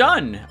 and we're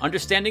done.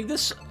 Understanding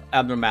this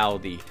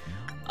abnormality.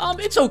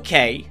 It's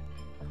okay.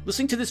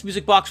 Listening to this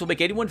music box will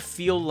make anyone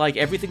feel like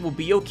everything will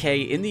be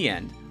okay in the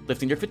end,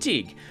 lifting their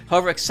fatigue.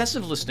 However,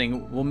 excessive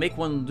listening will make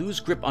one lose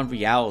grip on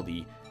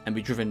reality and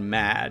be driven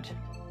mad.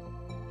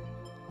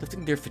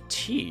 Lifting their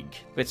fatigue.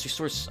 But it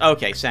restores...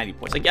 Okay, sanity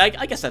points.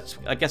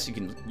 I guess you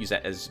can use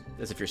that as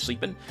if you're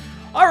sleeping.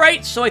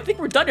 Alright, so I think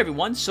we're done,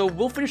 everyone. So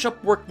we'll finish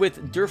up work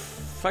with Der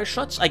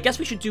Freischutz. I guess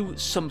we should do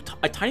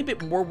a tiny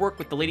bit more work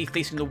with the lady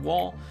facing the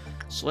wall.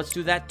 So let's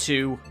do that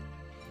too.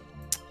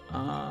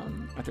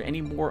 Are there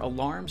any more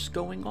alarms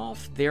going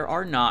off? There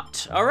are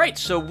not. Alright,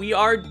 so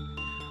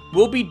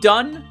we'll be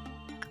done,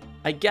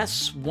 I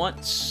guess,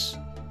 once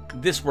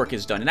this work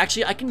is done. And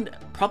actually, I can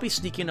probably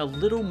sneak in a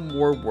little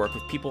more work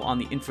with people on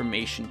the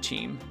information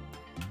team.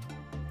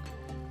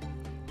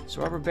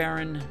 So, Arbor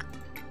Baron,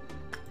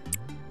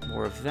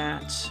 more of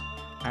that.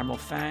 Admiral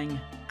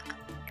Fang,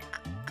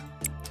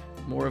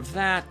 more of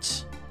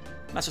that.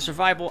 Master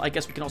Survival, I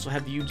guess we can also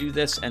have you do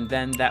this, and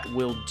then that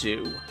will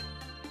do.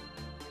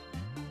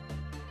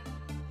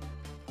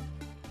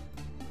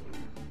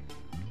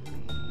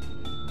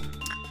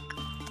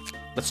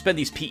 Let's spend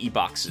these PE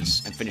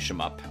boxes and finish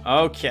them up.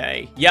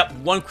 Okay. Yep,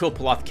 1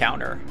 Quilpaloth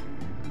counter.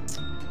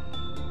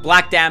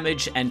 Black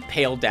damage and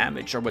pale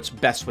damage are what's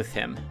best with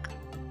him.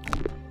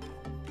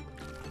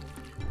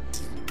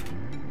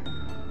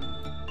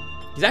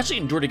 He's actually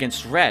endured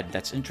against red.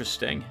 That's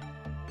interesting.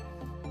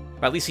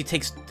 But at least he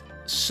takes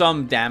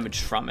some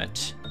damage from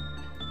it.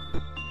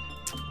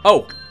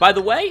 Oh, by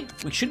the way,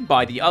 we should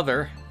buy the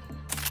other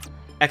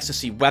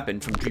ecstasy weapon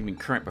from Dreaming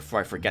Current before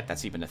I forget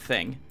that's even a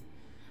thing.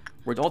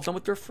 We're all done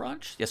with their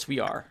front? Yes, we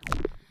are.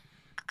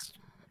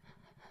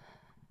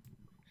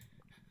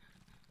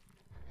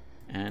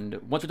 And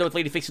once we're done with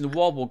Lady Facing the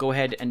Wall, we'll go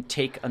ahead and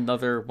take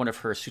another one of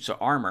her suits of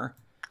armor.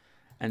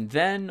 And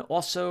then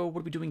also,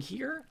 what are we doing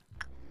here?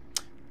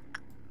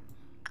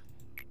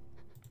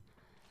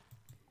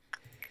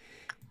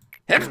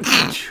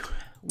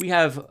 We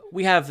have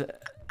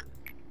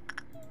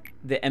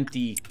the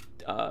empty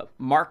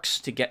marks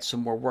to get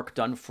some more work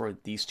done for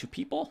these 2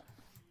 people.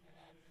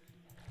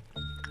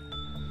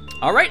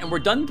 Alright, and we're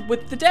done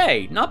with the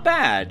day. Not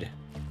bad.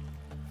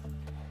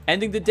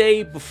 Ending the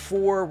day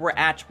before we're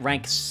at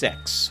rank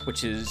 6,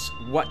 which is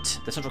what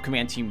the Central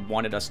Command team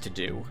wanted us to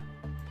do.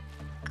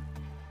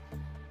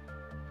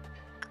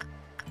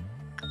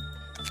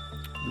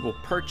 We will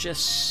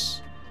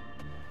purchase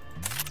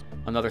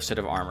another set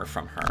of armor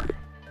from her.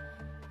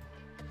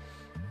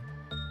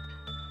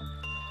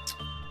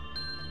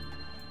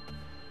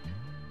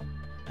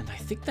 And I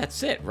think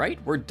that's it, right?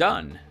 We're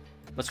done.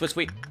 Let's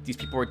wait. These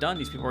people are done.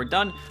 These people are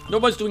done. No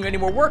one's doing any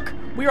more work.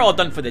 We're all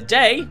done for the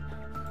day.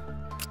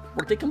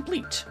 Workday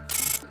complete.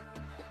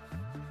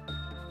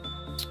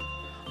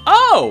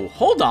 Oh,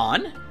 hold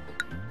on.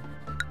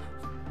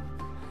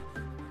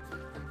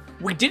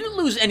 We didn't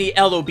lose any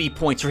LOB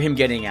points for him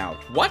getting out.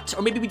 What?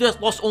 Or maybe we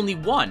just lost only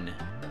 1.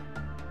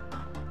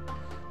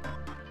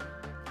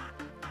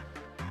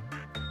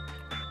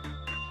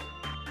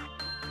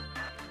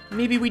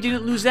 Maybe we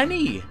didn't lose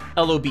any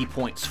LOB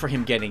points for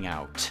him getting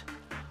out.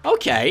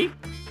 Okay.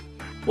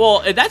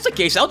 Well, if that's the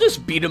case, I'll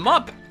just beat him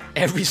up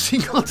every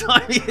single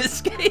time he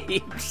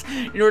escapes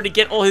in order to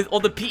get all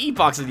the PE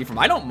boxes from him.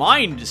 I don't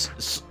mind just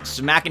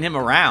smacking him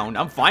around.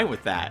 I'm fine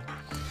with that.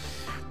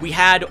 We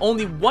had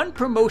only 1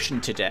 promotion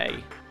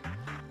today.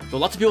 Though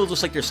lots of people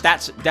looks like their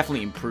stats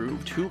definitely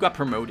improved. Who got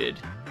promoted?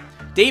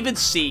 David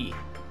C.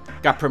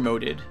 got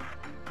promoted.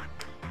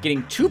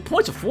 Getting 2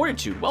 points of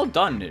fortitude. Well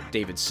done,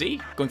 David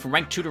C. Going from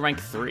rank 2 to rank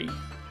 3.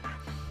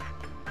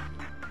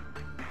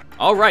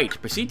 Alright,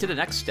 proceed to the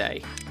next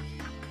day.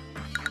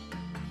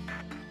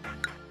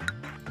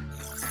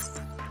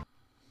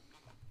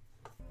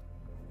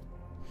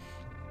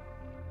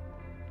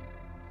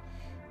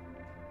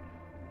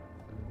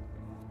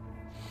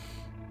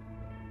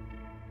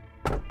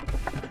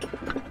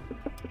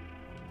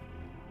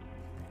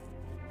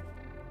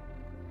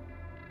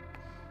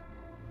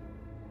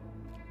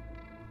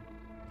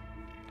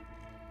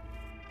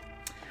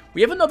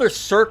 We have another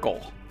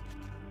circle.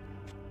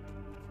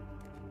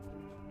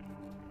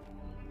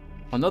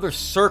 Another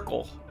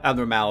circle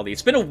abnormality.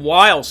 It's been a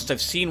while since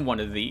I've seen one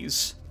of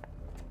these.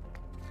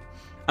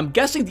 I'm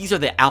guessing these are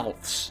the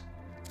Alfs.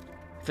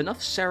 If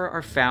enough Sarah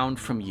are found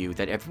from you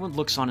that everyone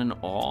looks on in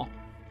awe,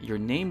 your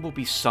name will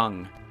be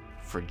sung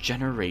for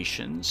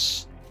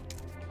generations.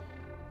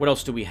 What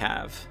else do we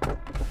have?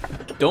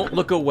 Don't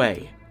look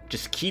away.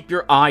 Just keep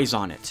your eyes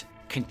on it.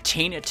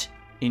 Contain it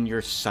in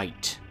your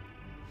sight.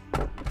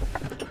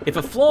 If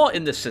a flaw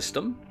in the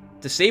system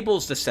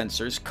disables the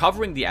sensors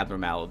covering the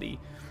abnormality,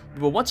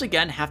 we will once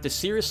again have to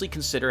seriously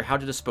consider how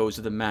to dispose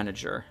of the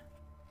manager.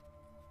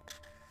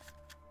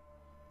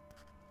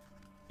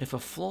 If a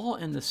flaw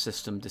in the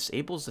system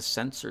disables the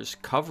sensors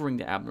covering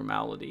the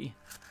abnormality,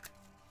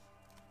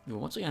 we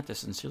will once again have to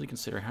sincerely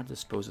consider how to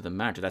dispose of the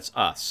manager. That's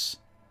us.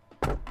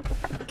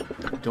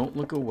 Don't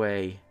look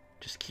away.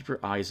 Just keep your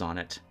eyes on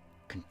it.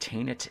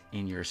 Contain it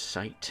in your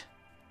sight.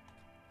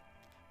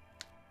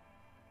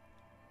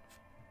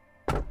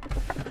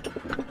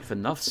 If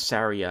enough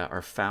Saria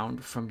are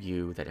found from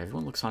you that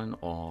everyone looks on in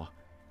awe,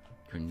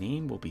 your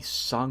name will be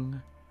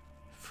sung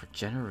for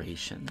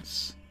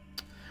generations.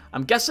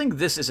 I'm guessing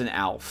this is an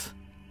Alf.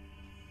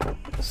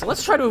 So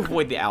let's try to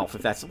avoid the Alf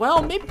if that's...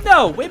 Well, maybe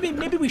no.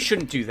 Maybe we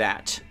shouldn't do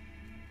that.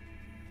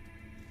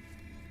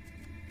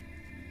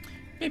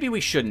 Maybe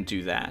we shouldn't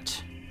do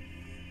that.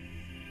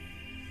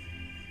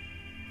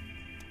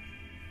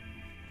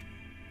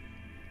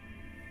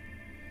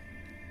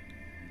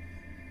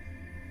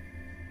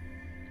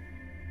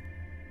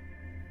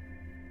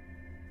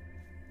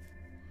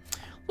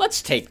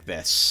 Let's take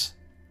this.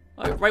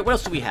 Right, what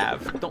else do we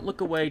have? Don't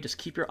look away, just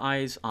keep your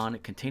eyes on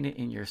it, contain it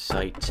in your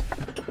sight.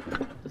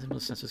 Visible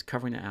senses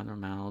covering the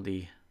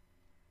abnormality.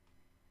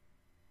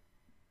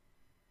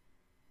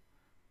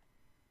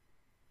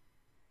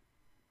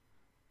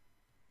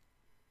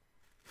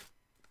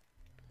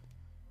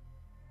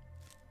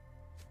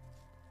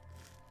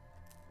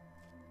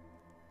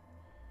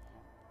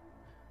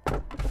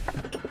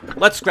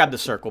 Let's grab the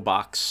circle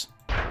box.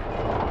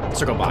 The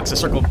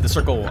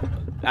circle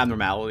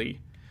abnormality.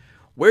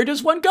 Where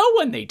does one go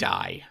when they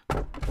die?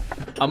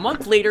 A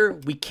month later,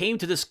 we came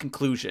to this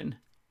conclusion.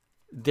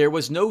 There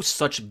was no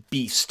such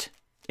beast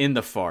in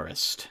the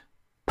forest.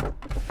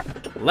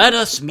 Let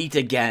us meet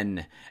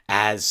again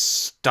as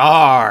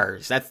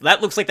stars.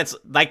 That looks like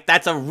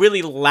that's a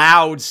really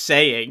loud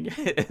saying.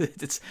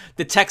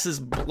 The text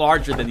is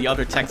larger than the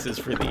other texts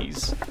for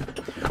these.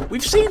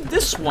 We've seen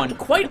this one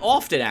quite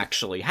often,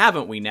 actually,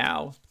 haven't we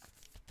now?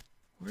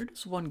 Where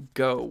does one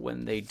go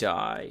when they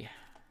die?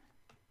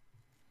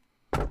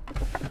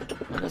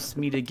 Let us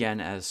meet again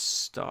as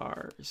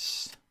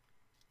stars.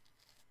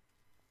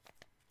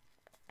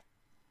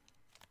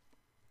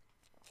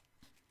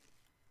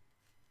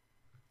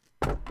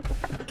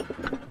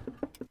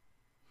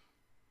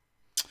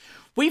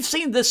 We've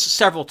seen this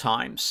several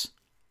times.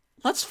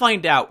 Let's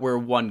find out where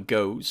one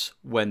goes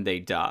when they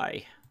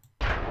die.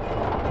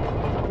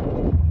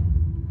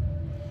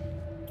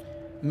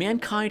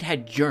 Mankind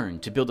had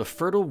yearned to build a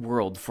fertile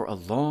world for a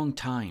long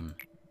time.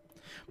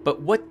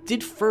 But what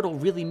did fertile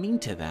really mean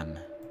to them?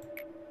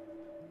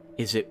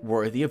 Is it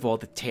worthy of all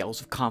the tales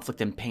of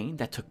conflict and pain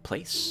that took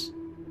place?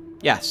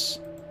 Yes.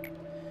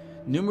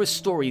 Numerous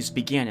stories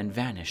began and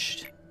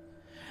vanished.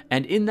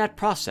 And in that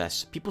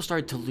process, people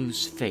started to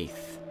lose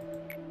faith.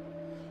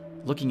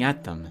 Looking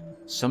at them,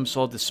 some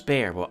saw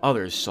despair while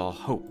others saw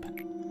hope.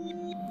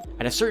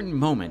 At a certain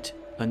moment,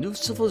 a new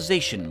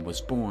civilization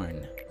was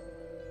born.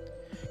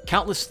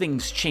 Countless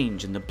things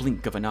change in the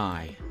blink of an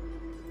eye,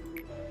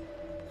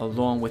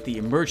 along with the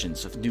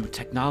emergence of new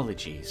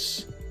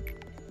technologies.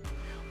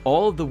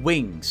 All the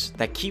wings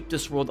that keep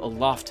this world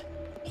aloft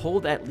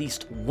hold at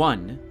least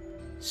one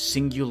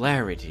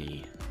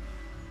singularity.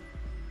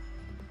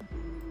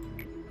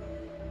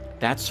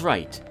 That's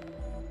right.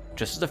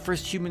 Just as the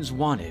first humans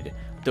wanted,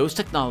 those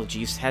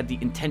technologies had the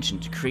intention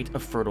to create a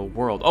fertile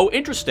world. Oh,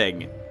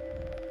 interesting.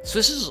 So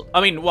this is, I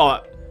mean,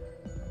 well,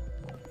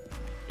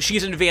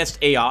 she's an advanced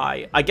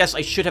AI. I guess I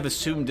should have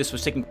assumed this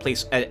was taking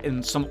place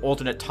in some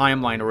alternate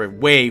timeline or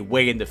way,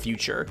 way in the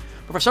future.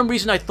 But for some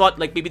reason, I thought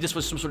like maybe this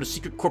was some sort of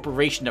secret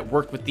corporation that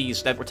worked with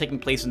these that were taking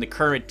place in the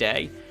current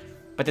day.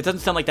 But it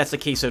doesn't sound like that's the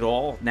case at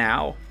all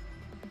now.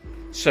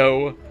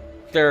 So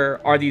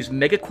there are these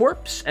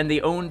megacorps, and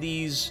they own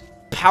these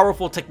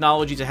powerful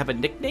technologies that have a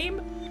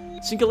nickname?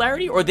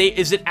 Singularity? Or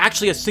is it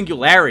actually a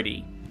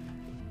singularity?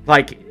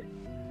 Like,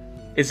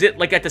 is it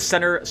like at the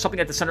center, something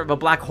at the center of a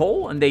black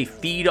hole, and they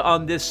feed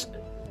on this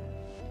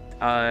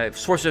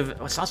source of,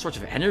 well, it's not a source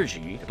of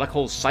energy. The black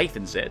hole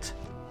siphons it.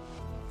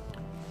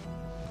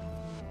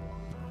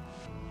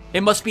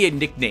 It must be a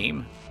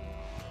nickname,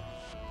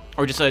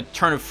 or just a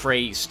turn of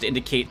phrase to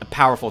indicate a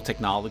powerful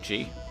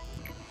technology.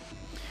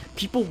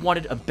 People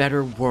wanted a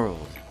better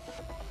world,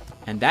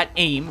 and that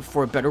aim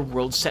for a better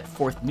world set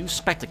forth new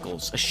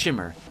spectacles, a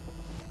shimmer,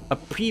 a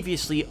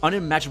previously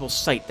unimaginable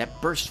sight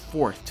that burst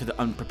forth to the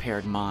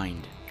unprepared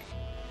mind.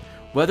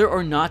 Whether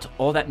or not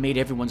all that made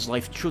everyone's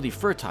life truly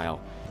fertile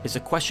is a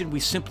question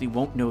we simply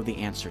won't know the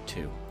answer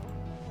to.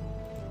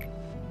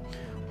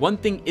 One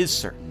thing is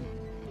certain,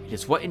 it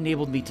is what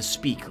enabled me to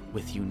speak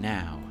with you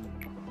now.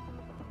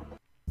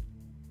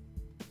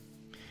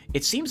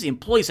 It seems the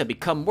employees have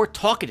become more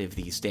talkative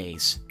these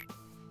days.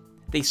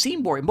 They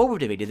seem more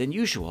motivated than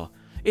usual.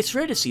 It's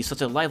rare to see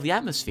such a lively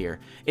atmosphere.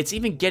 It's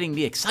even getting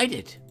me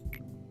excited.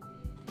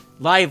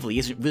 Lively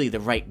isn't really the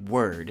right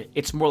word.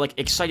 It's more like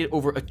excited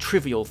over a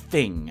trivial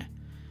thing.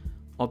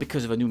 All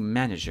because of a new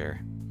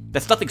manager.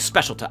 That's nothing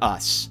special to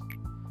us.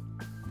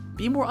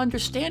 Be more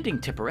understanding,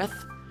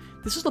 Tippereth.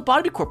 This is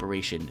Lobotomy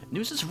Corporation.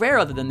 News is rare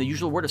other than the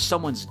usual word of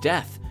someone's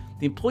death.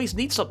 The employees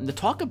need something to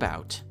talk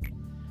about.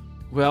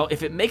 Well,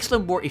 if it makes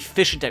them more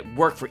efficient at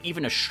work for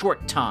even a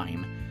short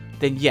time,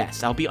 then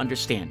yes, I'll be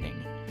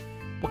understanding.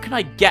 What can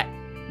I get?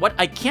 What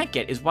I can't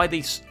get is why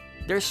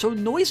they're so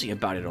noisy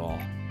about it all.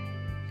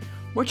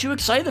 Weren't you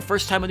excited the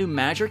first time a new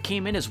manager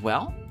came in as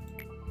well?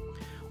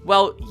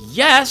 Well,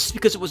 yes,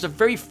 because it was the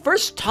very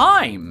first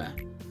time.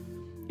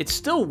 It's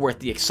still worth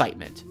the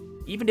excitement,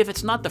 even if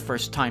it's not the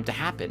first time to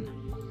happen.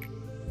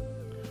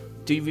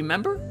 Do you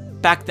remember,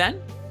 back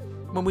then,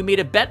 when we made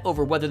a bet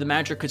over whether the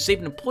manager could save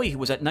an employee who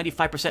was at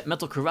 95%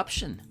 mental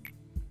corruption?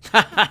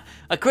 Haha,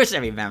 of course I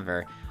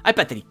remember. I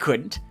bet that he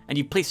couldn't, and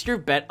you placed your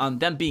bet on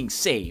them being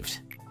saved.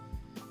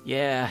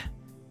 Yeah,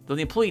 though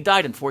the employee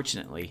died,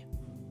 unfortunately.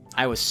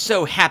 I was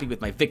so happy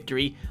with my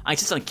victory, I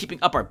insisted on keeping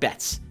up our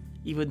bets,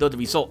 even though the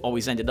result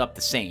always ended up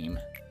the same.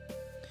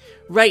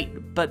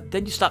 Right, but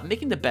then you stopped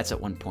making the bets at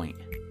one point.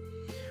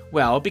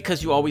 Well,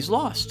 because you always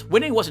lost.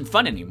 Winning wasn't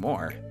fun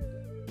anymore.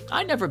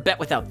 I never bet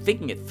without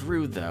thinking it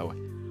through, though.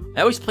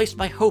 I always placed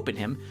my hope in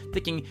him,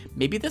 thinking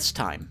maybe this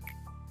time.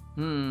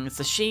 It's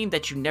a shame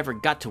that you never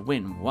got to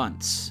win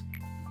once.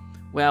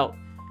 Well,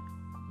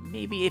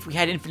 maybe if we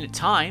had infinite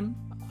time,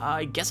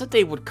 I guess a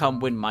day would come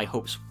when my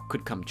hopes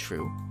could come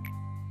true.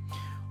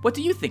 What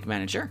do you think,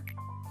 manager?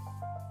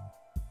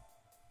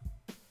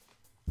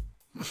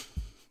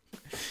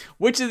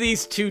 Which of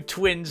these two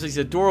twins, these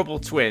adorable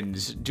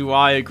twins, do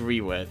I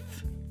agree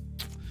with?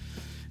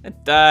 And,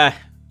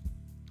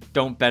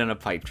 don't bet on a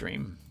pipe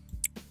dream.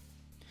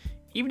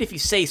 Even if you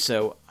say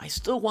so, I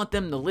still want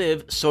them to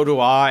live, so do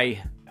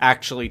I.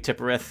 Actually,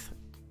 Tipperith,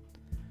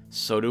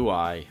 so do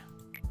I.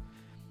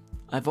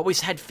 I've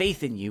always had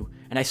faith in you,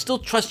 and I still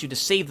trust you to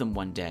save them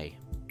one day.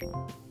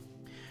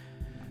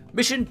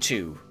 Mission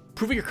 2.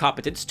 Proving your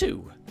competence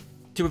 2.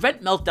 To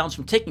prevent meltdowns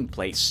from taking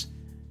place,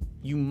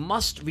 you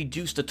must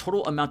reduce the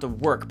total amount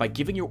of work by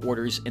giving your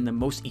orders in the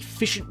most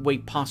efficient way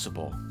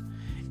possible.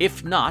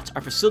 If not,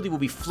 our facility will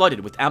be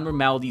flooded with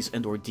abnormalities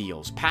and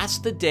ordeals. Pass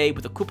the day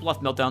with a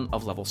Kupolov meltdown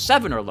of level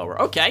 7 or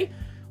lower. Okay,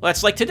 well,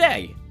 that's like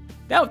today.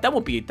 That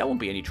won't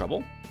be any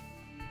trouble.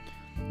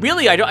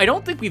 Really, I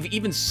don't think we've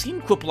even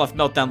seen Kupolov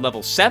meltdown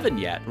level 7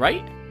 yet,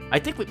 right? I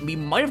think we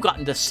might have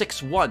gotten to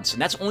 6 once,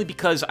 and that's only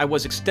because I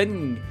was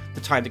extending the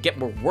time to get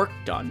more work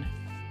done.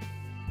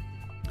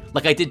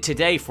 Like I did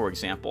today, for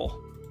example.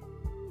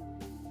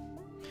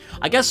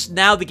 I guess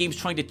now the game's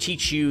trying to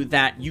teach you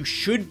that you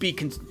shouldn't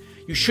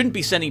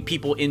be sending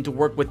people in to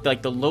work with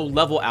like the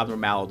low-level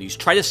abnormalities.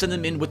 Try to send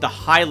them in with the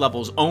high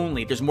levels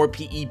only. There's more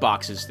PE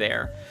boxes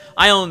there.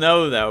 I don't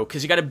know though,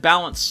 because you got to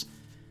balance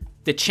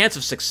the chance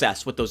of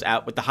success with those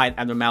with the high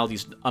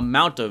abnormalities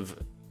amount of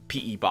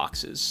PE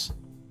boxes.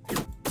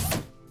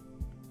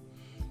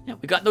 Yeah,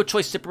 we got no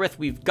choice, Tipperith.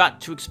 We've got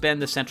to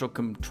expand the Central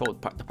Control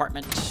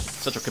Department,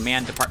 Central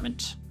Command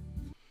Department.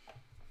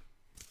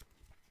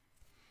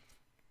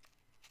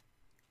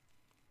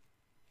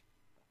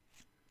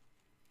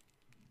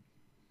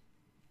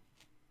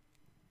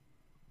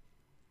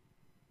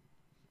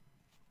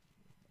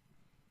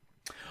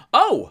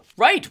 Oh,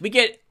 right. We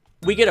get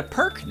a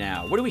perk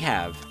now. What do we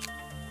have?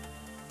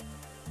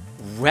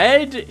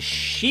 Red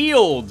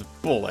shield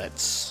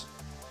bullets.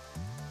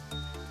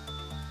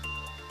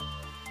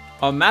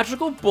 A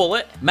magical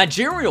bullet,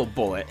 managerial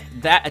bullet,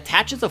 that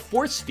attaches a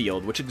force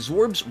field which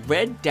absorbs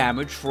red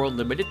damage for a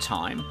limited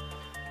time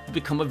will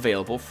become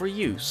available for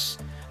use.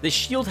 The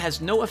shield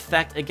has no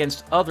effect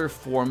against other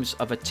forms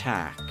of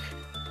attack.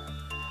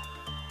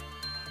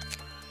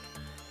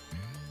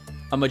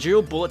 A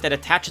managerial bullet that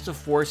attaches a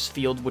force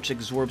field which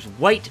absorbs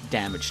white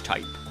damage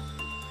type.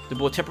 The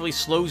bullet temporarily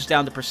slows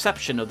down the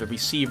perception of the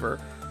receiver,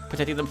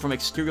 protecting them from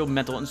exterior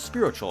mental and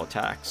spiritual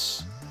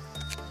attacks.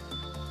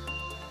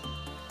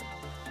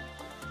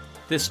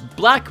 This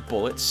black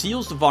bullet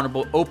seals the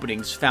vulnerable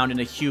openings found in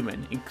a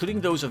human,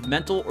 including those of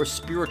mental or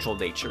spiritual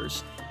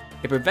natures.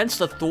 It prevents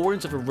the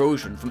thorns of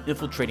erosion from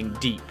infiltrating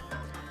deep.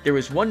 There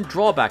is one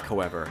drawback,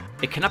 however.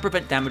 It cannot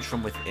prevent damage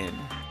from within.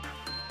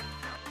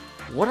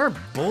 What are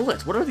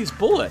bullets? What are these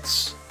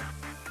bullets?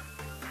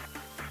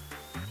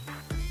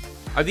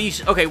 Are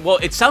these... Okay, well,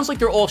 it sounds like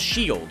they're all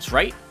shields,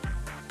 right?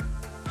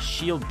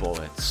 Shield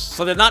bullets.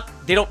 So they're not...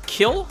 They don't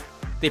kill?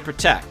 They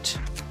protect.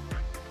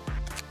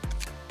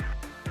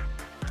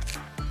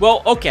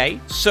 Well, okay.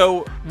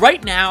 So,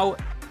 right now,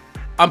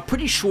 I'm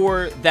pretty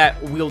sure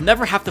that we'll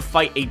never have to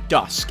fight a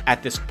Dusk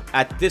at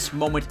this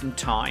moment in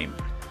time.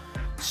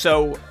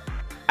 So,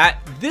 at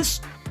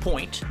this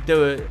point,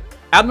 the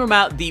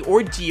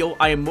ordeal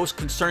I am most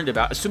concerned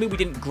about, assuming we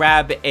didn't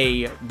grab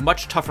a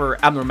much tougher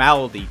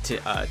abnormality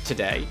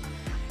today,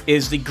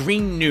 is the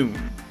Green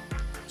Noon.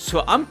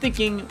 So I'm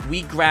thinking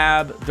we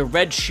grab the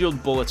red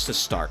shield bullets to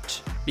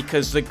start,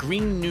 because the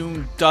Green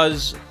Noon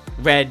does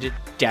red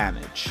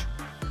damage.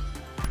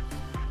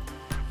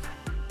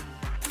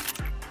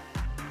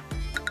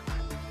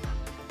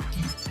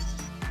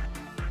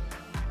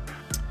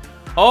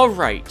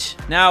 Alright,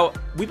 now,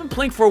 we've been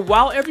playing for a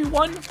while,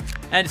 everyone,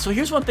 and so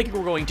here's what I'm thinking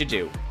we're going to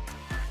do.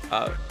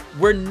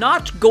 We're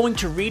not going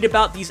to read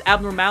about these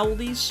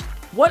abnormalities.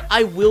 What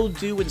I will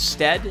do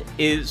instead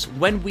is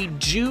when we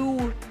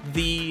do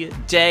the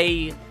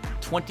day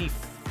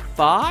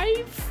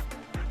 25,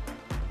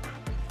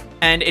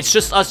 and it's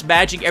just us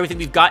managing everything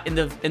we've got in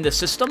the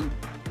system,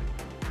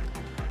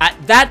 at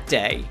that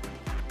day,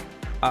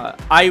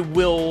 I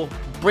will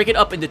break it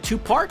up into 2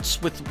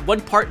 parts, with one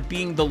part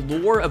being the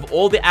lore of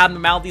all the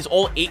abnormalities,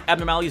 all 8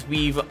 abnormalities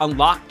we've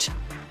unlocked,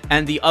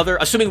 and the other,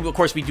 assuming of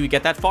course we do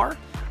get that far,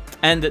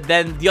 and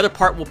then the other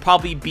part will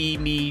probably be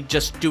me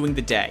just doing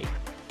the day.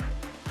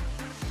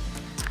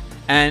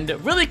 And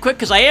really quick,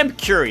 because I am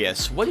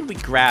curious, what did we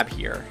grab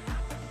here?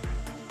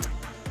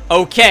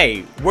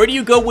 Okay, where do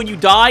you go when you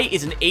die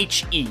is an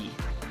HE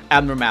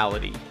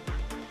abnormality.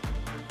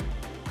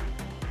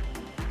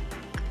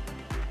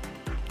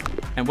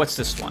 And what's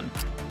this one?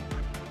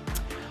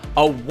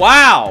 A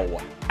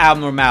WOW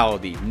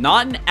abnormality,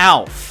 not an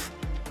ALF.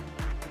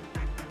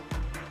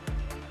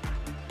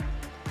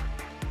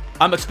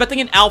 I'm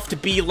expecting an ALF to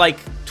be like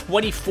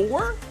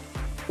 24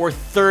 or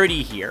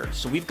 30 here.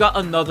 So we've got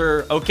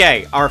another...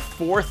 Okay, our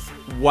 4th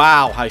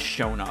WOW has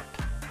shown up.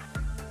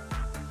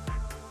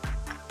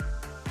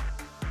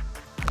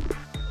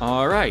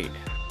 Alright.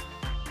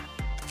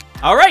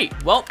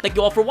 Alright, well, thank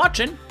you all for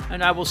watching,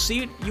 and I will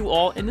see you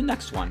all in the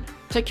next one.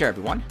 Take care,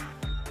 everyone.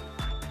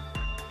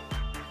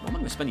 What am I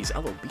going to spend these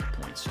LOB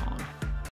points on?